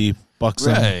curvy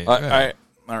buxom. Right.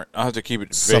 I'll have to keep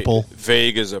it Supple.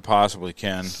 vague as I possibly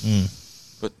can.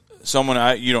 But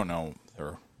someone you don't know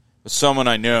her, but someone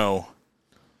I know,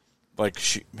 like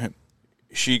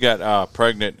she got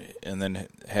pregnant and then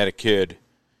had a kid,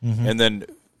 and then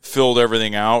filled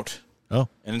everything out. Oh,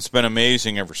 and it's been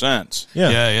amazing ever since.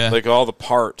 Yeah. Like all the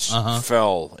parts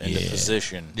fell into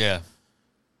position. Yeah.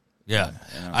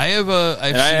 I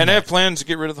have plans to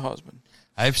get rid of the husband.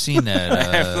 I've seen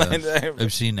that.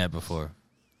 I've seen that before.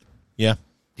 Yeah.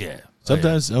 Yeah.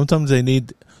 Sometimes they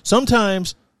need.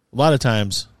 Sometimes, a lot of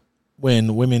times,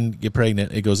 when women get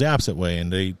pregnant, it goes the opposite way,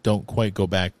 and they don't quite go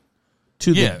back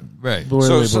to the right. where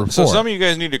they were before. So some of you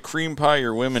guys need to cream pie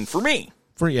your women for me.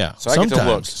 So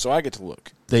I get to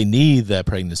look. They need that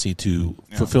pregnancy to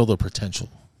fulfill their potential.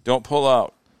 Don't pull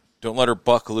out. Don't let her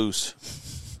buck loose.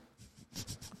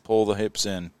 Pull the hips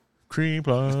in. Cream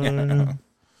pie.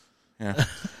 Yeah.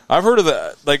 I've heard of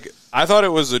that. Like, I thought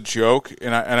it was a joke,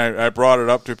 and I brought it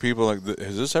up to people. Like,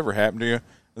 has this ever happened to you? And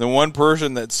the one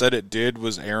person that said it did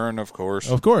was Aaron, of course.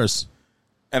 Of course.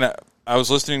 And I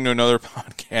was listening to another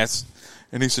podcast,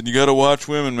 and he said, "You got to watch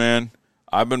women, man.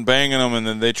 I've been banging them, and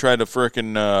then they try to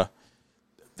frickin'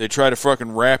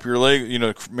 wrap your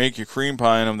leg, make you cream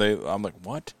pie in them. I'm like,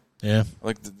 what? Yeah.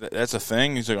 Like that's a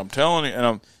thing. He's like, I'm telling you,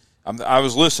 and I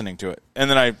was listening to it, and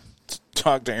then I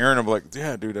talked to Aaron. I'm like,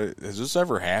 yeah, dude, has this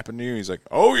ever happened to you? He's like,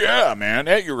 oh yeah, man,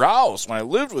 at your house when I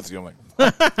lived with you. I'm like,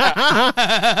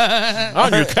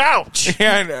 on your couch.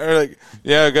 Yeah,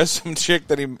 I guess some chick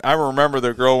that I remember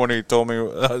the girl when he told me.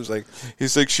 I was like,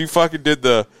 he's like, she fucking did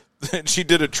she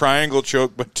did a triangle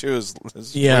choke, but to his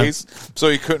face, so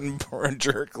he couldn't pour a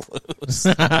jerk loose.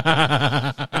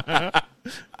 That's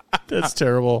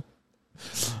terrible.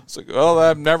 It's like, well,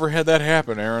 I've never had that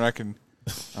happen, Aaron.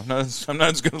 I'm not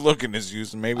as good looking as you,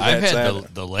 so maybe that's I've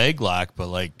had the leg lock, but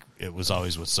like it was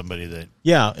always with somebody that.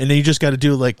 Yeah, and then you just got to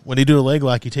do like when you do a leg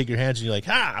lock, you take your hands and you're like,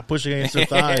 push against their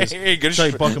thighs. You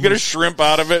get a shrimp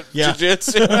out of it. Yeah.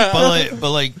 Jiu-jitsu.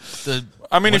 but like the.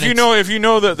 I mean, if you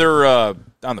know that they're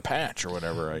on the patch or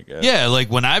whatever, I guess. Yeah,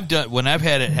 like when I've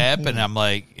had it happen, I'm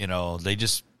like, they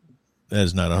just. That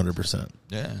is not 100%.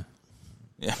 Yeah.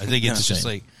 I think it's just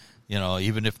like,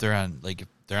 even if they're on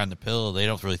the pill, they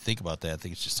don't really think about that. I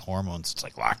think it's just hormones. It's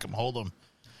like lock them, hold them.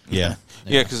 Yeah,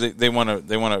 yeah, because they want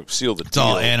to seal the. It's deal.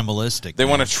 all animalistic. They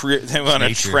want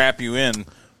to trap you in.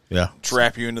 Yeah,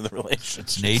 trap you into the relationship.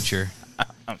 It's nature.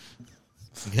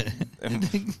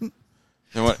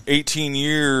 They want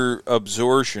 18-year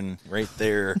absorption right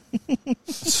there.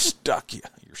 Stuck you.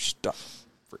 You're stuck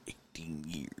for 18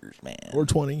 years, man. Or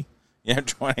 20. Yeah,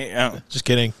 20. Yeah. Just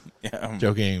kidding. Yeah, I'm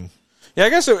joking. Yeah, I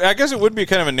guess it would be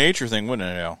kind of a nature thing, wouldn't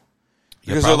it, Al?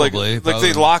 Because probably, like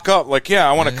they lock up. Like, yeah,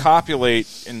 I want to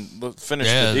copulate and finish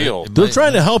the deal. They're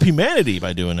trying to help humanity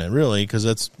by doing it, really, because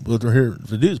that's what we're here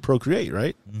to do is procreate,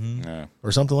 right? Mm-hmm. Yeah.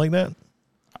 Or something like that.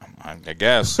 I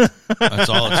guess. That's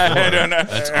all it's for. I don't know.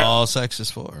 That's all sex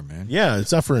is for, man. Yeah,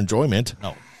 it's not for enjoyment.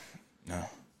 No.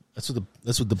 That's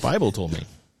what the Bible told me.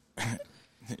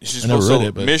 It's just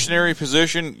missionary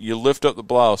position, you lift up the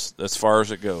blouse as far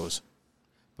as it goes.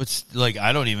 But like,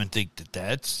 I don't even think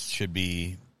that should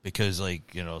be, because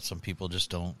like, some people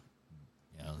just don't,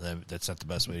 that's not the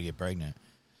best way to get pregnant.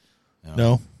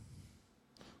 No.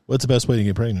 What's the best way to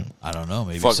get pregnant? I don't know.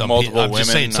 Maybe fuck some multiple women. I'm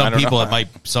just saying some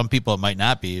people it might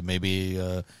not be. Maybe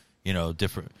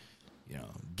different.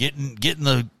 Getting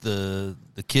the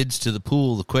kids to the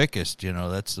pool the quickest.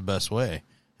 That's the best way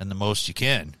and the most you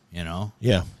can.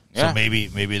 Yeah. So maybe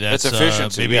that's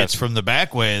efficiency. Maybe it's from the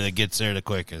back way that gets there the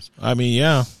quickest. I mean,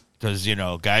 yeah. Because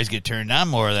guys get turned on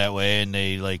more that way, and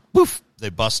they like poof, they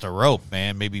bust a rope,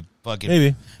 man. Maybe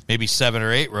 7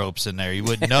 or 8 ropes in there. You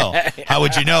wouldn't know. How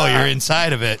would you know? You're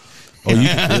inside of it. Oh, you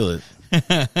can feel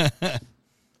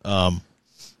it.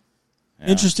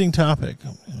 Interesting topic.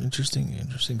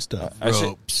 Interesting stuff.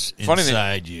 Ropes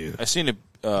inside you. I seen a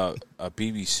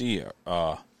BBC,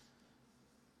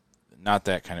 not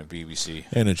that kind of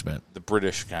BBC. Management. The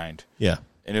British kind. Yeah.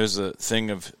 And it was a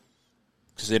thing of,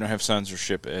 because they don't have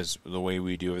censorship as the way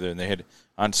we do over there, and they had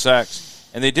on sex,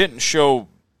 and they didn't show,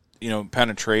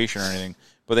 penetration or anything,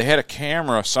 but they had a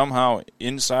camera somehow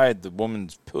inside the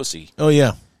woman's pussy. Oh,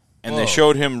 yeah. And they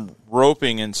showed him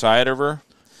roping inside of her.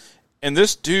 And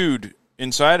this dude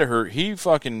inside of her, he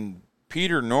fucking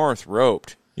Peter North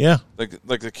roped. Yeah.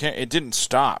 Like it didn't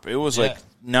stop. It was like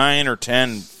 9 or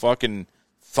 10 fucking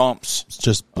thumps. It's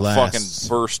just blasts. Fucking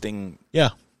bursting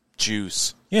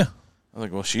juice. Yeah. I was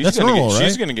like, well, she's That's gonna normal,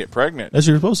 she's right? gonna get pregnant. That's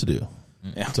what you're supposed to do.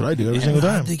 Yeah. That's what I do every single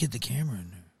time. How'd they get the camera in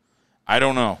there? I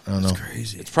don't know. It's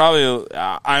crazy. It's probably.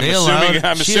 I'm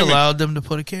assuming. She allowed them to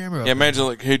put a camera up. Yeah, imagine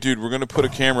like, hey, dude, we're going to put a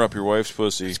camera up your wife's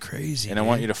pussy. It's crazy. And I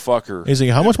want you to fuck her. He's like,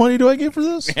 how much money do I get for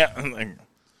this? Yeah, like,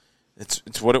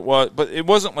 it's what it was, but it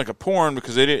wasn't like a porn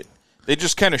because they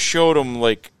just kind of showed them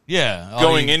like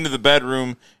going into the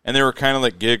bedroom, and they were kind of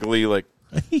like giggly, like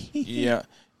yeah,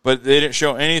 but they didn't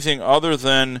show anything other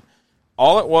than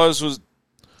all it was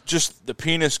just the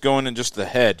penis going in just the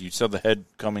head. You saw the head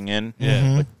coming in,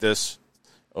 like this,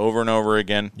 over and over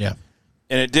again. Yeah,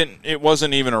 and it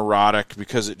wasn't even erotic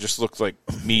because it just looked like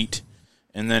meat.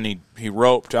 And then he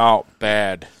roped out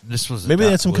bad. This was maybe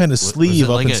they had some kind of sleeve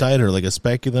up inside her, like a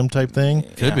speculum type thing.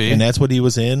 Could be, and that's what he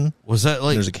was in. Was that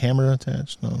like? There's a camera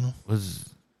attached. No. Was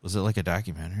it like a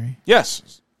documentary?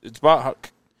 Yes, it's about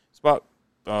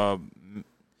like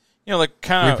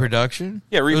kind of reproduction.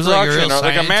 Yeah, reproduction,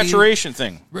 like a maturation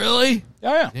thing. Really?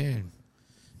 Yeah. Dude.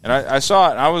 And I saw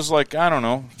it. And I was like, I don't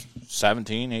know,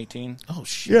 17, 18. Oh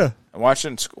shit! Yeah, I watched it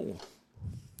in school.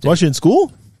 Watch it in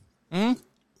school? Hmm.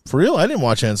 For real? I didn't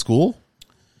watch that in school.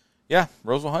 Yeah,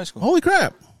 Roseville High School. Holy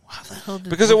crap! How the hell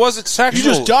did because it wasn't sexual. You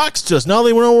just doxed us. Now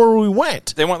they know where we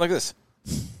went. They went like this.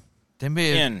 They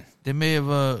may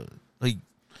have like.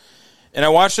 And I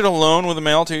watched it alone with a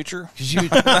male teacher. Because you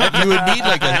would need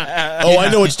like a. Oh,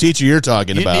 I know which teacher you're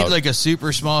talking about. You need like a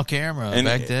super small camera. And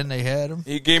back then they had them.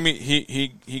 He gave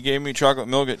me chocolate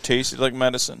milk. It tasted like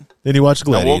medicine. Then you watched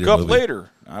Gladiator. I woke up movie. later.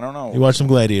 I don't know. You watched some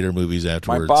Gladiator movies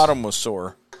afterwards. My bottom was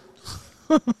sore.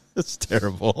 That's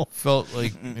terrible. Felt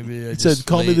like maybe I It said,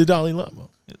 "Call me the Dalai Lama."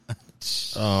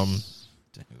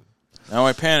 Now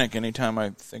I panic anytime I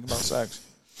think about sex.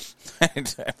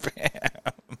 It's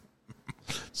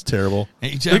terrible.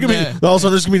 Anytime Also,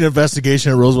 there's going to be an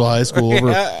investigation at Roseville High School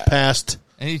over past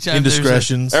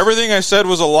indiscretions. Everything I said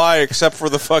was a lie except for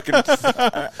the fucking...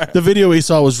 The video we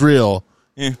saw was real.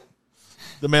 Yeah.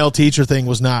 The male teacher thing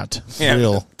was not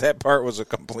real. That part was a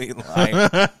complete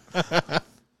lie.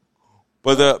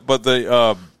 But the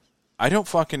I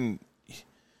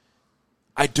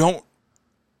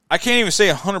can't even say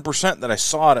 100% that I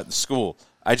saw it at the school.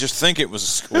 I just think it was a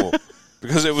school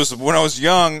because it was when I was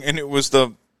young, and it was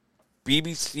the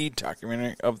BBC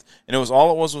documentary and it was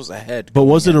a head. But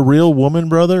was it a real woman,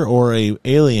 brother, or a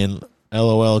alien?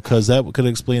 LOL, because that could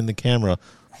explain the camera.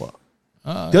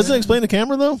 Doesn't it explain the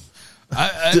camera though?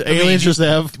 Do aliens just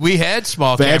have? We had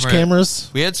small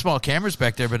cameras. We had small cameras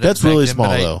back there, but that's really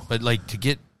small though. But like to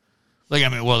get, like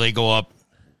they go up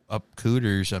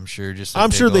cooters. I'm sure.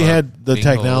 I'm sure they had the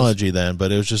technology then,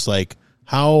 but it was just like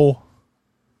how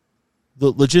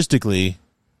logistically,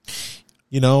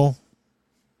 I don't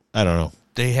know.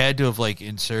 They had to have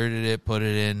inserted it, put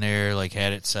it in there,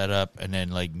 had it set up, and then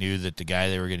knew that the guy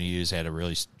they were going to use had a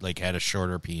really had a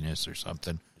shorter penis or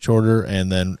something. Shorter,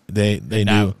 and then they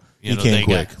knew he came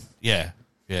quick. Yeah.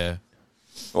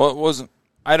 Well, it wasn't.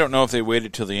 I don't know if they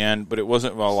waited till the end, but it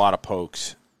wasn't a lot of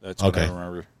pokes. That's what I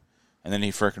remember. And then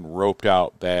he freaking roped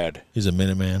out bad. He's a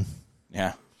Minuteman.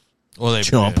 Yeah. Well,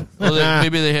 Chump.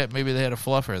 Maybe they had a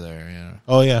fluffer there.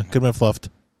 Oh yeah, could have been fluffed.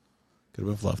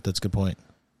 That's a good point.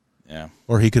 Yeah.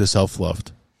 Or he could have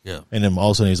self-fluffed. Yeah. And then all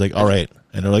of a sudden he's like, all right.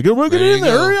 And they're like, we're getting in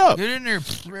there. Hurry up. Get in there.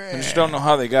 I just don't know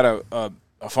how they got a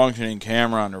functioning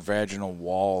camera on their vaginal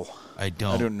wall. I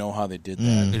don't know how they did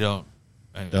that.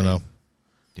 I don't know.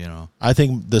 I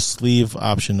think the sleeve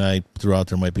option I threw out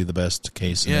there might be the best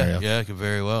case scenario. Yeah, it could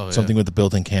very well. Something with the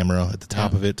built-in camera at the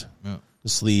top of it. Yeah. The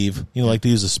sleeve. Like to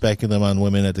use a speculum on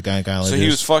women at the gynecologist. So he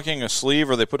was fucking a sleeve,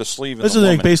 or they put a sleeve in this the is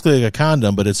woman? Basically like a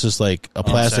condom, but it's just like a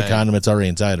plastic condom. It's already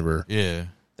inside of her. Yeah.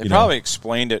 They probably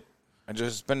explained it.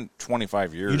 It's been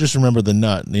 25 years. You just remember the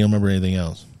nut. You don't remember anything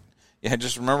else. Yeah,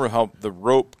 just remember how the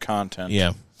rope content.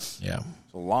 Yeah. It's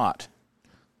a lot.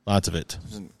 Lots of it.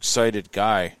 He's an excited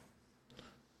guy.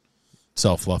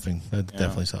 Self-fluffing.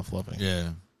 Definitely self-fluffing. Yeah.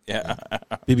 Yeah.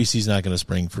 BBC's not going to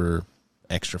spring for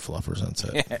extra fluffers on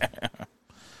set.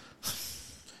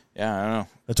 Yeah, I don't know.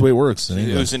 That's the way it works.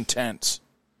 It was intense.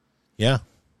 Yeah.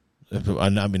 I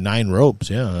mean, 9 ropes.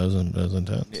 Yeah, that was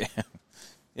intense.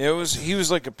 Yeah. He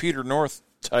was like a Peter North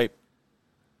type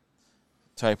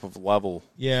of level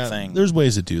thing. There's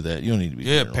ways to do that. You don't need to be.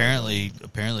 Yeah,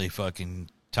 apparently fucking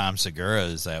Tom Segura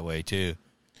is that way too.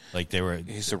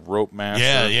 He's a rope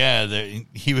master. Yeah.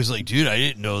 He was like, dude, I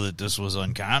didn't know that this was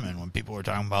uncommon. When people were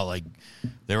talking about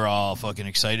they were all fucking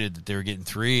excited that they were getting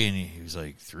 3, and he was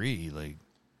like, 3, what?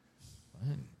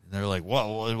 And they're like,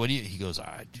 "What do you?" He goes,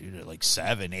 dude, like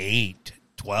 7, 8,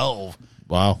 12.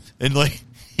 Wow. And like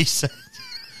he said,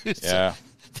 Yeah,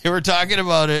 they were talking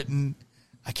about it, and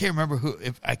I can't remember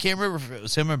if it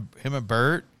was him and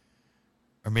Bert,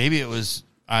 or maybe it was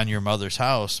on Your Mother's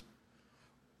House.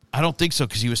 I don't think so,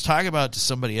 because he was talking about it to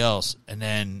somebody else, and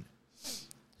then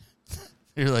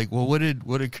you're like, "Well, what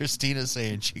did Christina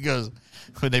say?" And she goes,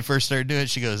 when they first started doing it,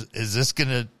 she goes, "Is this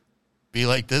gonna be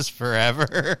like this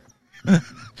forever?"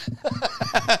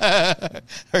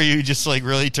 Are you just like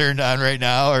really turned on right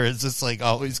now, or is this like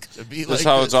always gonna be? That's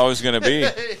how it's always gonna be.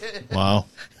 Wow.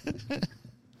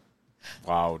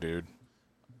 Wow, dude.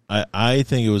 I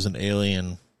think it was an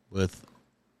alien with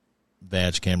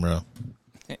badge camera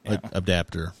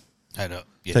adapter. I know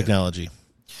technology.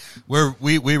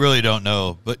 We really don't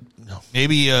know, but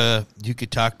maybe you could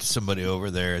talk to somebody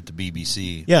over there at the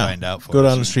BBC. Yeah, find out. Go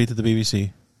down the street to the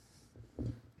BBC.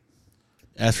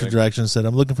 Ask for directions. Said,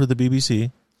 "I'm looking for the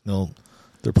BBC." No,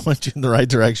 they're pointing in the right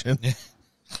direction.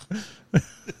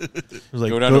 Like,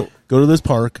 go to this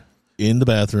park. In the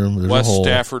bathroom, there's West a hole.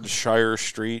 Staffordshire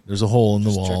Street. There's a hole in the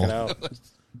wall. Check it out.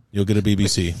 You'll get a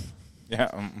BBC.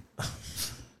 Yeah.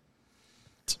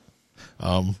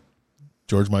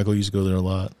 George Michael used to go there a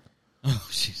lot. Oh,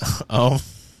 jeez.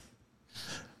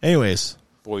 Anyways,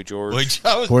 Boy George.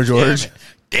 Poor George.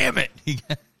 Damn it.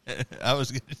 I was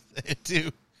going to say it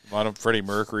too. A lot of Freddie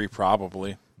Mercury,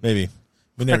 probably. Maybe.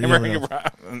 We never know.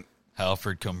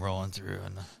 Halford come rolling through.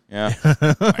 Yeah.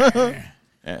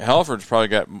 Halford's probably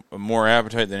got more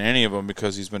appetite than any of them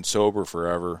because he's been sober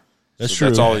forever. That's true.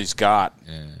 That's all he's got.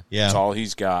 Yeah. That's all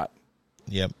he's got.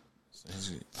 Yep.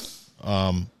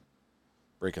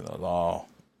 Breaking the law.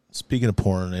 Speaking of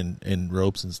porn and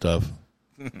ropes and stuff,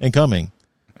 and coming,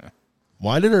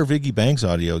 why did our Vicky Banks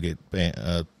audio get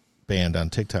banned on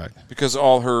TikTok? Because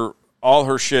all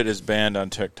her shit is banned on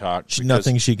TikTok.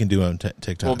 Nothing she can do on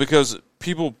TikTok. Well, because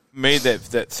people made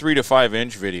that 3 to 5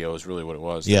 inch video is really what it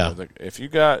was. Yeah. Like, if you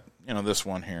got this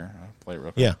one here, I'll play it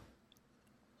real quick. Yeah.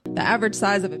 The average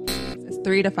size of it is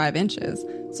 3 to 5 inches.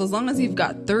 So as long as you've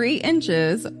got 3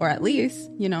 inches, or at least,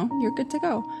 you're good to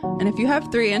go. And if you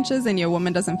have 3 inches and your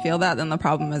woman doesn't feel that, then the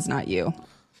problem is not you.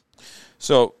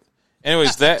 So,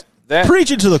 anyways, that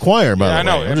preach it to the choir. By the way, I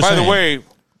know. And by the way,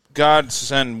 God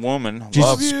send woman.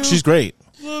 She's great.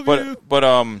 But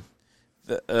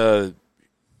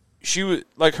she was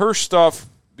like her stuff,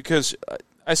 because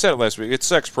I said it last week. It's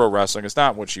sex pro wrestling. It's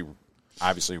not what she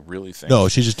obviously really thinks. No,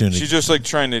 she's just doing. She's just like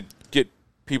trying to get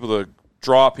people to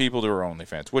draw people to her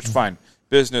OnlyFans, which fine,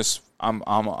 business. I'm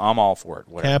all for it.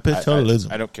 Whatever.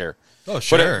 Capitalism. I don't care. Oh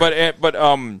sure. But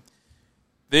the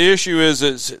issue is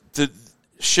the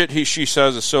shit she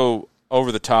says is so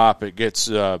over the top. It gets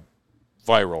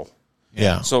viral.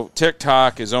 Yeah. So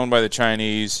TikTok is owned by the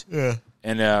Chinese. Yeah.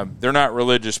 And they're not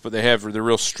religious, but they're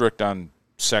real strict on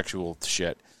sexual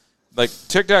shit. Like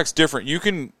TikTok's different. You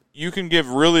can give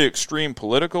really extreme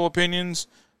political opinions,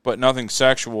 but nothing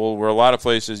sexual. Where a lot of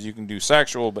places you can do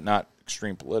sexual, but not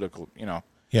extreme political.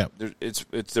 Yeah.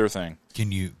 It's their thing.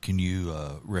 Can you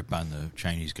rip on the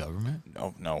Chinese government?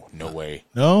 No way.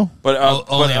 No, but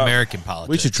only American politics.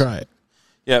 We should try it.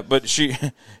 Yeah, but she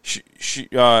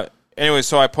anyway,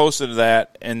 so I posted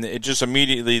that, and it just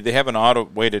immediately, they have an auto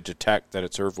way to detect that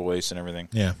it's her voice and everything.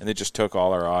 Yeah. And they just took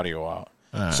all our audio out.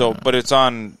 But it's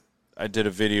on, I did a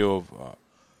video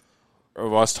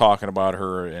of us talking about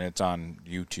her, and it's on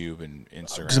YouTube and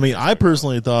Instagram. Because, I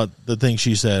personally thought the things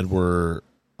she said were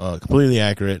completely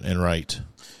accurate and right.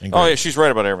 And yeah, she's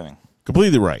right about everything.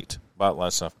 Completely right. About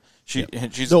less stuff.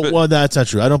 Well, that's not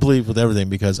true. I don't believe with everything,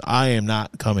 because I am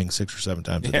not coming 6 or 7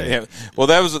 times a day. Yeah. Well,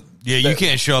 that was... you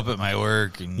can't show up at my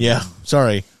work. And,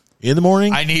 sorry. In the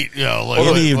morning? I need... in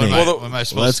the evening. What am I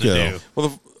supposed to do?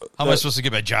 Well, how am I supposed to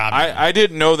get my job? I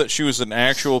didn't know that she was an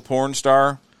actual porn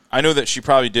star. I know that she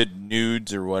probably did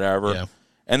nudes or whatever. Yeah.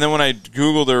 And then when I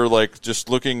Googled her, like, just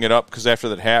looking it up, because after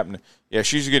that happened,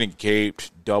 she's getting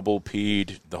gaped, double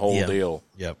peed, the whole deal.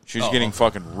 Yep. She's getting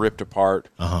fucking ripped apart.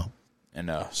 Uh-huh. And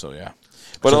so, yeah.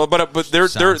 But there are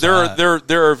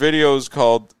videos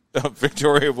called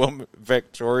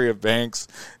Victoria Banks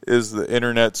is the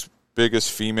internet's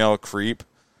biggest female creep,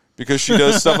 because she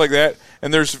does stuff like that.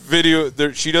 And there's video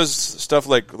there. She does stuff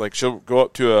like she'll go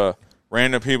up to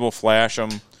random people, flash them,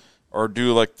 or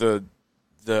do like the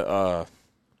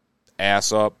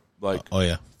ass up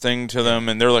thing to them,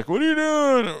 and they're like, "What are you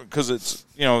doing?" Because it's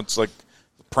it's like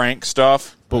prank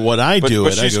stuff. But what I do, I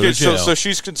go to jail. So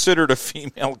she's considered a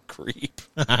female creep.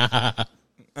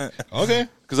 Okay.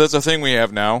 Because that's a thing we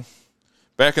have now.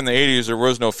 back in the 80s, there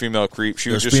was no female creep.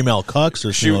 There's female cucks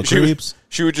or female creeps.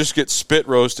 She would just get spit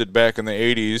roasted back in the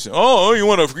 80s. Oh, you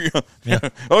want to?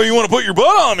 Oh, you want to put your butt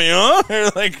on me,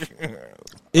 huh? Like,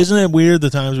 isn't it weird the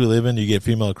times we live in? You get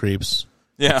female creeps,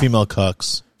 female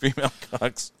cucks, female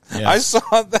cucks. Yeah. I saw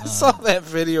that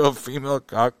video of female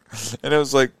cuck, and it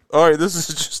was like, all right, this is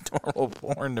just normal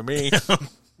porn to me.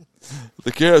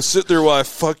 Like, yeah, sit there while I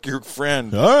fuck your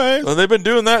friend. All right. Well, they've been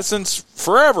doing that since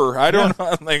forever. I don't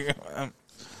know. Like,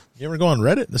 you ever go on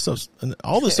Reddit?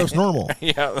 All this stuff's normal.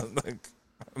 Yeah, like,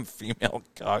 female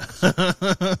cuck.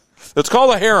 It's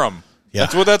called a harem. Yeah.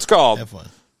 That's what that's called. Have fun.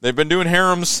 They've been doing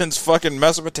harems since fucking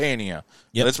Mesopotamia.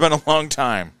 Yep. It's been a long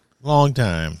time. Long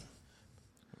time.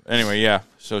 Anyway, yeah.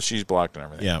 So she's blocked and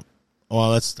everything. Yeah.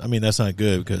 Well, that's not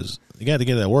good because you got to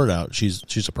get that word out.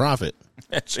 She's a prophet.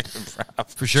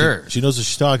 For sure. She knows what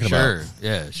she's talking about.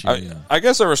 Yeah. I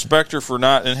guess I respect her for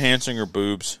not enhancing her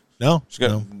boobs. No. She's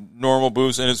got normal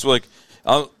boobs, and it's like,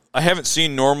 I haven't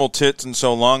seen normal tits in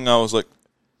so long. I was like,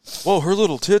 whoa, her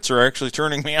little tits are actually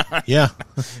turning me on. Yeah.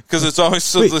 Because it's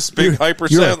always this big hyper.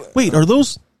 Wait, are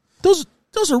those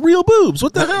are real boobs?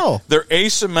 What the hell? They're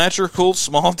asymmetrical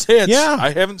small tits. Yeah.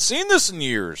 I haven't seen this in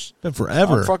years. Been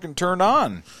forever. I'm fucking turned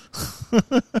on.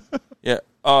 Yeah.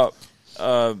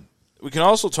 We can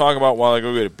also talk about while I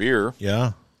go get a beer.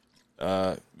 Yeah.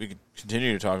 We could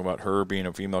continue to talk about her being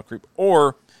a female creep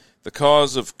or the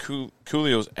cause of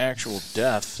Coolio's actual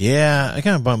death. Yeah, it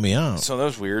kind of bummed me out. So that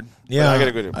was weird. Yeah, I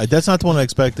gotta go that's not the one I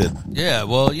expected. Yeah,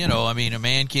 well, I mean, a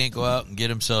man can't go out and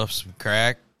get himself some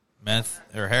crack, meth,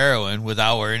 or heroin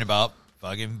without worrying about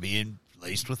fucking being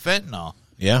laced with fentanyl.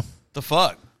 Yeah. The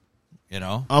fuck? I'm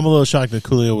a little shocked that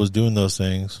Coolio was doing those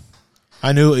things.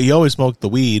 I knew he always smoked the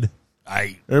weed.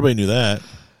 Everybody knew that.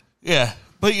 Yeah,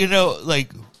 but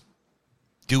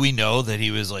do we know that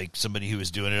he was like somebody who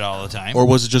was doing it all the time, or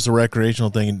was it just a recreational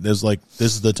thing? There's like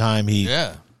this is the time he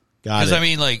got it. Because I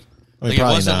mean,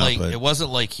 it wasn't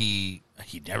like he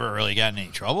never really got in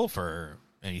any trouble for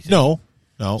anything. No.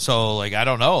 So I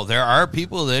don't know. There are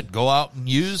people that go out and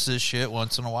use this shit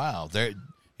once in a while. There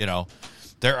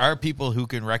are people who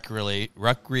can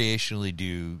recreationally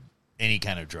do any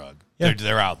kind of drug. Yeah.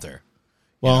 They're out there.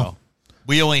 Well.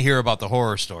 We only hear about the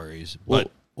horror stories, but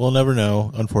we'll never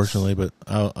know, unfortunately. But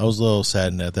I was a little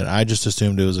saddened at that. I just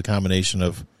assumed it was a combination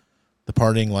of the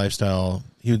partying lifestyle.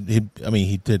 He did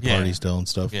party still and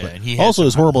stuff. Yeah, but and he also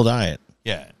his horrible diet.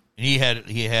 Yeah, and he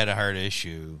had a heart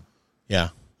issue. Yeah.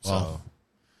 So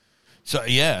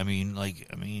yeah, I mean,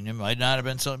 it might not have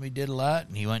been something he did a lot,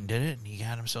 and he went and did it, and he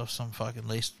got himself some fucking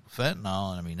laced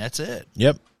fentanyl, and I mean that's it.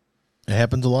 Yep, it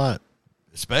happens a lot.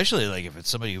 Especially if it's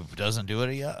somebody who doesn't do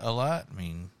it a lot. I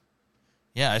mean,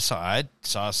 yeah, I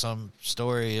saw some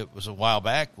story. It was a while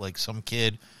back. Some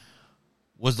kid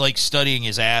was studying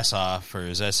his ass off for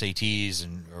his SATs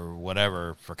or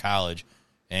whatever for college,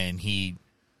 and he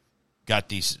got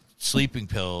these sleeping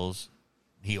pills.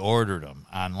 He ordered them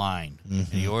online.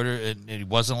 Mm-hmm. He ordered it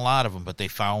wasn't a lot of them, but they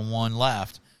found one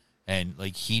left, and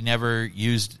he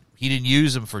didn't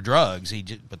use them for drugs.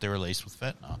 But they were laced with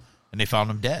fentanyl. And they found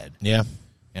him dead. Yeah.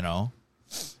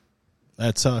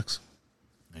 That sucks.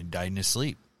 And died in his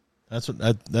sleep. That's what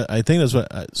I think. That's what.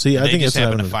 I think they just it's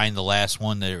happened to find the last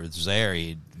one that was there.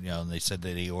 And they said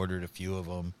that he ordered a few of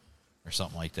them or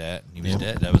something like that, and he was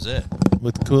dead. That was it.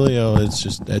 With Coolio,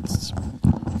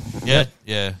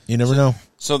 yeah. You never know.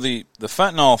 So the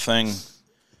fentanyl thing,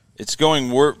 it's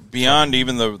going beyond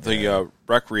even the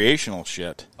recreational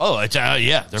shit. Oh, it's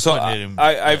yeah. They're putting it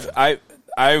in.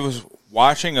 I was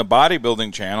watching a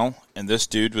bodybuilding channel, and this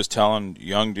dude was telling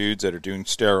young dudes that are doing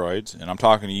steroids, and I'm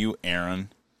talking to you, Aaron,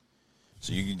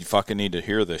 so you fucking need to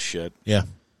hear this shit. Yeah.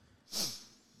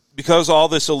 Because all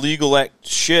this illegal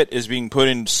shit is being put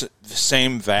in the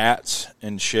same vats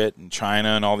and shit in China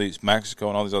and all these, Mexico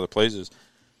and all these other places,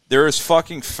 there is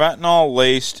fucking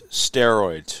fentanyl-laced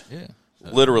steroids. Yeah.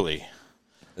 Literally,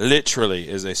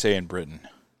 as they say in Britain.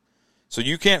 So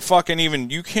you can't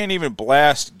even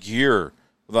blast gear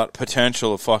without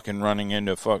potential of fucking running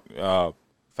into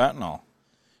fentanyl.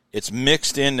 It's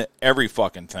mixed into every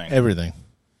fucking thing. Everything.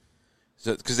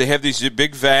 Because they have these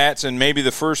big vats, and maybe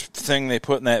the first thing they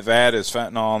put in that vat is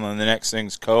fentanyl, and then the next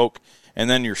thing's coke, and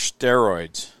then your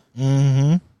steroids.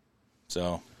 Mm-hmm.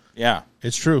 So, yeah.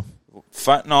 It's true.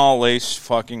 Fentanyl-laced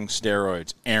fucking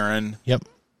steroids. Aaron. Yep.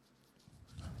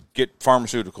 Get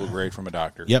pharmaceutical grade from a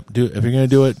doctor. Yep. If you're going to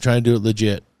do it, try to do it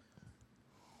legit.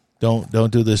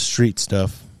 Don't do this street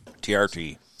stuff.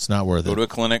 TRT. It's not worth it. Go to a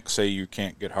clinic, say you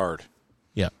can't get hard.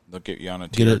 Yeah. They'll get you on a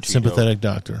TRT. Get a sympathetic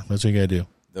doctor. That's what you got to do.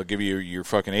 They'll give you your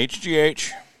fucking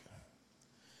HGH.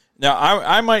 Now,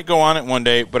 I might go on it one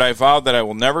day, but I vowed that I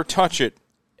will never touch it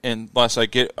unless I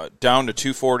get down to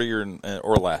 240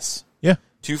 or less. Yeah.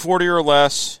 240 or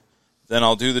less, then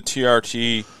I'll do the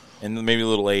TRT and maybe a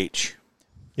little H.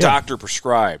 Yeah. Doctor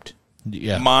prescribed.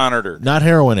 Yeah. Monitored. Not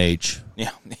heroin H.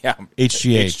 Yeah.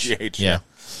 HGH. Yeah.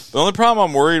 The only problem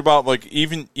I'm worried about, like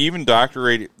even doctor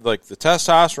rated, like the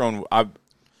testosterone,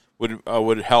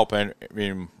 would help. I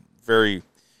mean,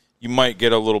 you might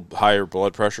get a little higher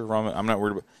blood pressure from it. I'm not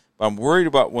worried about. But I'm worried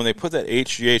about when they put that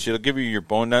HGH, it'll give you your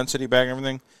bone density back and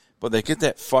everything. But they get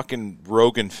that fucking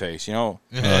Rogan face, you know?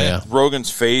 Yeah.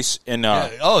 Rogan's face and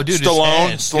dude,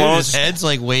 Stallone's head's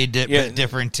like way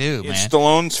different too, man. It's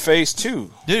Stallone's face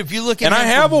too, dude. If you look at and I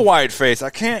have a wide face,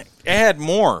 I can't add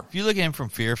more. If you look at him from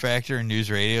Fear Factor and News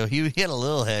Radio, he had a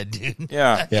little head, dude.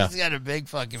 Yeah, He's got a big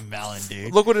fucking melon,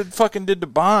 dude. Look what it fucking did to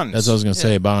Bonds. That's what I was gonna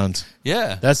say. Bonds.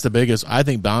 Yeah, that's the biggest. I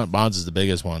think Bonds is the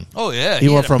biggest one. Oh yeah, he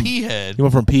went from pea head. He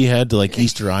went from pea head to like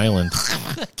Easter Island.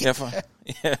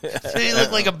 Yeah. He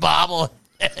looked like a bobble.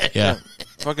 Yeah.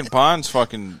 Fucking Bonds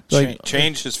fucking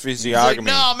changed his physiognomy. Like,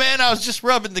 no, man, I was just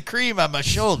rubbing the cream on my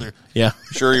shoulder. Yeah.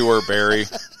 Sure you were, Barry.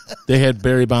 They had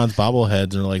Barry Bonds bobbleheads,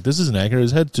 and they're like, this isn't accurate.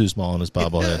 His head's too small on his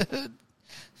bobblehead.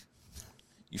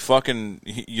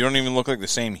 You don't even look like the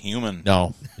same human.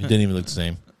 No, he didn't even look the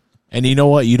same. And you know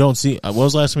what? You don't see. When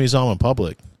was the last time you saw him in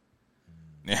public?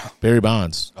 Yeah. Barry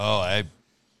Bonds. Oh,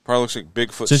 probably looks like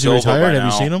Bigfoot. Since he retired, have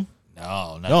you seen him?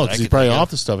 No, because he's probably off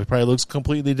the stuff. He probably looks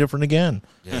completely different again.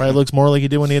 Yeah. Probably looks more like he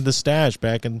did when he had the stash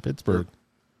back in Pittsburgh.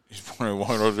 He's probably,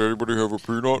 why does everybody have a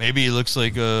peanut? Maybe he looks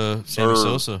like Sammy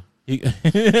Sosa.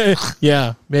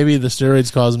 Yeah, maybe the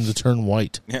steroids cause him to turn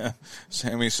white. Yeah,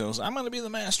 Sammy Sosa. I'm going to be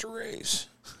the master race.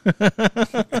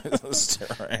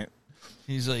 Right.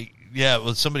 He's like, yeah,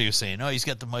 well, somebody was saying, oh, he's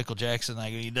got the Michael Jackson. I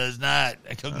go, he does not.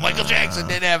 I go, Michael Jackson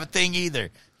didn't have a thing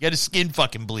either. He got his skin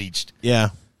fucking bleached. Yeah.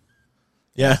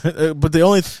 Yeah, but the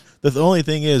only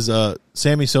thing is,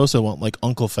 Sammy Sosa want like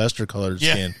Uncle Fester colored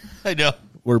skin. I know.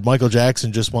 Where Michael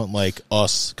Jackson just want like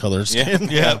us colored skin.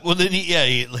 Yeah. Well, then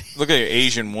he look like an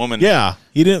Asian woman. Yeah,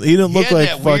 he didn't look like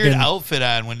that fucking weird outfit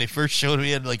on when they first showed him.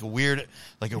 He had like a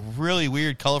really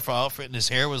weird, colorful outfit, and his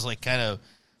hair was like kind of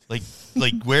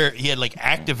like where he had like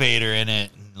activator in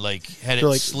it. Like had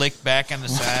it slicked back on the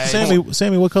side.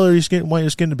 Sammy, what color want your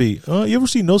skin to be? You ever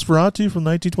see Nosferatu from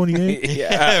 1928?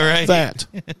 Yeah, right. That.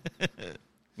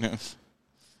 Yeah.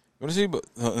 What is he?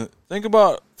 Think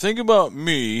about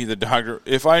me, the doctor.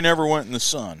 If I never went in the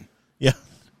sun. Yeah.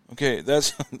 Okay,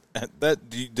 that's that.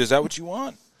 Is that what you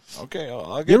want? Okay,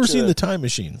 I'll get. You ever seen the Time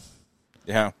Machine?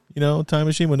 Yeah. You know, Time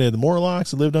Machine when they had the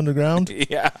Morlocks that lived underground.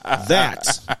 Yeah.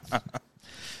 That. You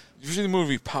ever seen the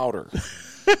movie Powder?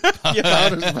 Yeah,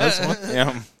 Powder's the best one.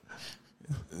 Yeah.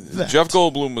 Jeff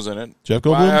Goldblum was in it. Jeff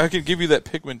Goldblum? I could give you that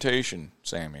pigmentation,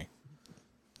 Sammy.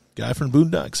 Guy from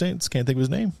Boondock Saints. Can't think of his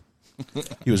name.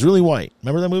 He was really white.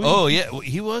 Remember that movie? Oh, yeah.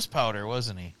 He was Powder,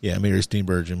 wasn't he? Yeah, Mary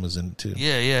Steenburgen was in it, too.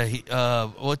 Yeah. He,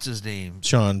 what's his name?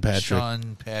 Sean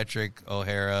Patrick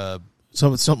O'Hara.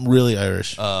 Something really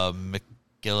Irish.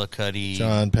 McGillicuddy.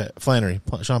 Flannery.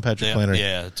 Sean Patrick Flannery.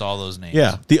 Yeah, it's all those names.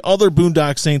 Yeah. The other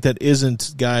Boondock Saint that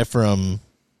isn't guy from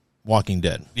Walking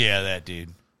Dead. Yeah, that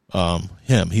dude.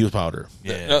 Him. He was Powder.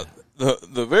 Yeah.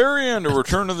 The very end of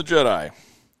Return of the Jedi.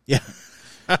 Yeah.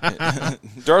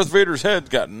 Darth Vader's head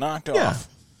got knocked off.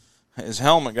 His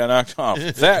helmet got knocked off.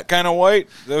 That kind of white?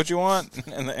 Is that what you want?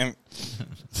 And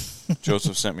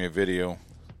Joseph sent me a video.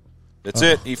 That's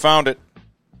it. He found it.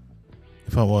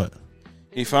 He found what?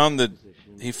 He found Dude,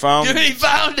 he found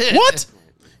it. What?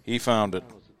 He found it.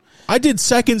 I did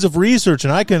seconds of research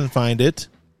and I couldn't find it.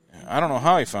 I don't know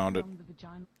how he found it.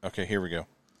 Okay, here we go.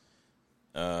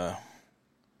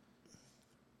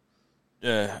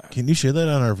 Yeah. Can you share that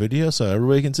on our video so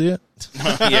everybody can see it?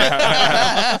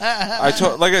 Yeah.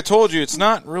 I told you, it's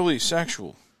not really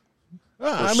sexual.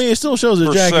 I mean, it still shows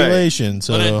ejaculation.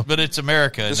 So, but it's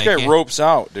America. This guy ropes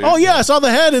out, dude. Oh yeah, I saw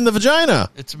the head in the vagina.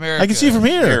 It's America. I can see from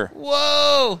here.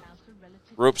 Whoa.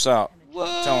 Ropes out. Whoa.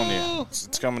 I'm telling you,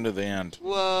 it's coming to the end.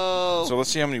 Whoa. So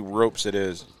let's see how many ropes it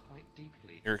is.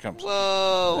 Here it comes.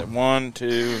 Whoa. 1,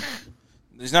 2.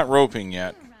 He's not roping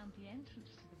yet.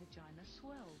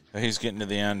 He's getting to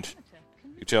the end.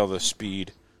 You tell the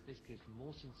speed.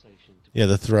 Yeah,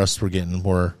 the thrusts were getting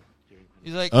more.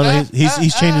 He's like, oh no,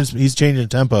 he's changing. He's changing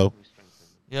tempo.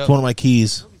 Yep. It's one of my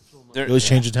keys. He always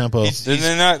changing tempo. They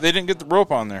didn't get the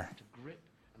rope on there.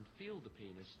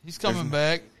 He's coming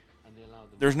back.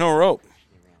 There's no rope.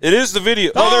 It is the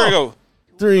video. Oh, there we go.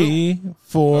 3,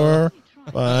 4,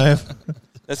 5.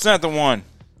 That's not the one.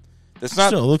 That's not.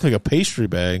 Still look like a pastry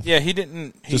bag. Yeah, he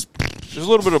didn't. There's a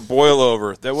little bit of boil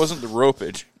over. That wasn't the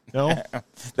ropage. No,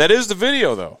 That is the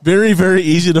video, though. very, very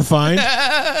easy to find.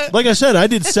 Like I said, I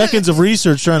did seconds of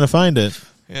research trying to find it.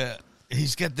 Yeah.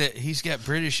 He's got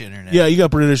British internet. Yeah, you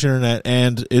got British internet,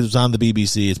 and it was on the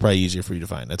BBC. It's probably easier for you to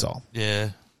find. That's all. Yeah.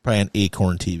 Probably on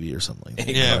Acorn TV or something like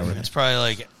that. Yeah, it's probably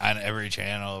like on every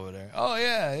channel over there. Oh,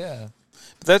 yeah.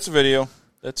 But that's a video.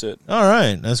 That's it. All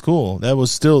right, that's cool. That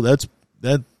was still that's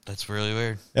really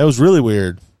weird. That was really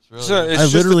weird. It's So really it's I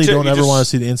just literally the tip. don't You ever just- want to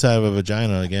see the inside of a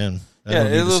vagina again. I Yeah,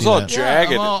 don't need it to was see all that.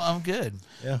 jagged. I'm good.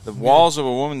 Yeah. The walls of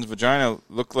a woman's vagina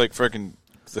look like freaking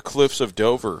the cliffs of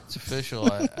Dover. It's official.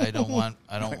 I don't want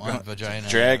vagina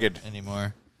Jagged.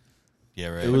 anymore. Yeah,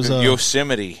 right. It was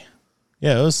Yosemite.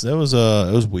 Yeah, it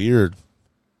was weird.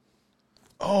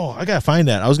 Oh, I gotta find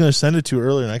that. I was gonna send it to you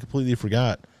earlier, and I completely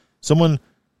forgot. Someone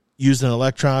used an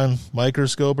electron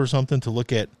microscope or something to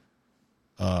look at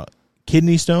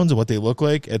kidney stones and what they look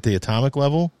like at the atomic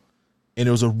level, and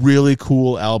it was a really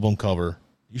cool album cover.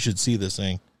 You should see this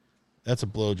thing. That's a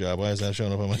blowjob. Why is that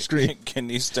showing up on my screen?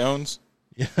 Kidney stones.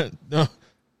 Yeah, no.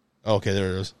 Okay, there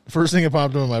it is. The first thing that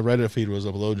popped up on my Reddit feed was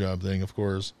a blowjob thing, of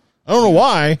course. I don't know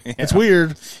why. Yeah. It's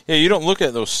weird. Yeah, you don't look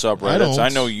at those subreddits. don't. I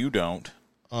know you don't.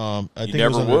 I think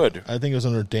never it was would. I think it was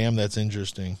under "Damn, that's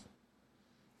interesting."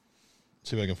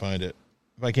 See if I can find it.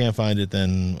 If I can't find it,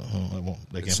 then I won't.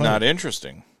 It's not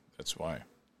interesting. That's why.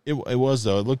 It was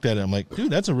though. I looked at it. I'm like,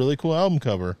 dude, that's a really cool album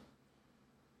cover.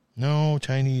 No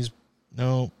Chinese.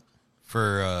 No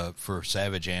for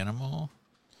Savage Animal.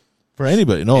 for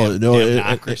anybody. No, no.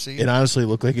 Democracy? It honestly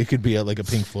looked like it could be like a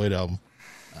Pink Floyd album.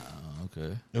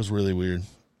 Okay. It was really weird.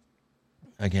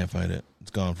 I can't find it.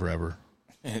 It's gone forever.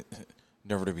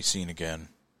 Never to be seen again.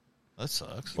 That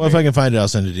sucks. Well, if I can find it, I'll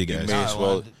send it to you guys. You may as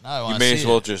well. You may as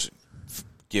well just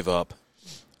give up.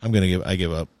 I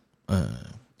give up.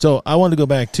 So I wanted to go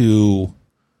back to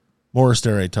more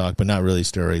steroid talk, but not really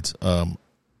steroids.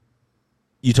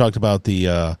 You talked about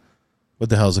the what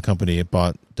the hell is the company? It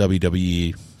bought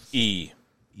WWE. E.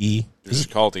 E. This is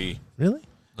called E. Really?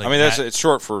 Like I mean, it's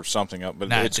short for something up, but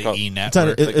not it's the called E It's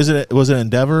not, network. was it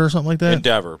Endeavor or something like that?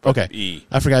 Endeavor. But Okay. E.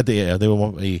 I forgot the they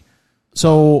want E.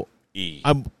 So E.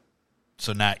 I'm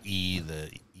So not E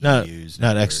the not EU's not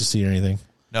network. ecstasy or anything.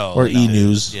 No, or no. E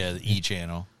News. Yeah, the E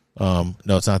channel. No,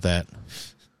 it's not that.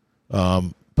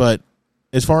 But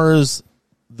as far as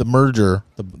the merger,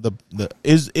 the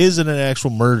is it an actual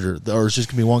merger, or is just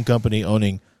gonna be one company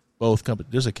owning both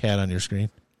companies? There's a cat on your screen.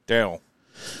 Dale.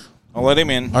 I'll let him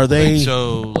in. Are they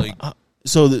So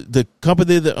the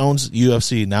company that owns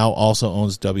UFC now also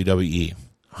owns WWE?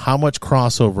 How much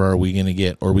crossover are we going to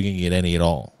get, or are we going to get any at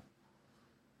all?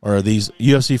 Or are these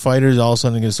UFC fighters all of a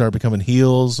sudden going to start becoming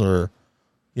heels, or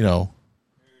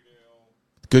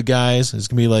good guys? It's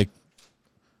going to be like,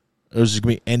 there's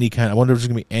going to be any kind. I wonder if there's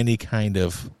going to be any kind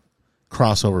of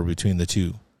crossover between the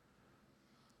two.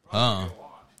 I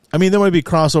mean, there might be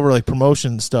crossover like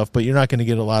promotion stuff, but you're not going to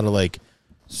get a lot of like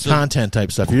content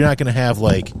type stuff. You're not going to have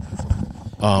like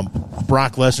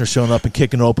Brock Lesnar showing up and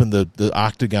kicking open the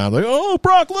octagon like, oh,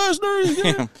 Brock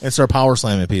Lesnar, and start power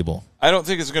slamming people. I don't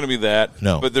think it's going to be that.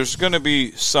 No. But there's going to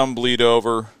be some bleed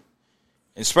over,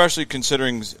 especially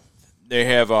considering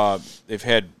they've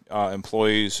had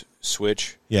employees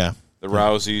switch. Yeah. The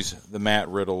Rouseys, the Matt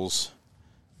Riddles,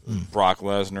 Brock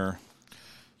Lesnar.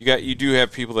 You do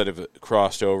have people that have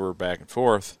crossed over back and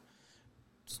forth.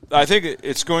 I think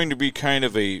it's going to be kind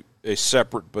of a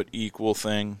separate but equal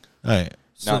thing. All right.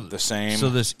 Not the same. So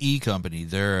this E company,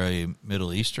 they're a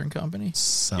Middle Eastern company.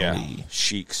 Saudi. Yeah,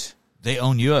 sheiks. They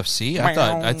own UFC.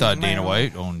 I thought Dana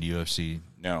White owned UFC.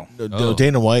 No.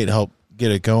 Dana White helped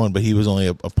get it going, but he was only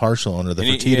a partial owner. The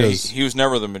Fertitas. He was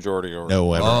never the majority owner.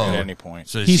 No, ever. At any point.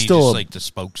 So He's he's still just a- like the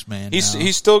spokesman.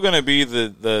 He's still going to be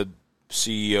the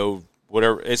CEO.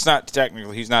 Whatever. It's not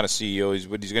technically. He's not a CEO.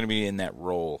 But he's going to be in that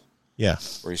role. Yeah.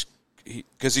 Where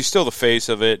because he's still the face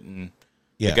of it and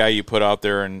the guy you put out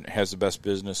there and has the best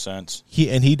business sense.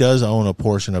 He does own a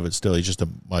portion of it still. He's just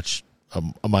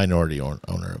a minority owner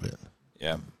of it.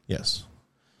 Yeah. Yes.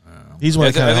 He's one.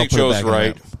 I think put it Joe's back on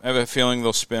right. that. I have a feeling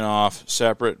they'll spin off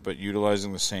separate, but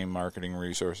utilizing the same marketing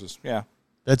resources. Yeah,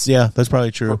 That's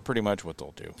probably true. pretty much what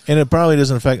they'll do. And it probably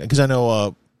doesn't affect, because I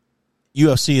know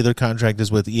UFC, their contract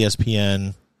is with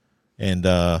ESPN and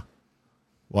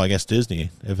I guess Disney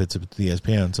if it's with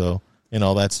ESPN. So and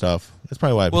all that stuff. That's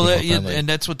probably why. And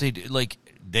that's what they do. Like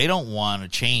they don't want to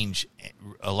change.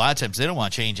 A lot of times they don't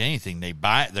want to change anything.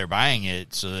 They're buying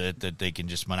it so that they can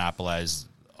just monopolize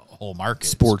whole market.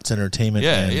 Sports entertainment.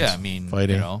 and I mean,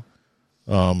 fighting.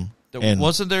 And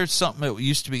wasn't there something that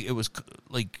used to be? It was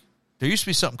like there used to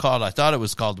be something called. I thought it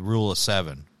was called the Rule of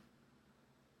Seven.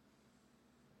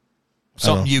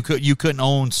 Something you couldn't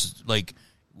own like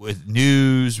with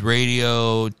news,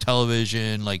 radio,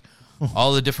 television, like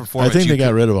all the different formats. I think they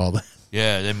got rid of all that.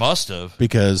 Yeah, they must have,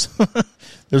 because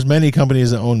there's many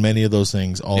companies that own many of those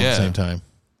things all at the same time.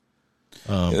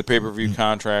 The pay-per-view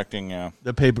contracting, yeah.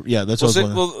 The paper, yeah, that's what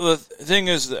the thing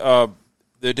is, the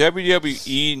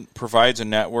WWE provides a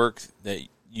network that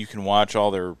you can watch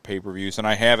all their pay-per-views, and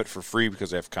I have it for free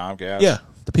because I have Comcast. Yeah,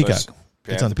 the Peacock. So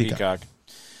it's on the Peacock.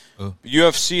 Oh.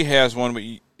 UFC has one, but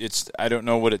I don't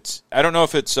know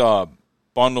if it's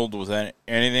bundled with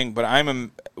anything, but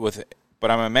I'm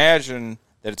imagining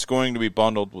that it's going to be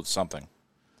bundled with something.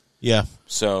 Yeah.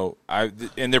 So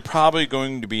and they're probably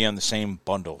going to be on the same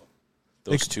bundle.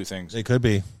 Those two things. They could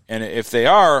be. And if they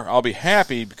are, I'll be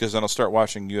happy because then I'll start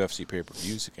watching UFC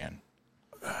pay-per-views again.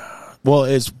 Well,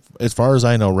 as far as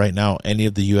I know right now, any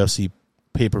of the UFC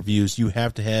pay-per-views, you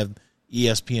have to have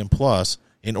ESPN Plus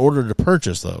in order to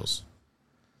purchase those.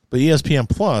 But ESPN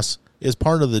Plus is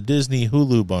part of the Disney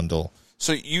Hulu bundle.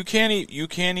 So you can't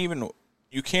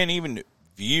even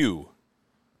view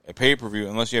a pay-per-view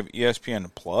unless you have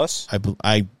ESPN Plus?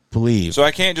 I believe. So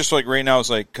I can't just right now, it's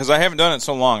because I haven't done it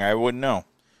so long, I wouldn't know.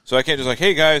 So I can't just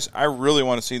hey guys, I really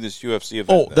want to see this UFC event.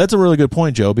 Oh, that's a really good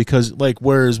point, Joe, because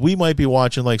whereas we might be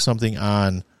watching something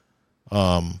on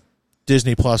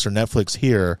Disney Plus or Netflix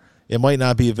here, it might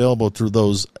not be available through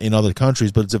those in other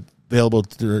countries, but it's available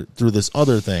through this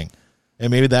other thing.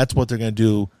 And maybe that's what they're going to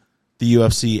do, the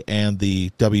UFC and the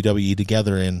WWE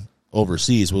together in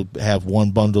overseas. We'll have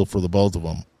one bundle for the both of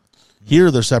them.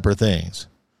 Here they're separate things,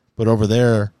 but over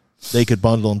there they could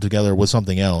bundle them together with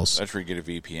something else. That's where you get a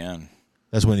VPN.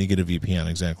 That's when you get a VPN,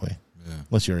 exactly. Yeah.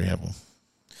 Unless you already have one.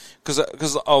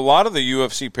 Because a lot of the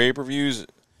UFC pay-per-views,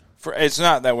 it's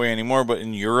not that way anymore, but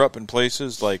in Europe and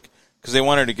places, because they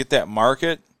wanted to get that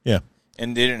market. Yeah.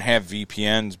 And they didn't have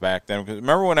VPNs back then. Because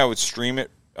remember when I would stream it,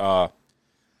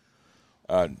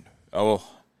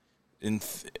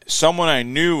 someone I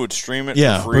knew would stream it for free.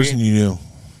 Yeah, person you knew.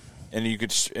 And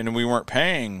we weren't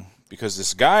paying because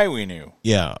this guy we knew.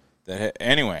 Yeah.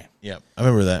 Anyway. Yeah, I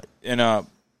remember that. And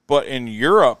but in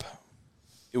Europe,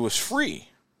 it was free.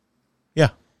 Yeah.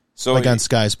 So on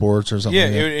Sky Sports or something. Yeah,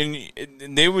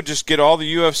 and they would just get all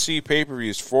the UFC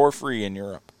pay-per-views for free in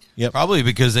Europe. Yep. Probably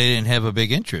because they didn't have a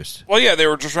big interest. Well, yeah, they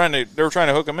were trying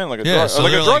to hook them in like a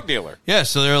drug dealer. Yeah,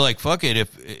 so they're like, fuck it,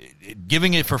 if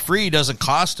giving it for free doesn't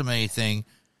cost them anything.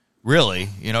 Really,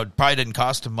 it probably didn't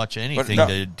cost them much anything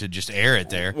to just air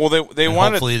it there. Well, they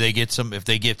wanted. Hopefully, they get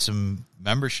some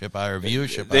membership out or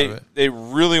viewership out of it. They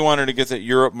really wanted to get that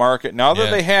Europe market. Now that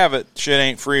they have it, shit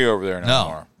ain't free over there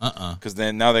no more. Because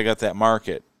now they got that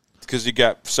market. Because you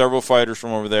got several fighters from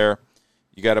over there.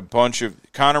 You got a bunch of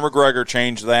Conor McGregor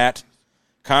changed that.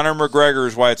 Conor McGregor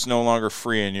is why it's no longer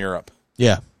free in Europe.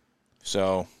 Yeah.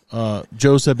 So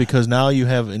Joe said because now you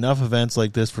have enough events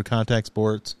like this for contact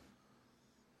sports.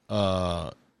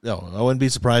 No, I wouldn't be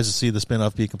surprised to see the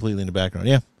spinoff be completely in the background.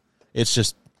 Yeah,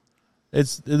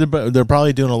 they're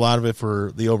probably doing a lot of it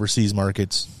for the overseas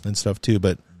markets and stuff too.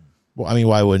 But I mean,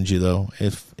 why wouldn't you though?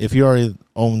 If you already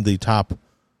own the top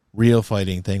real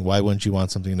fighting thing, why wouldn't you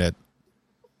want something that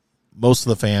most of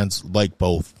the fans like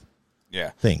both? Yeah,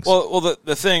 things. Well,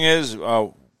 the thing is,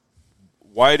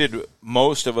 why did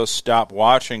most of us stop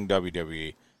watching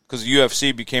WWE? Because the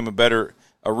UFC became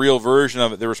a real version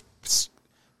of it. There was.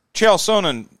 Chael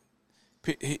Sonnen,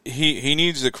 he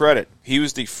needs the credit. He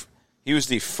was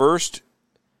the first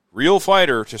real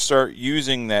fighter to start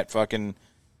using that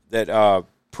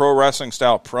pro wrestling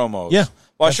style promos. Yeah,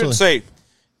 well, I shouldn't say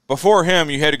before him.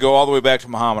 You had to go all the way back to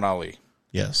Muhammad Ali.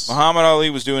 Yes, Muhammad Ali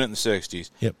was doing it in the '60s.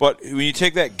 Yep. But when you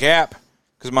take that gap,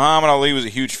 because Muhammad Ali was a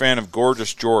huge fan of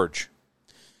Gorgeous George,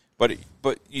 but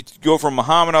you go from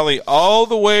Muhammad Ali all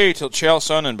the way till Chael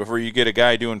Sonnen before you get a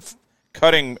guy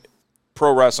cutting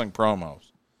pro wrestling promos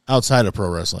outside of pro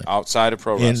wrestling,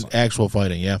 in actual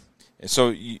fighting. Yeah.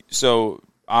 So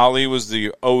Ali was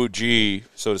the OG,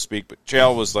 so to speak, but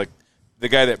Chael was like the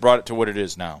guy that brought it to what it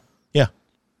is now. Yeah.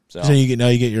 So you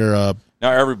get your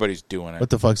now everybody's doing it.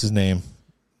 What the fuck's his name?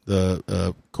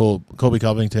 The Colby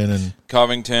Covington and a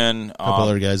couple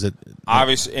other guys that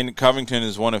obviously, and Covington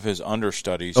is one of his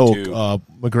understudies too.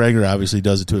 McGregor obviously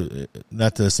does it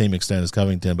not to the same extent as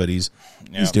Covington, but he's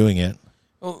doing it.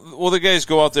 Well, the guys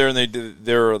go out there and they do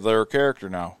their character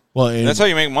now. Well, that's how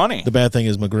you make money. The bad thing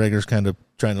is McGregor's kind of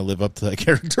trying to live up to that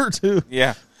character too.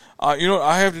 Yeah, you know what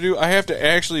I have to do? I have to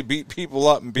actually beat people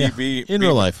up and be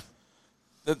real life.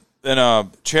 Then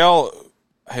Chael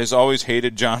has always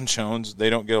hated John Jones. They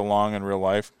don't get along in real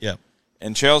life. Yeah,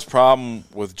 and Chael's problem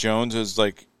with Jones is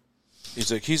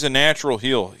he's a natural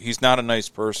heel. He's not a nice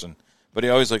person, but he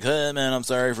always hey man, I'm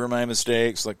sorry for my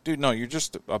mistakes. Like, dude, no, you're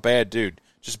just a bad dude.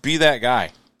 Just be that guy.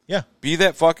 Yeah. Be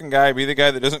that fucking guy. Be the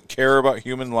guy that doesn't care about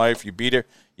human life. You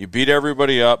beat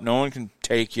everybody up. No one can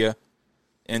take you.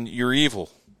 And you're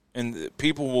evil. And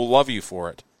people will love you for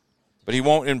it. But he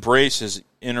won't embrace his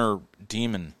inner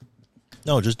demon.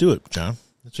 No, just do it, John.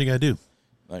 That's what you got to do.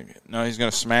 Like, no, he's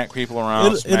going to smack people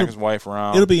around, smack his wife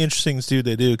around. It'll be interesting to see what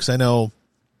they do, because I know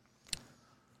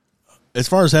as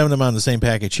far as having them on the same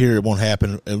package here, it won't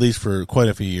happen at least for quite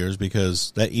a few years,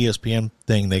 because that ESPN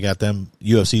thing they got them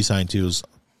UFC signed to is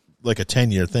like a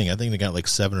 10-year thing. I think they got like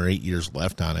 7 or 8 years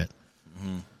left on it.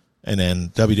 Mm-hmm. And then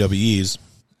WWE's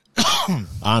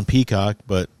on Peacock,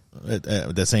 but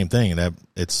the same thing. And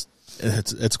it's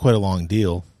quite a long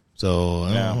deal. So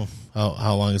I don't know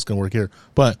how long it's going to work here.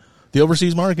 But the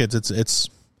overseas markets, it's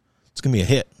going to be a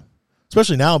hit,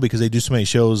 especially now because they do so many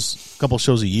shows, a couple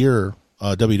shows a year.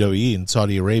 WWE in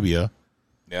Saudi Arabia.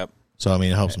 Yep. So, I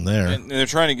mean, it helps them there. And they're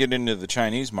trying to get into the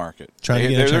Chinese market.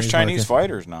 There's Chinese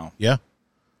fighters now. Yeah.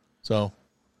 So,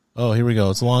 here we go.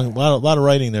 It's a lot of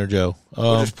writing there, Joe.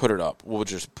 We'll just put it up.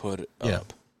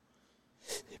 Up.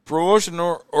 Promotion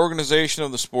or organization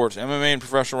of the sports. MMA and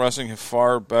professional wrestling have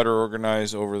far better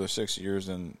organized over the 6 years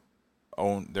than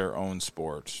their own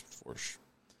sports.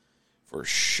 For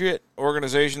shit,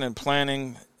 organization and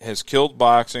planning has killed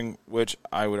boxing, which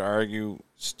I would argue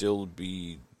still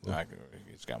be.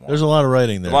 It's got more. There's a lot of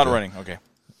writing there. A lot of writing. Okay.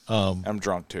 I'm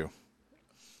drunk too.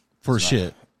 For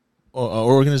shit,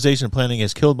 organization and planning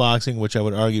has killed boxing, which I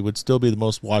would argue would still be the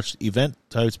most watched event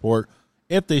type sport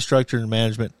if the structure and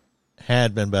management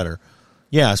had been better.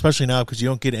 Yeah, especially now because you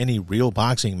don't get any real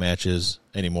boxing matches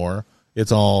anymore.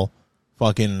 It's all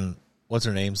fucking what's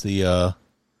their names? The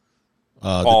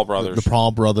Paul brothers. The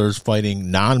Paul brothers fighting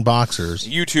non-boxers.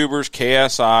 YouTubers,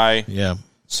 KSI, yeah,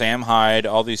 Sam Hyde,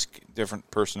 all these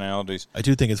different personalities. I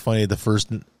do think it's funny the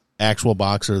first actual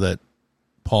boxer that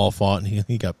Paul fought, and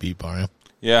he got beat by him.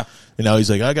 Yeah. And now he's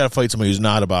like, I got to fight somebody who's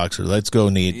not a boxer. Let's go,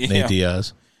 Nate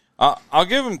Diaz. I'll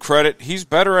give him credit. He's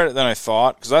better at it than I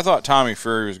thought, because I thought Tommy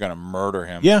Fury was going to murder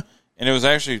him. Yeah. And it was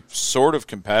actually sort of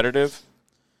competitive.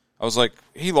 I was like,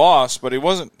 he lost, but he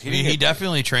wasn't. He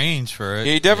definitely trains for it.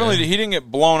 He didn't get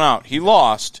blown out. He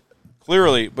lost,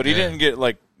 clearly, but he didn't get,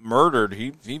 like, murdered.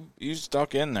 He's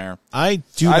stuck in there. But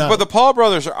the Paul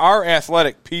brothers are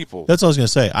athletic people. That's what I was going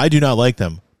to say. I do not like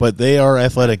them, but they are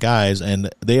athletic guys, and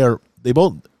they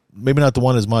both, maybe not the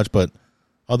one as much, but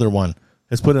other one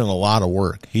has put in a lot of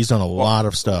work. He's done a lot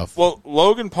of stuff. Well,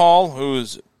 Logan Paul,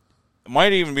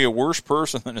 might even be a worse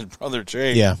person than his brother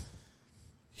Jake. Yeah.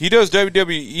 He does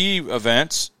WWE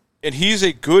events, and he's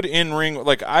a good in-ring.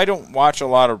 Like, I don't watch a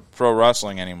lot of pro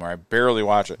wrestling anymore. I barely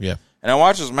watch it. Yeah. And I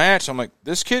watch his match. I'm like,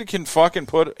 this kid can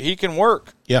he can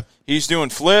work. Yeah. He's doing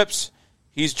flips.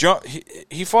 He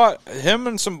fought him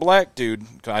and some black dude.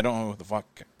 I don't know what the fuck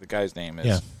the guy's name is.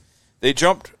 Yeah. They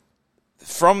jumped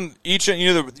from each,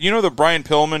 the Brian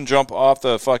Pillman jump off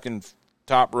the fucking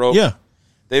top rope. Yeah.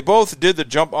 They both did the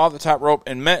jump off the top rope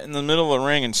and met in the middle of the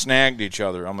ring and snagged each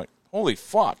other. I'm like, holy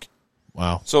fuck.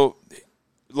 Wow. So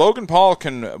Logan Paul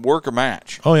can work a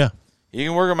match. Oh, yeah. He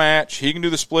can work a match. He can do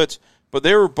the splits. But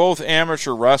they were both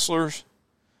amateur wrestlers,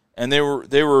 and they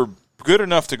were good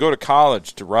enough to go to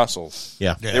college to wrestle.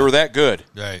 Yeah. They were that good.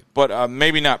 Right. But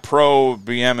maybe not pro,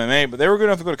 be MMA, but they were good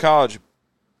enough to go to college.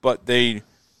 But they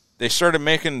started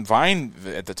making Vine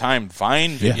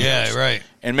videos. Yeah, right.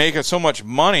 And making so much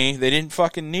money, they didn't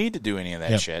fucking need to do any of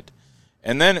that shit.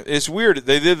 And then it's weird.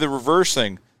 They did the reverse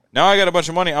thing. Now I got a bunch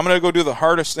of money. I'm going to go do the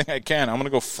hardest thing I can. I'm going to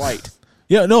go fight.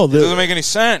 Yeah, no. It doesn't make any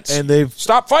sense. And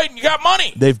stop fighting. You got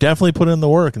money. They've definitely put in the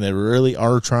work, and they really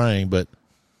are trying, but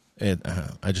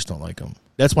I just don't like them.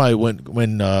 That's why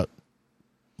when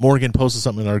Morgan posted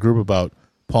something in our group about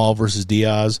Paul versus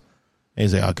Diaz, and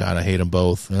he's like, oh, God, I hate them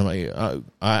both. And I'm like,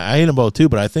 I hate them both, too,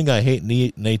 but I think I hate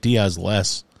Nate Diaz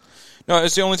less. No,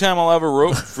 it's the only time I'll ever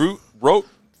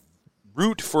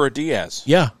root for a Diaz.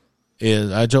 Yeah.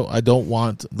 I don't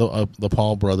want the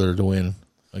Paul brother to win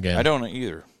again. I don't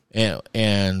either.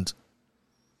 And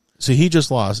so he just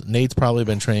lost. Nate's probably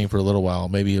been training for a little while.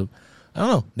 Maybe, I don't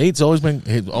know. Nate's always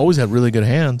had really good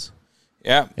hands.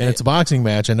 Yeah. And it's a boxing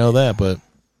match. I know that, but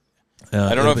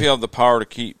I don't know if he'll have the power to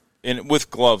keep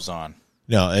with gloves on.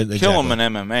 No, exactly. Kill him in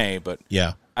MMA, but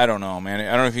yeah. I don't know, man.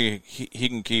 I don't know if he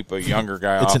can keep a younger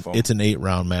guy off him. It's an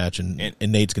 8-round match, and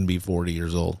Nate's going to be 40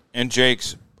 years old. And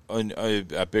Jake's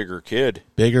a bigger kid.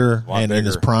 Bigger, and in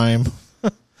his prime.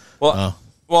 Well,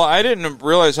 I didn't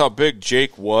realize how big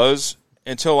Jake was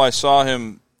until I saw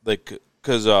him,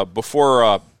 because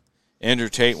before Andrew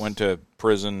Tate went to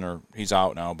prison, or he's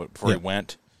out now, but before he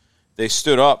went, they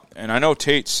stood up, and I know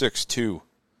Tate's 6'2",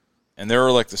 and they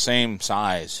were like the same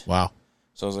size. Wow.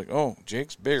 So I was like, oh,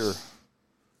 Jake's bigger.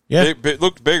 Yeah.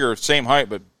 Looked bigger, same height,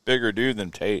 but bigger dude than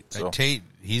Tate. So. Tate,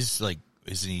 he's like,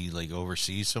 isn't he like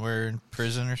overseas somewhere in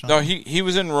prison or something? No, he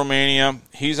was in Romania.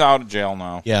 He's out of jail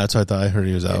now. Yeah, that's what I thought. I heard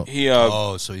he was out.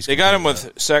 So they got him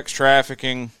with sex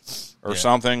trafficking or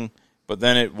something, but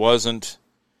then it wasn't.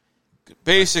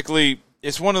 Basically,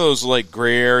 it's one of those like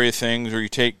gray area things where you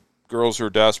take girls who are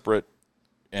desperate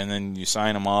and then you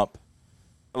sign them up.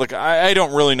 Look, I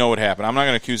don't really know what happened. I'm not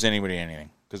going to accuse anybody of anything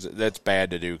because that's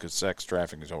bad to do because sex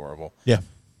trafficking is horrible. Yeah.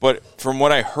 But from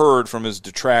what I heard from his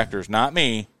detractors, not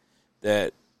me,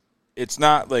 that it's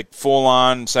not like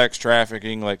full-on sex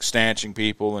trafficking, like snatching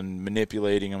people and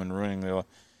manipulating them and ruining their life.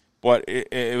 But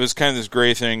it was kind of this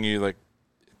gray thing. You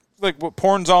like what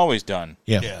porn's always done.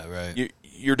 Yeah, right.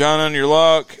 You're down on your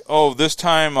luck. Oh, this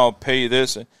time I'll pay you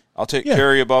this. I'll take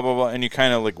care of you, blah, blah, blah. And you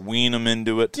kind of like wean them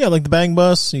into it. Yeah, like the bang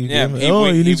bus. You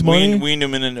need some money? Weaned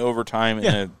them in over time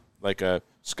in a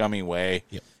scummy way.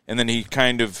 Yep. And then he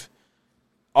kind of...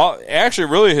 Actually,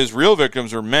 really, his real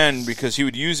victims are men because he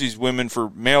would use these women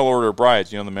for mail-order brides.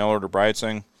 The mail-order brides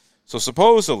thing? So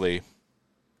supposedly,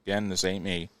 again, this ain't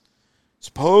me,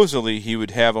 supposedly he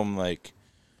would have them like,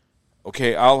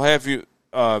 okay, I'll have you...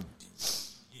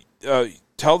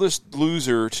 tell this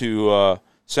loser to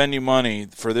send you money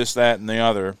for this, that, and the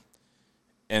other,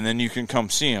 and then you can come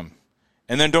see him.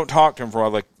 And then don't talk to him for a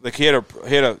while. Like he had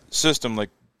a system, like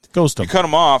ghost him. You cut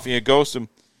him off, you ghost him,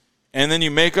 and then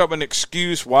you make up an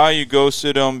excuse why you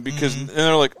ghosted him because and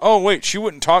they're like, oh, wait, she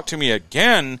wouldn't talk to me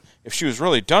again if she was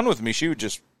really done with me. She would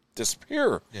just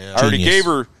disappear. Yeah. I already gave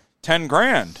her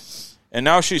 $10,000, and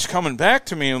now she's coming back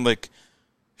to me and like,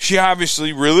 she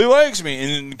obviously really likes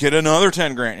me, and get another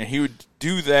 $10,000. And he would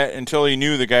do that until he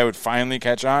knew the guy would finally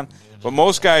catch on. But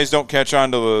most guys don't catch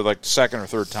on to the second or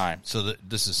third time. So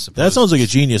this is that sounds like a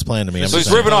genius plan to me. So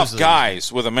he's ripping off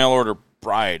guys with a mail order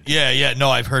bride. Yeah.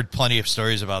 No, I've heard plenty of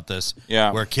stories about this.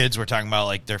 Yeah, where kids were talking about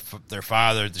like their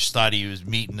father just thought he was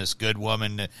meeting this good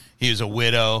woman. He was a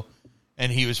widow,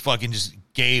 and he was fucking just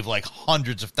gave like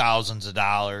hundreds of thousands of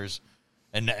dollars,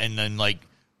 and then like.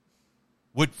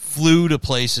 Flew to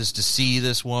places to see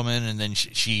this woman, and then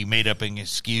she made up an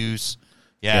excuse.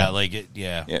 Yeah.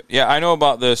 I know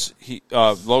about this.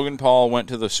 Logan Paul went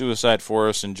to the suicide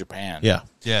forest in Japan.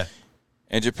 Yeah.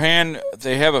 In Japan,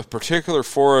 they have a particular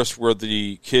forest where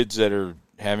the kids that are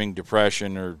having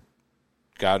depression or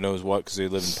God knows what, because they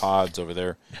live in pods over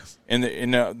there, and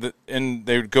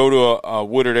they would go to a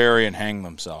wooded area and hang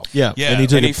themselves. Yeah. And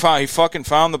he fucking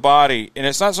found the body, and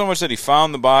it's not so much that he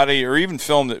found the body or even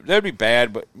filmed it. That'd be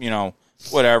bad, but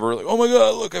whatever. Like, oh my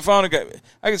God, look, I found a guy.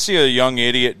 I could see a young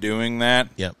idiot doing that.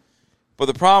 Yep. But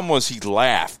the problem was he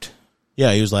laughed.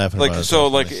 Yeah, he was laughing. Like about so,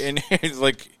 like, and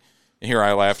like here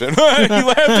I laughed at. He laughed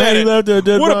at it. Laughed at a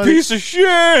dead what body. A piece of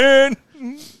shit!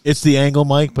 It's the angle,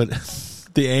 Mike, but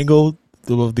the angle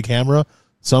of the camera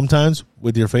sometimes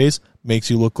with your face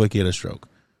makes you look like you had a stroke.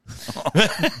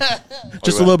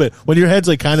 Just a little bit. When your head's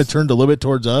like kind of turned a little bit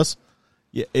towards us,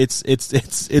 yeah,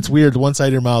 it's weird. One side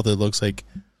of your mouth, it looks like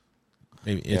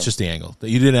maybe it's just the angle.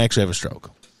 You didn't actually have a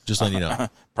stroke. Just letting you know.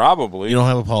 Probably. You don't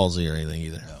have a palsy or anything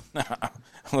either.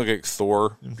 Look like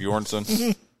Thor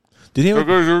Bjornsson. Did he have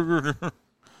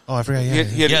Oh, I forgot.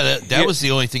 Yeah, that was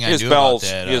the only thing I knew bells.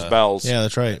 about that. He has bells. Yeah,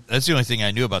 that's right. That's the only thing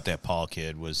I knew about that Paul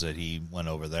kid was that he went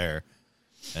over there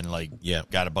and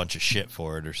got a bunch of shit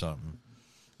for it or something.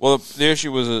 Well, the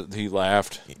issue was that he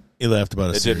laughed. He laughed about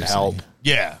it. It didn't help.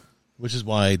 Yeah, which is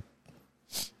why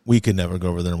we could never go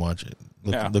over there and watch it.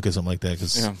 Look at something like that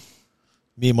because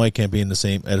me and Mike can't be in the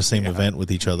same event with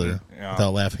each other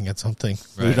without laughing at something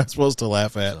we're not supposed to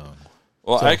laugh at.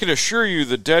 I can assure you,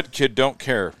 the dead kid don't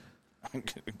care. You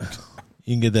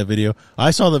can get that video.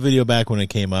 I saw the video back when it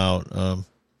came out. No,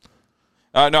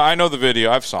 I know the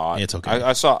video. I saw it. It's okay.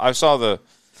 I saw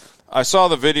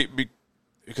the video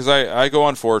because I go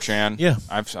on 4chan. Yeah,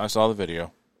 I saw the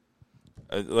video.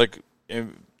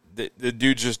 The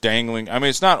dude's just dangling. I mean,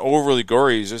 it's not overly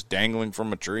gory. He's just dangling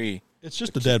from a tree. It's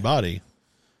just a dead body.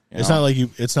 It's not like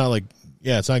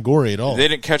it's not gory at all. They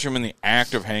didn't catch him in the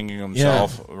act of hanging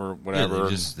himself or whatever.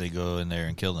 Yeah, they go in there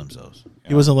and kill themselves.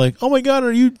 He wasn't like, oh my God,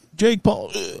 are you Jake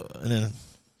Paul? And then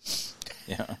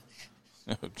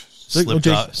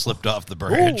slipped off the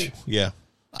branch. Oh, yeah.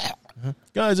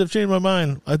 Guys, I've changed my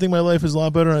mind. I think my life is a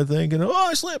lot better, I think. And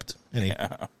I slipped. And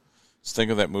Just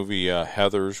think of that movie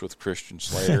Heathers with Christian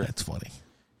Slater. That's funny.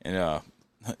 And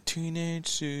teenage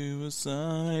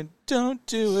suicide, don't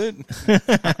do it.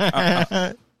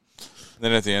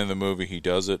 Then at the end of the movie, he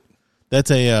does it. That's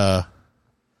a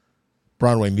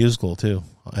Broadway musical too.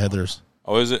 Heathers.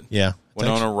 Oh, is it? Yeah.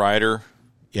 Winona Ryder.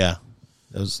 Yeah.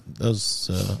 That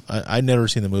was. I'd never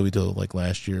seen the movie till like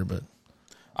last year, but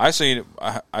I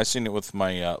seen it with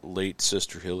my late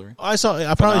sister Hillary. I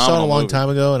probably saw it a long time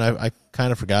ago, and I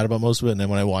kind of forgot about most of it. And then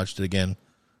when I watched it again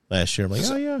last year, I'm like,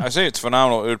 oh yeah. I say it's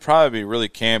phenomenal. It would probably be really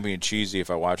campy and cheesy if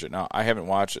I watch it now. I haven't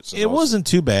watched it since it wasn't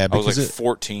too bad. I was like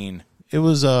 14. It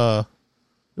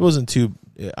wasn't too.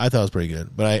 I thought it was pretty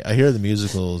good, but I hear the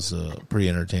musical is pretty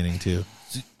entertaining too.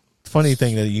 Funny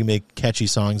thing that you make catchy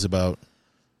songs about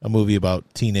a movie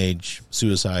about teenage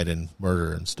suicide and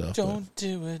murder and stuff. Don't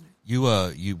do it.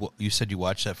 You said you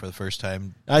watched that for the first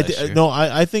time. I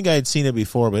think I had seen it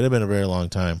before, but it had been a very long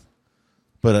time.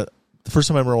 But the first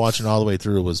time I remember watching it all the way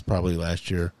through was probably last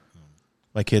year.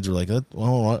 My kids were like,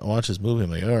 "Well, watch this movie."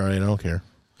 I'm like, "All right, I don't care."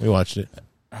 We watched it.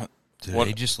 Do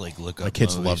they just like look up? My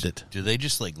kids movies? loved it. Do they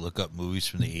just like look up movies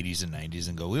from the 80s and 90s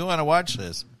and go, "We want to watch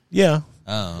this"? Yeah,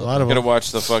 a lot of them. Gotta them.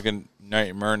 watch the fucking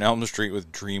Nightmare on Elm Street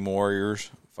with Dream Warriors.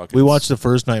 We watched the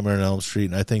first Nightmare on Elm Street,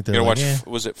 and I think they're like,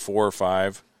 was it 4 or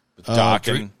 5?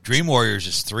 Dream Warriors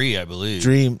is 3, I believe.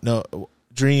 Dream.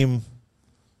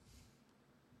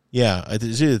 Yeah,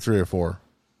 it's either 3 or 4.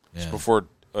 Yeah.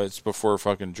 It's before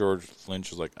fucking George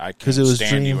Lynch was like, I can't it was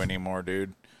stand Dream, you anymore,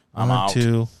 dude. I'm 1, out.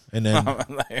 2, and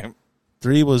then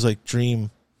 3 was like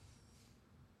Dream.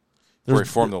 Where he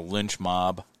formed the Lynch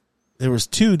mob. There was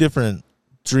 2 different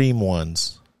Dream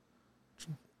ones,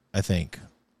 I think.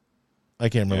 I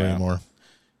can't remember anymore.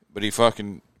 But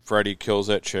Freddy kills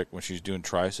that chick when she's doing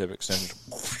tricep extensions.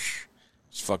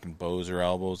 Just fucking bows her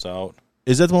elbows out.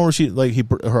 Is that the one where she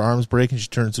her arms break and she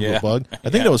turns into a bug?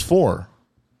 I think that was 4.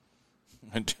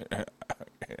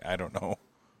 I don't know.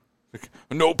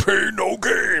 No pain, no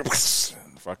gain.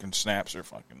 Fucking snaps her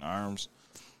fucking arms.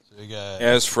 So we got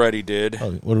as Freddy did.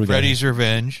 Oh, what do we Freddy's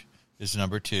Revenge is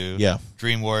number 2. Yeah.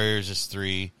 Dream Warriors is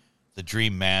 3. The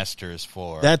Dream Master is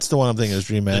 4. That's the one I'm thinking is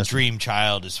Dream Master. The Dream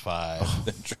Child is 5.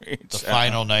 The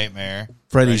Final Nightmare.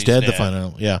 Freddy's dead. The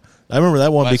final. Yeah, I remember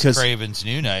that one because Craven's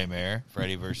New Nightmare.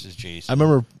 Freddy versus Jason. I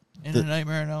remember the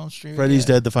Nightmare on Elm Street. Freddy's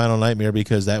Dead. The Final Nightmare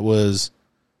because that was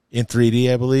in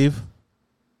 3D, I believe.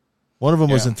 One of them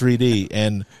was in 3D,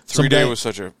 and 3D was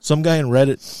such a. Some guy in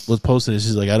Reddit was posting this.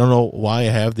 He's like, I don't know why I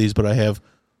have these, but I have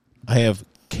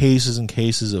cases and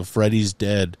cases of Freddy's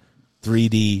Dead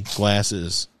 3D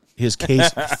glasses. His case,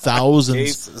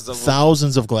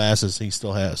 thousands of glasses he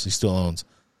still has. He still owns.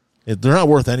 They're not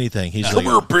worth anything. He's Come like,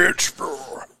 here, bitch.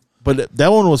 But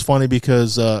that one was funny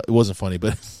because it wasn't funny,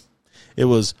 but it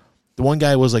was the one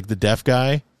guy was like the deaf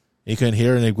guy. He couldn't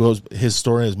hear, and it goes his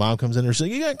story. His mom comes in there. She's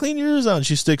like, "You gotta clean your ears out." And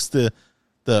she sticks the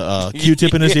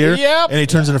Q-tip in his ear, and he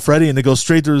turns into Freddy, and it goes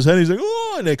straight through his head. He's like,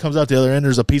 "Oh!" And it comes out the other end.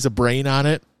 There's a piece of brain on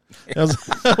it. I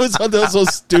thought that was so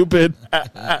stupid.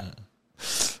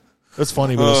 That's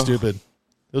funny, but it's stupid.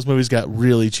 Those movies got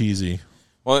really cheesy.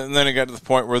 Well, and then it got to the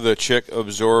point where the chick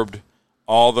absorbed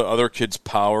all the other kids'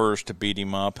 powers to beat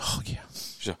him up. Oh yeah,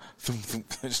 it's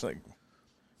like,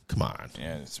 come on.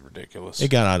 Yeah, it's ridiculous. It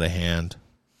got out of hand.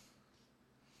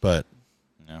 But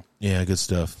yeah, good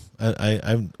stuff. They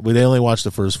only watched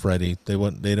the first Freddy. They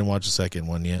didn't watch the second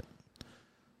one yet.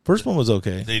 First one was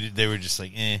okay. They were just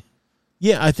like, eh.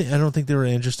 Yeah, I don't think they were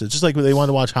interested. Just like they wanted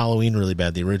to watch Halloween really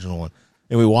bad, the original one,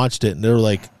 and we watched it, and they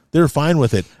were fine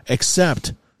with it.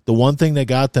 Except the one thing that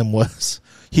got them was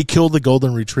he killed the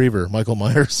golden retriever, Michael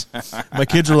Myers. My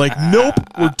kids were like, "Nope,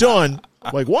 we're done."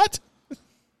 I'm like, what?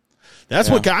 That's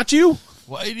what got you?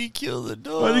 Why did he kill the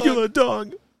dog? Why did he kill the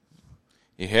dog?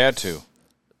 He had to.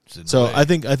 So I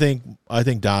think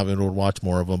Davin would watch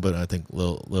more of them, but I think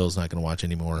Lil's not going to watch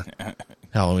any more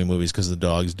Halloween movies because the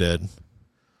dog's dead.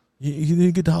 You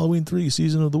didn't get to Halloween 3,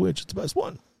 Season of the Witch. It's the best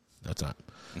one. That's not.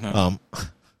 No.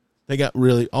 They got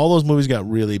all those movies got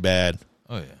really bad.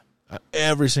 Oh yeah,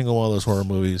 every single one of those horror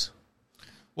movies.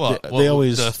 Well, they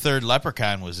always the third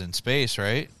Leprechaun was in space,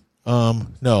 right?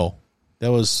 No,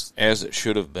 that was as it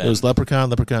should have been. It was Leprechaun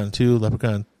 2,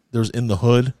 Leprechaun. There was In the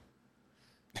Hood.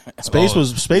 Space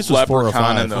was 4 or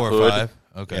 5. 4 or 5.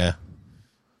 Okay.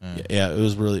 Yeah. It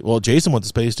was really well. Jason went to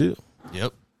space too.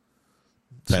 Yep.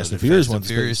 Fast and Furious went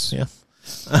to space.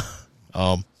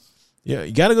 Yeah. Yeah,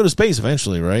 you got to go to space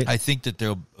eventually, right? I think that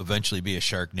there'll eventually be a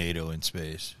Sharknado in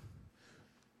space.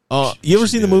 You ever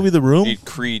seen the movie The Room?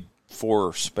 Creed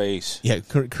 4 space. Yeah,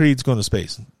 Creed's going to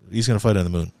space. He's going to fight on the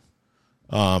moon.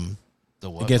 The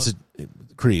what? Against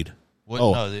Creed.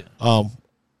 What?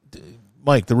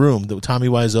 Mike, The Room, the Tommy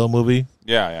Wiseau movie.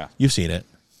 Yeah. You've seen it.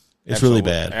 It's really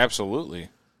bad. Absolutely.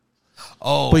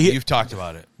 Oh, but you've talked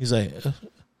about it. He's like,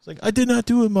 I did not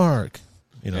do it, Mark.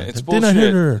 It's bullshit. Did not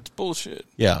hit her. It's bullshit.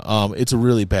 Yeah, it's a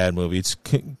really bad movie. It's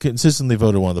consistently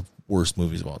voted one of the worst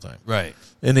movies of all time. Right.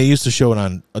 And they used to show it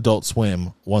on Adult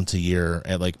Swim once a year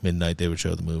at like midnight. They would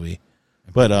show the movie,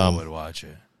 but I would watch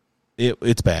it.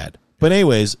 It's bad. But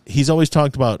anyways, he's always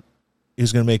talked about he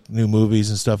was going to make new movies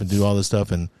and stuff and do all this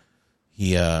stuff, and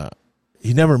he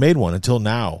never made one until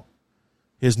now.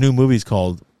 His new movie's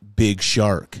called Big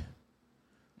Shark,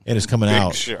 and it's coming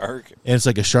out. Big Shark. And it's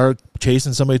like a shark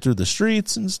chasing somebody through the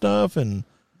streets and stuff, and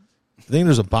I think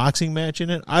there's a boxing match in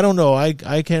it. I don't know. I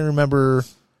can't remember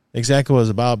exactly what it was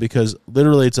about because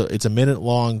literally it's a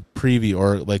minute-long preview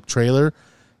or like trailer,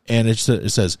 and it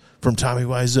says, from Tommy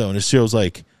Wiseau, and it shows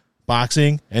like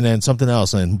boxing and then something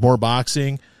else and then more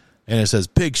boxing, and it says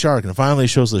Big Shark, and it finally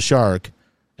shows the shark,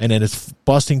 and then it's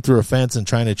busting through a fence and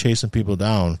trying to chase some people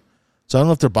down. So I don't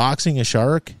know if they're boxing a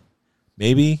shark,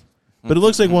 maybe, but it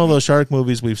looks like one of those shark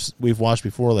movies we've watched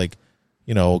before, like,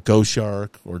 you know, Ghost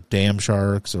Shark or Damn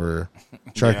Sharks or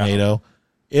Sharknado.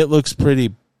 Yeah. It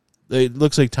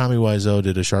looks like Tommy Wiseau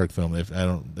did a shark film.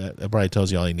 That probably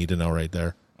tells you all you need to know right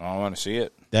there. I want to see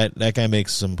it. That guy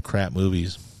makes some crap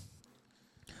movies.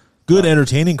 Good,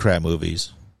 entertaining crap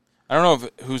movies. I don't know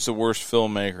who's the worst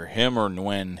filmmaker, him or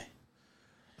Nguyen.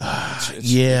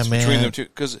 It's man. Between them two,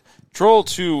 because Troll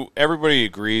 2, everybody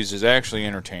agrees, is actually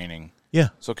entertaining. Yeah.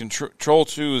 So Troll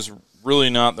 2 is really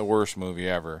not the worst movie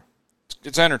ever.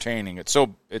 It's entertaining. It's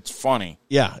funny.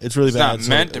 Yeah, it's really bad. It's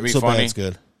not meant to be funny. Bad, it's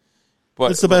good.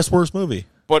 But it's the best worst movie.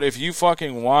 But if you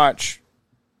fucking watch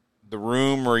The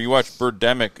Room or you watch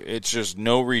Birdemic, it's just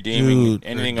no redeeming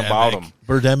anything about them.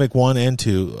 Birdemic 1 and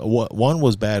 2. 1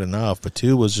 was bad enough, but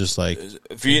 2 was just like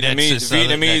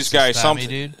Vietnamese guy.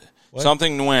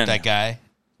 Something Nguyen. That guy.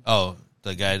 Oh,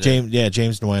 the guy. James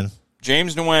Nguyen.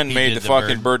 James Nguyen made the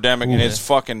fucking Birdemic, and it's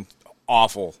fucking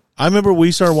awful. I remember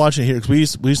we started watching it here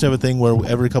because we used to have a thing where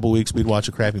every couple of weeks we'd watch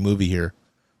a crappy movie here.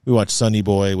 We watched Sunny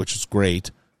Boy, which is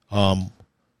great.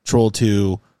 Troll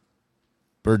 2,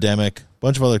 Birdemic, a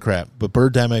bunch of other crap. But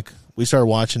Birdemic, we started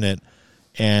watching it,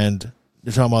 and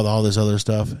they're talking about all this other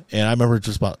stuff. And I remember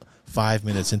just about 5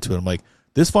 minutes into it, I'm like,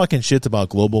 this fucking shit's about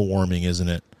global warming, isn't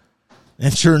it?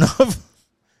 And sure enough,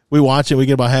 we watch it, we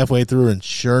get about halfway through, and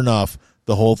sure enough,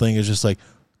 the whole thing is just like,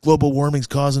 global warming's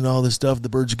causing all this stuff. The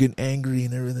birds are getting angry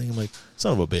and everything. I'm like,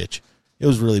 son of a bitch. It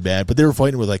was really bad. But they were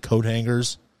fighting with like coat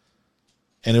hangers,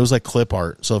 and it was like clip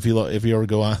art. So if you ever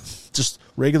go on, just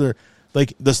regular,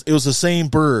 like this, it was the same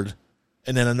bird,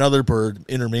 and then another bird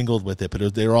intermingled with it.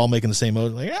 But they were all making the same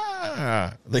motion, like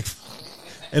like,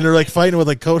 and they're like fighting with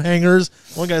like coat hangers.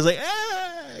 One guy's like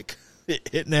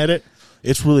hitting at it.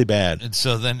 It's really bad. And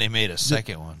so then they made a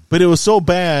second one. But it was so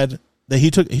bad that he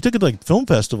took it to like film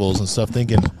festivals and stuff,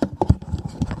 thinking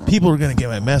people are going to get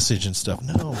my message and stuff.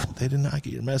 No, they did not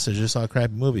get your message. They saw a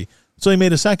crappy movie. So he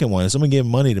made a second one. And someone gave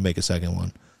him money to make a second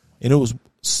one, and it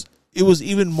was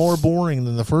even more boring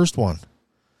than the first one.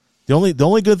 The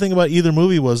only good thing about either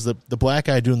movie was the black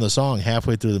guy doing the song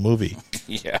halfway through the movie.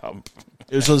 Yeah,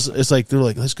 it's like they're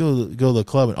like, let's go to the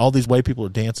club, and all these white people are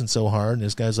dancing so hard, and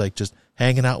this guy's like just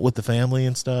hanging out with the family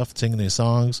and stuff, singing these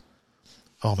songs.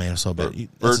 Oh man, it's so bad.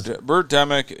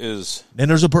 Birdemic is, and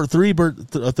there's a third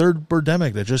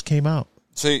Birdemic that just came out.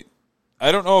 See,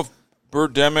 I don't know if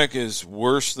Birdemic is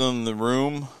worse than The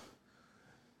Room.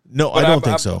 No, I don't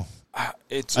think so. I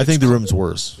think The Room's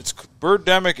worse. It's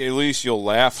Birdemic. At least you'll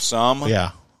laugh some.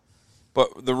 Yeah,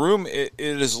 but The Room, it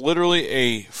is literally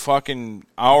a fucking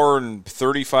hour and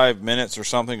 35 minutes or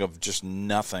something of just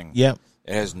nothing. Yep.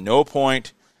 It has no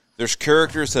point. There's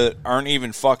characters that aren't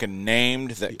even fucking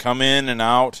named that come in and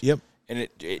out. Yep. And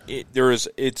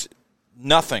it's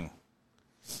nothing.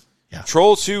 Yeah.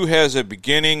 Troll 2 has a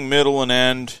beginning, middle, and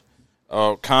end,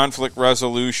 conflict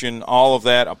resolution, all of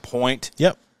that, a point.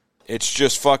 Yep. It's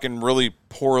just fucking really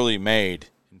poorly made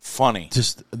and funny.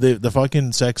 Just the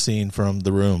fucking sex scene from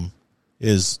The Room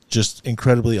is just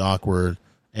incredibly awkward,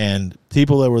 and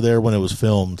people that were there when it was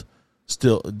filmed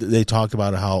still, they talked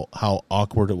about how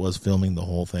awkward it was filming the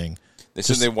whole thing. They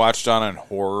said they watched on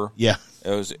horror. Yeah,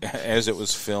 it was as it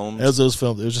was filmed. As it was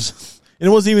filmed, it was just, and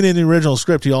it wasn't even in the original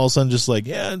script. He all of a sudden just like,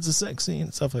 yeah, it's a sex scene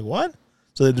and stuff like what?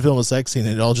 So they had to film a sex scene,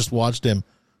 and they all just watched him,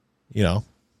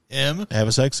 have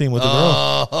a sex scene with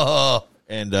the girl,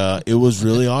 and it was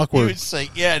really awkward. He was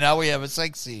like, yeah, now we have a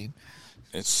sex scene.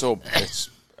 It's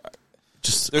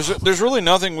just there's really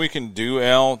nothing we can do,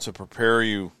 Al, to prepare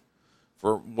you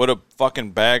for what a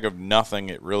fucking bag of nothing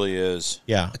it really is.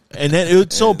 Yeah. And then it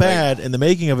was so bad, and the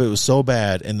making of it was so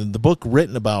bad, and then the book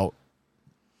written about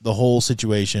the whole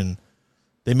situation,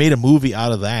 they made a movie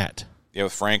out of that. Yeah,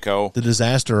 with Franco. The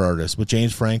Disaster Artist, with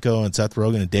James Franco and Seth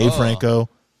Rogen and Dave Franco.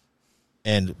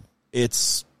 And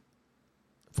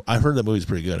I've heard that movie's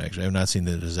pretty good, actually. I have not seen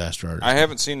The Disaster Artist. I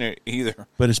haven't seen it either.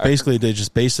 But it's basically, they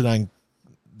just based it on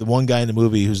the one guy in the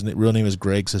movie whose real name is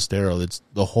Greg Sestero. It's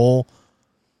the whole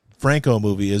Franco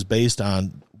movie is based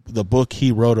on the book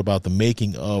he wrote about the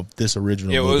making of this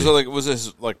original movie. It was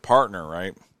his like partner,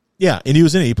 right? Yeah, and he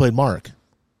was in it. He played Mark.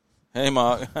 Hey,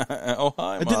 Mark. Oh,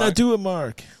 hi, Mark. I did not do it,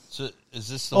 Mark. So is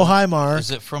this? Hi, Mark.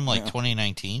 Is it from like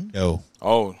 2019? No.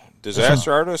 Oh,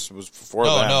 Disaster Artist was before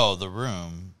that. No, The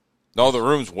Room. No, The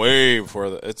Room's way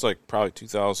before that. It's like probably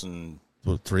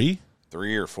 2003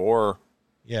 3 or 4.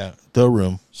 Yeah, The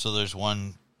Room. So there's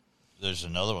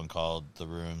another one called The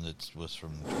Room that was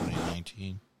from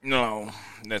 2019. No,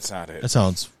 that's not it. That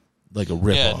sounds like a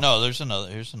ripoff. Yeah, no, here's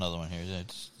another one here.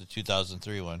 It's the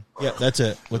 2003 one. Yeah, that's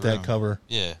it with that cover.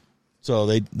 Yeah. So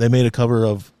they made a cover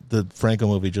of the Franco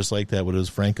movie just like that, but it was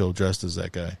Franco dressed as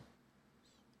that guy.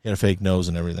 He had a fake nose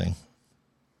and everything.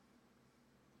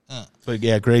 But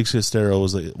yeah, Greg Sestero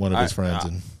was one of his friends.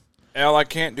 And Al, I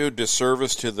can't do a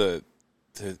disservice to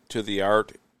the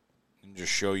art and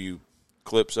just show you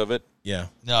clips of it. yeah,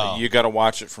 No. You got to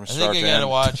watch it from start to end. I think you got to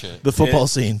watch it. the football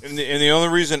scene. And the only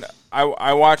reason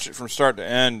I watched it from start to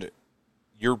end,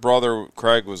 your brother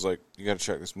Craig was like, "You got to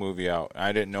check this movie out."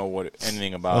 I didn't know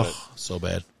anything about it. So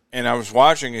bad. And I was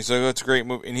watching. He's like, "That's a great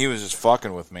movie," and he was just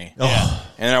fucking with me. Yeah.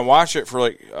 And I watched it for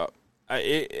like,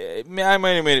 I might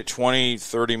have made it 20,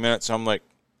 30 minutes. I'm like,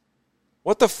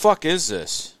 "What the fuck is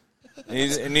this?"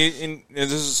 And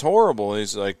this is horrible.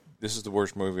 He's like, "This is the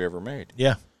worst movie ever made."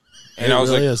 Yeah, And it I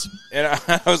was really like, is. and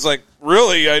I was like,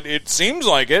 "Really? It seems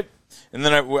like it." And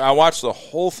then I watched the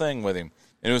whole thing with him,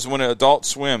 and it was when Adult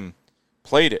Swim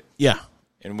played it. Yeah,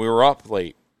 And we were up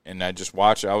late, and I just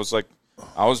watched it. I was like,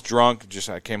 I was drunk.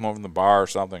 I came home from the bar or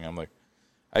something. I'm like,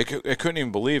 I couldn't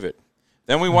even believe it.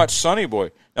 Then we watched Sonny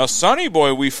Boy. Now, Sonny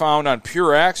Boy we found on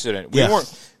pure accident. We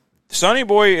weren't. Sonny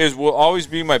Boy will always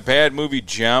be my bad movie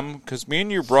gem because me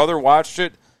and your brother watched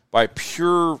it by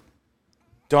pure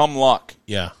dumb luck.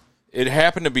 yeah. It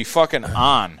happened to be fucking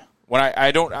on. When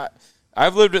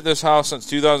I've lived at this house since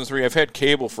 2003. I've had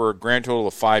cable for a grand total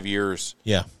of 5 years.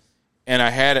 Yeah. And I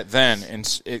had it then,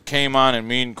 and it came on, and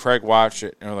me and Craig watched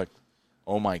it, and we're like,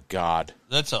 "Oh my god!"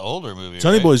 That's an older movie.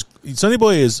 Sonny right?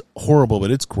 Boy is horrible,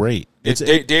 but it's great.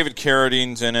 David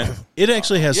Carradine's in it. It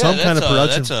actually has some kind of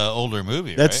production. That's an older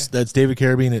movie. That's David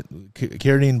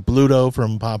Carradine, Bluto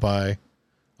from Popeye,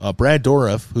 Brad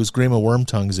Dourif, who's Grima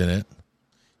Wormtongue's in it.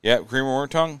 Yeah, Grima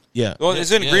Wormtongue. Yeah, well,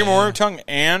 is it Grima Wormtongue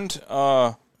and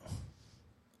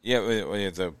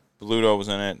the Bluto was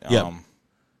in it. Yeah.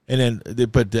 And then,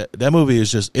 but that movie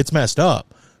is it's messed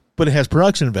up, but it has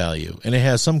production value and it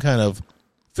has some kind of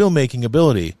filmmaking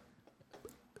ability.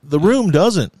 The Room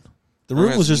doesn't. The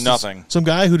Room was just nothing. Some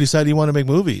guy who decided he wanted to make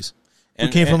movies. Who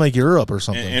came from like Europe or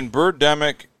something. And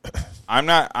Birdemic, I'm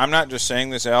not just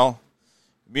saying this, Al.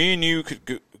 Me and you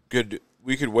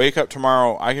we could wake up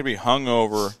tomorrow. I could be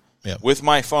hungover with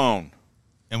my phone,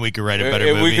 and we could write a better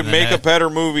movie. We could make a better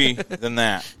movie than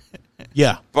that.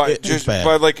 Yeah, but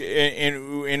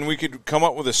and we could come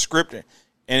up with a script, and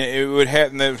it would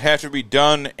have to be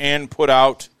done and put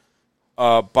out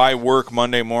by work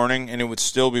Monday morning, and it would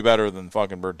still be better than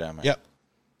fucking Birdemic. Yep,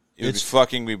 it would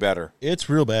fucking be better. It's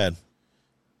real bad.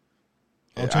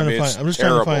 I'm just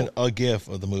trying to find a GIF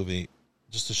of the movie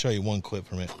just to show you one clip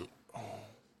from it.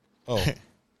 Oh,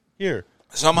 here.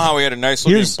 Somehow we had a nice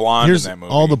looking blonde in that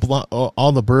movie.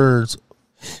 All the birds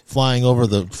flying over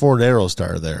the Ford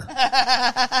Aerostar there.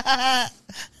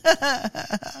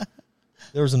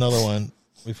 There was another one.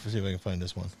 Let me see if I can find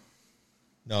this one.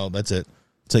 No, that's it.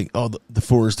 It's like, the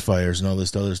forest fires and all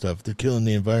this other stuff. They're killing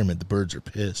the environment. The birds are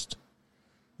pissed.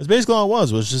 That's basically all it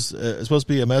was. It was just it's supposed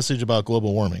to be a message about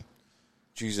global warming.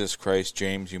 Jesus Christ,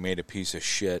 James, you made a piece of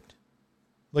shit.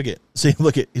 Look at. He's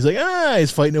like,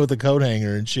 he's fighting it with a coat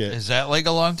hanger and shit. Is that like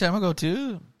a long time ago,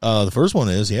 too? The first one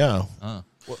is, yeah.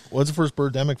 What's the first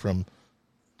Birdemic from?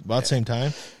 About the same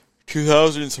time?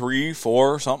 2003,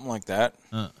 4, something like that.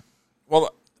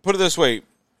 Well, put it this way.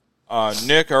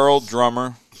 Nick, our old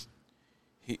drummer,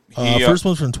 first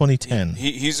one's from 2010.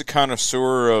 He's a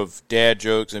connoisseur of dad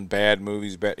jokes and bad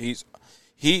movies.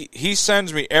 He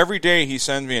sends me, every day he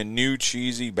sends me a new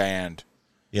cheesy band.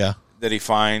 Yeah. That he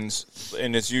finds,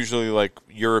 and it's usually like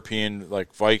European,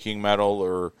 like Viking metal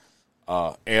or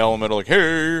ale metal, like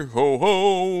hey ho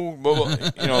ho, blah, blah,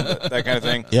 that kind of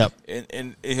thing. Yep.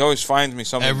 And he always finds me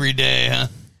something every day, huh?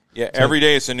 Yeah, every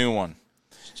day it's a new one.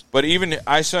 But even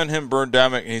I sent him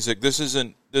Birdemic, and he's like, "This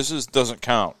doesn't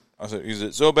count." I said, "Is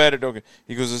it so bad it don't?"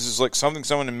 He goes, "This is like something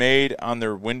someone made on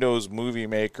their Windows Movie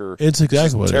Maker. It's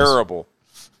exactly what terrible."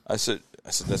 I said,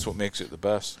 "That's what makes it the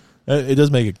best." It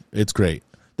does make it. It's great.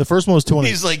 The first one was 20.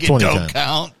 He's like, it don't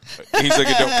count. He's like,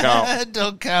 it don't count. It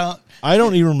don't count. I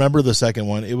don't even remember the second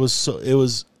one. It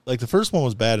was like the first one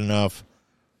was bad enough,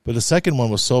 but the second one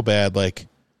was so bad. Like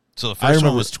So the first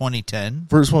one was 2010?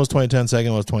 First one was 2010,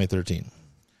 second one was 2013.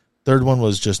 Third one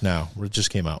was just now. It just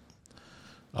came out.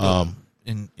 I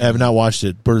have not watched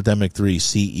it. Birdemic 3,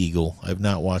 Sea Eagle. I have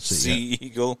not watched it yet. Sea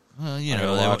Eagle? Well, they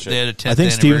had a 10th I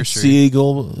think Steven anniversary. Sea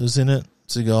Eagle is in it.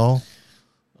 Seagal.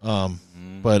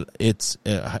 But it's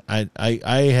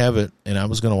I have it, and I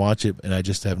was going to watch it, and I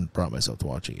just haven't brought myself to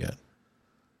watch it yet.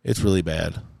 It's really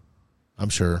bad. I'm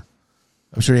sure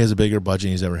he has a bigger budget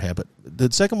than he's ever had. But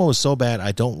the second one was so bad,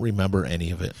 I don't remember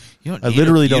any of it. I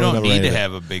literally don't remember any of it. You don't need to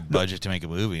have a big budget to make a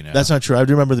movie now. That's not true. I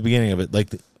do remember the beginning of it. Like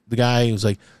the guy was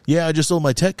like, "Yeah, I just sold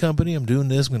my tech company. I'm doing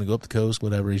this. I'm going to go up the coast.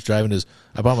 Whatever." He's driving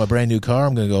I bought my brand new car.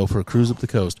 I'm going to go for a cruise up the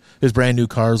coast. His brand new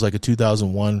car is like a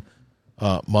 2001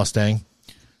 Mustang.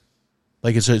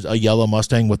 Like it's a yellow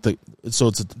Mustang with it's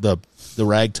the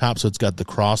rag top, so it's got the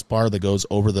crossbar that goes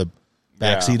over the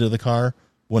back seat of the car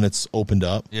when it's opened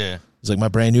up. Yeah. It's like my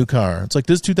brand new car. It's like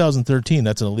this 2013.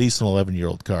 That's at least an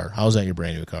 11-year-old car. How's that your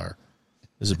brand new car?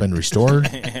 Has it been restored?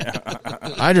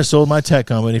 I just sold my tech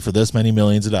company for this many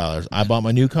millions of dollars. I bought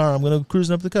my new car. I'm going to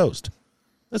cruising up the coast.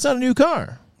 That's not a new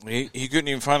car. He couldn't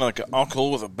even find like an uncle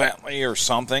with a Bentley or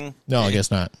something. No, I guess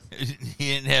not. He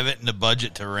didn't have it in the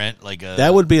budget to rent like a.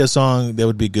 That would be a song that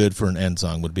would be good for an end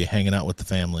song. Would be "Hanging Out with the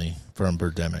Family" from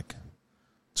Birdemic.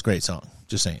 It's a great song.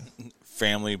 Just saying.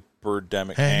 Family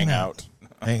Birdemic Hangout.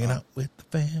 Hanging out with the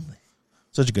family.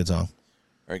 Such a good song.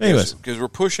 Right, anyways, because we're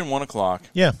pushing 1 o'clock.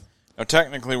 Yeah. Now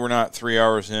technically we're not 3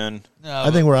 hours in. No,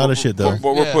 I think we're out of shit though.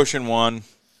 But we're pushing 1.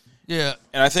 Yeah.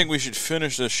 And I think we should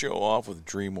finish this show off with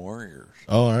Dream Warriors.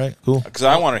 Oh, all right, cool. Because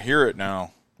I want to hear it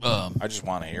now. I just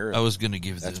want to hear it. I was going to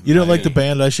give this. You don't like the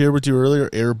band I shared with you earlier,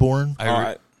 Airborne?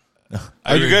 I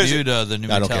you guys- reviewed the new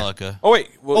Metallica. Oh,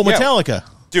 wait. Well, yeah, Metallica.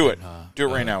 do it. Do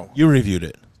it right now. You reviewed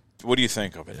it. What do you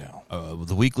think of it now?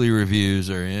 The weekly reviews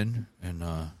are in, and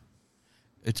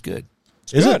it's good.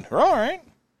 Is Good. it? All right.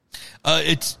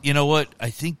 It's you know what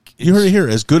I think. You heard it here.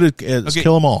 As good as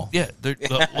Kill 'Em All. Yeah,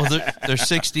 they're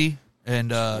 60,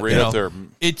 and Right up there.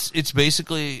 It's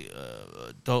basically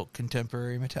adult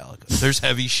contemporary Metallica. There's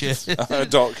heavy shit.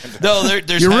 Adult. No,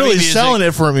 there's You're heavy really music. selling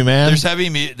it for me, man. There's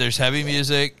heavy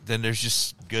music. Then there's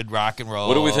just good rock and roll.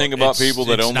 What do we think about people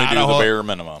that it's only not do a the whole- bare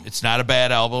minimum? It's not a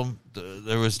bad album.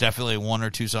 There was definitely 1 or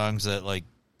 2 songs that, like,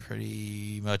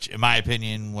 pretty much, in my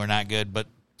opinion, were not good. But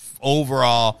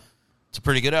overall, it's a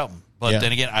pretty good album. But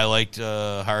then again, I liked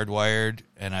Hardwired,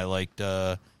 and I liked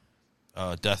Death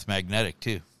Magnetic,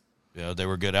 too. You know, they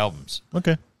were good albums.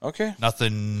 Okay.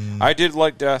 Nothing. I did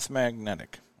like Death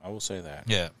Magnetic. I will say that.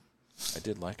 Yeah. I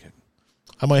did like it.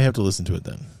 I might have to listen to it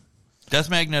then. Death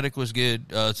Magnetic was good.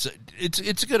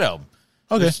 It's a good album.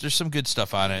 Okay. There's some good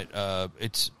stuff on it.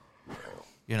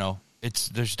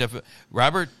 There's definitely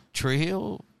Robert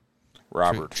Trujillo.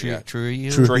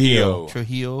 Trujillo.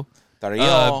 Trujillo.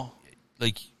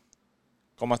 Like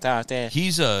 ¿Cómo estás?